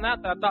a while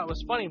out that I thought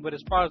was funny, but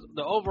as far as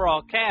the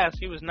overall cast,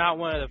 he was not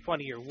one of the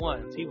funnier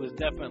ones. He was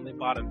definitely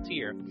bottom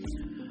tier.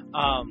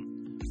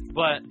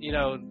 But,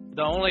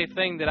 the only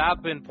thing that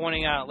I've been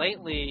pointing out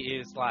lately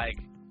is,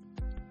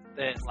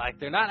 that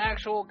they're not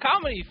actual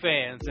comedy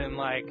fans, and,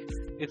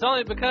 It's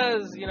only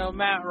because,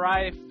 Matt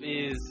Rife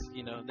is,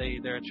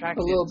 they're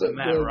attracted A little to bit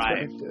Matt more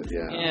Rife. attractive,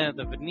 Yeah,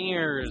 the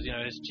veneers,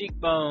 his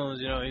cheekbones,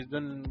 he's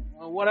been,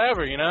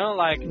 whatever,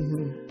 like,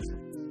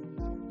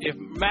 if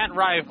Matt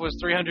Rife was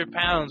 300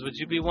 pounds, would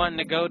you be wanting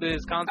to go to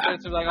his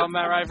concerts and be like, oh,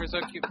 Matt Rife is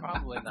so cute?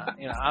 Probably not.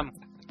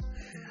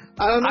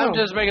 I don't know. I'm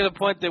just making the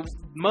point that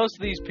most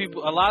of these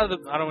people, I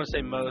don't want to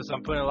say most,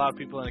 I'm putting a lot of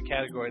people in a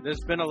category.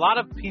 There's been a lot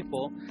of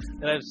people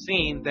that I've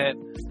seen that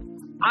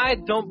I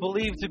don't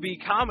believe to be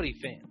comedy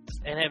fans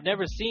and have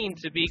never seen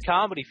to be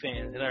comedy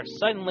fans and are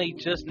suddenly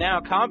just now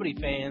comedy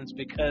fans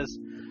because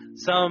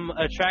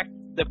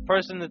the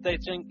person that they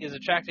think is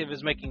attractive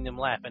is making them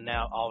laugh, and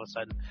now all of a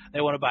sudden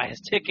they want to buy his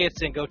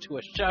tickets and go to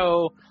a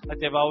show like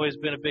they've always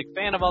been a big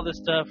fan of all this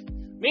stuff.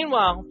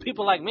 Meanwhile,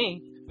 people like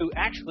me who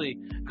actually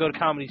go to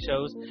comedy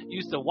shows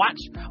used to watch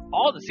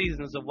all the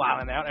seasons of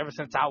Wild 'N Out ever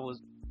since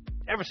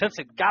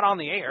it got on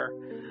the air.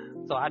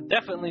 So I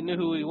definitely knew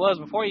who he was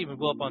before he even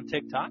blew up on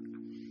TikTok.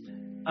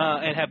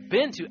 And have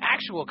been to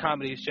actual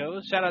comedy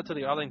shows. Shout out to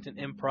the Arlington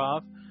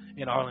Improv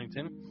in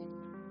Arlington.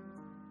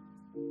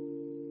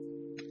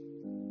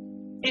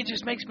 It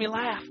just makes me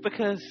laugh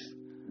because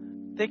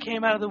they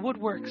came out of the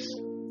woodworks.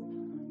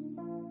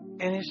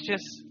 And it's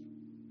just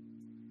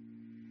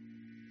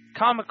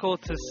comical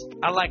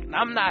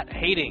I'm not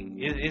hating.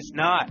 It's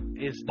not.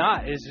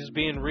 It's just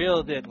being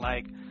real that,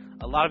 like,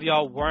 a lot of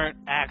y'all weren't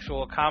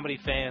actual comedy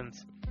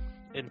fans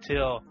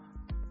until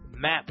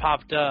Matt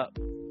popped up.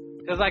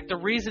 Because, like, the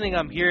reasoning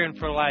I'm hearing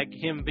for, like,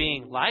 him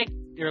being liked,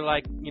 or,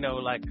 like,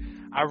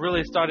 I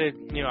really started,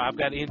 I've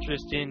got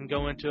interest in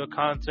going to a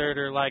concert,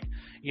 or, like,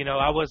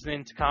 I wasn't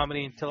into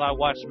comedy until I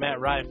watched Matt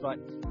Rife. Like,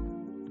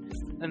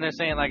 and they're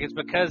saying, like, it's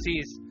because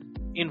he's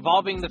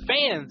involving the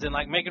fans and,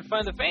 like, making fun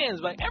of the fans.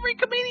 Like, every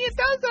comedian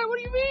does that. What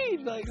do you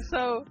mean? Like,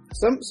 so.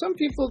 Some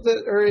people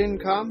that are in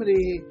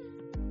comedy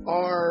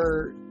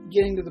are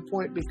getting to the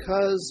point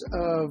because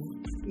of,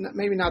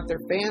 maybe not their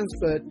fans,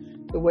 but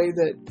the way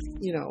that,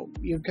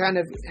 you kind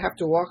of have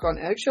to walk on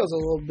eggshells a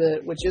little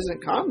bit, which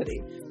isn't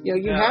comedy.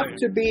 You have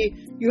to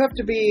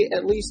be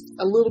at least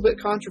a little bit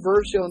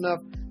controversial enough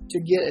to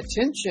get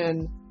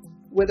attention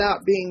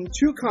without being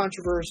too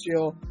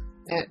controversial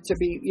and to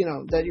be,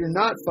 that you're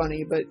not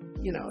funny, but,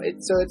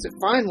 so it's a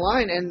fine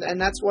line.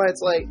 And that's why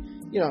it's like,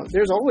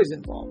 there's always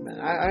involvement.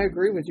 I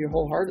agree with you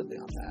wholeheartedly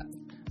on that.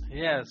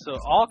 Yeah, so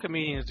all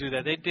comedians do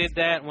that. They did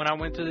that when I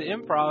went to the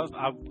Improv.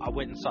 I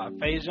went and saw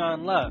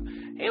Faison Love.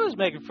 He was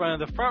making fun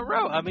of the front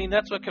row. I mean,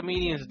 that's what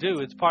comedians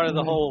do. It's part of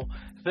the whole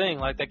thing.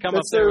 Like, they come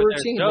up there with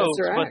routine. their jokes,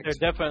 their but act.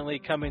 they're definitely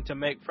coming to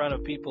make fun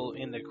of people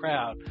in the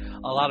crowd.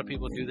 A lot of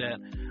people do that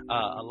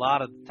a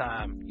lot of the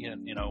time,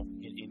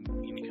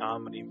 in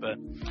comedy. But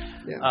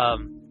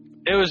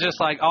it was just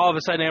like all of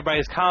a sudden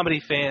everybody's comedy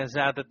fans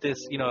now that this,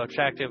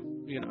 attractive,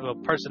 a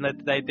person that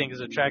they think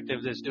is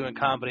attractive that's doing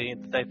comedy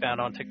that they found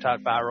on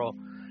TikTok viral,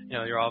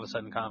 you're all of a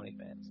sudden comedy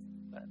fans.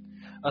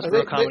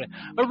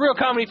 But real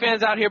comedy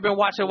fans out here been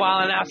watching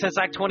Wild 'N Out since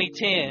like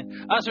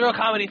 2010. Us real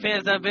comedy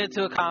fans that have been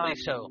to a comedy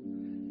show.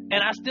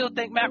 And I still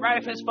think Matt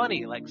Rife is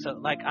funny.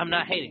 I'm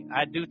not hating.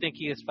 I do think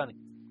he is funny.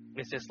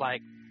 It's just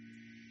like,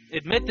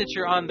 admit that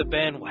you're on the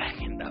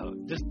bandwagon, though.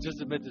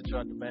 Just admit that you're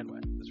on the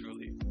bandwagon. It's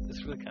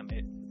really kind of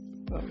it.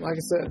 Like I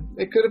said,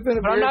 it could have been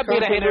a but very I'm not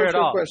being a hater at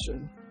all.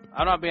 question.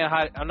 I'm not being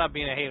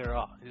a hater at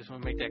all. I just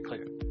want to make that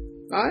clear.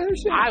 I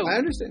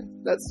understand.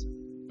 That's.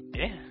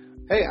 Yeah.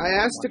 Hey,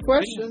 I asked a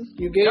question.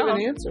 You gave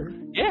an answer.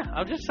 Yeah,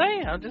 I'm just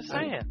saying.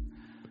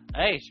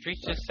 Hey,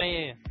 Street's just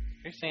saying.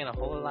 You're saying a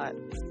whole lot.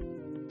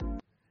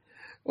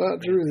 Well,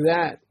 Drew,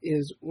 that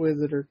is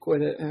with it or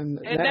quit it, and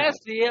that's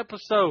the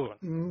episode.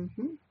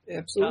 Mm-hmm.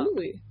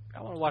 Absolutely.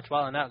 I want to watch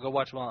Wild 'N Out. Go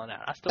watch Wild 'N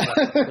Out. I still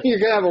watch You're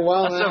gonna have a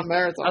Wild 'N Out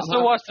marathon. I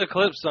still watch the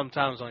clips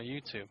sometimes on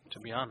YouTube. To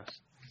be honest.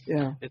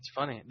 Yeah. It's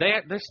funny.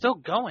 They're still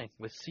going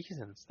with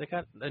seasons. They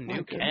got a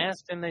new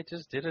cast and they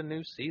just did a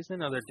new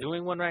season, or they're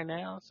doing one right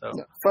now. So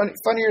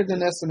funnier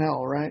than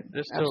SNL, right?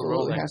 They're still Absolutely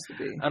rolling. Has to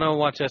be. I don't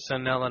watch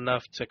SNL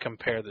enough to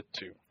compare the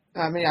two.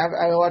 I mean,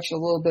 I watched a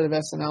little bit of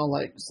SNL,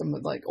 like some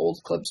like old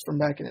clips from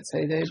back in its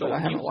heyday, but I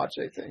haven't watched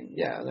anything.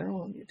 Yeah, they're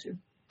all on YouTube.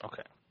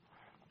 Okay.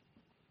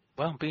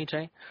 Well,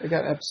 BJ, they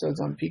got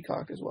episodes on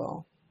Peacock as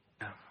well.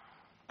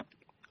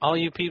 All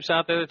you peeps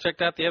out there that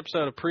checked out the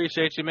episode,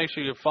 appreciate you. Make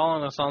sure you're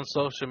following us on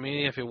social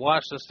media. If you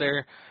watched us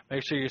there,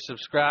 make sure you're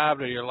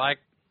subscribed or you're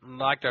liked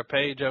our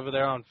page over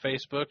there on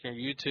Facebook or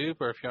YouTube,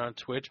 or if you're on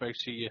Twitch, make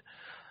sure you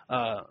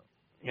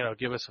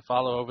give us a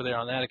follow over there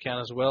on that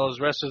account, as well as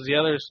the rest of the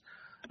others,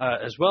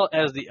 as well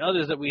as the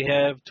others that we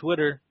have,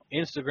 Twitter,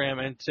 Instagram,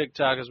 and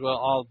TikTok as well,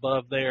 all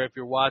above there if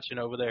you're watching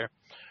over there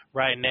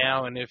right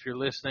now. And if you're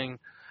listening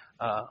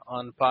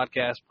on the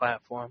podcast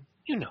platform,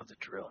 you know the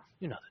drill.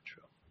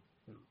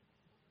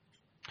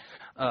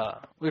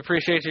 We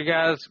appreciate you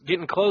guys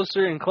getting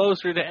closer and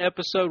closer to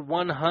episode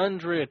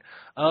 100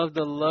 of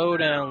the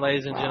Lowdown,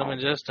 ladies and gentlemen.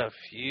 Just a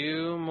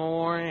few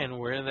more, and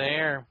we're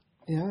there.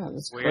 Yeah,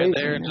 that's We're crazy.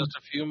 there in man. just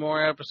a few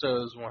more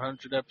episodes,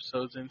 100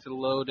 episodes into the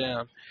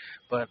lowdown.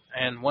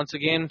 And once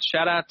again,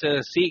 shout out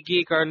to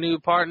SeatGeek, our new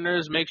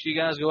partners. Make sure you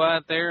guys go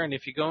out there, and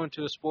if you go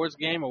into a sports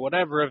game or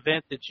whatever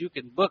event that you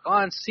can book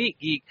on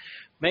SeatGeek,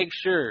 make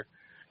sure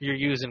you're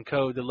using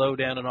code the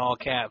lowdown in all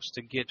caps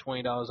to get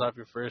 $20 off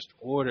your first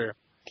order.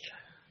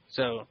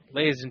 So,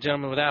 ladies and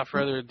gentlemen, without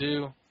further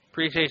ado,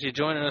 appreciate you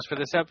joining us for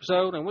this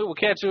episode, and we will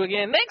catch you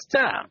again next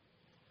time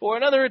for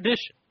another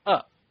edition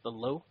of the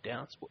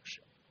Lowdown Sports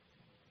Show.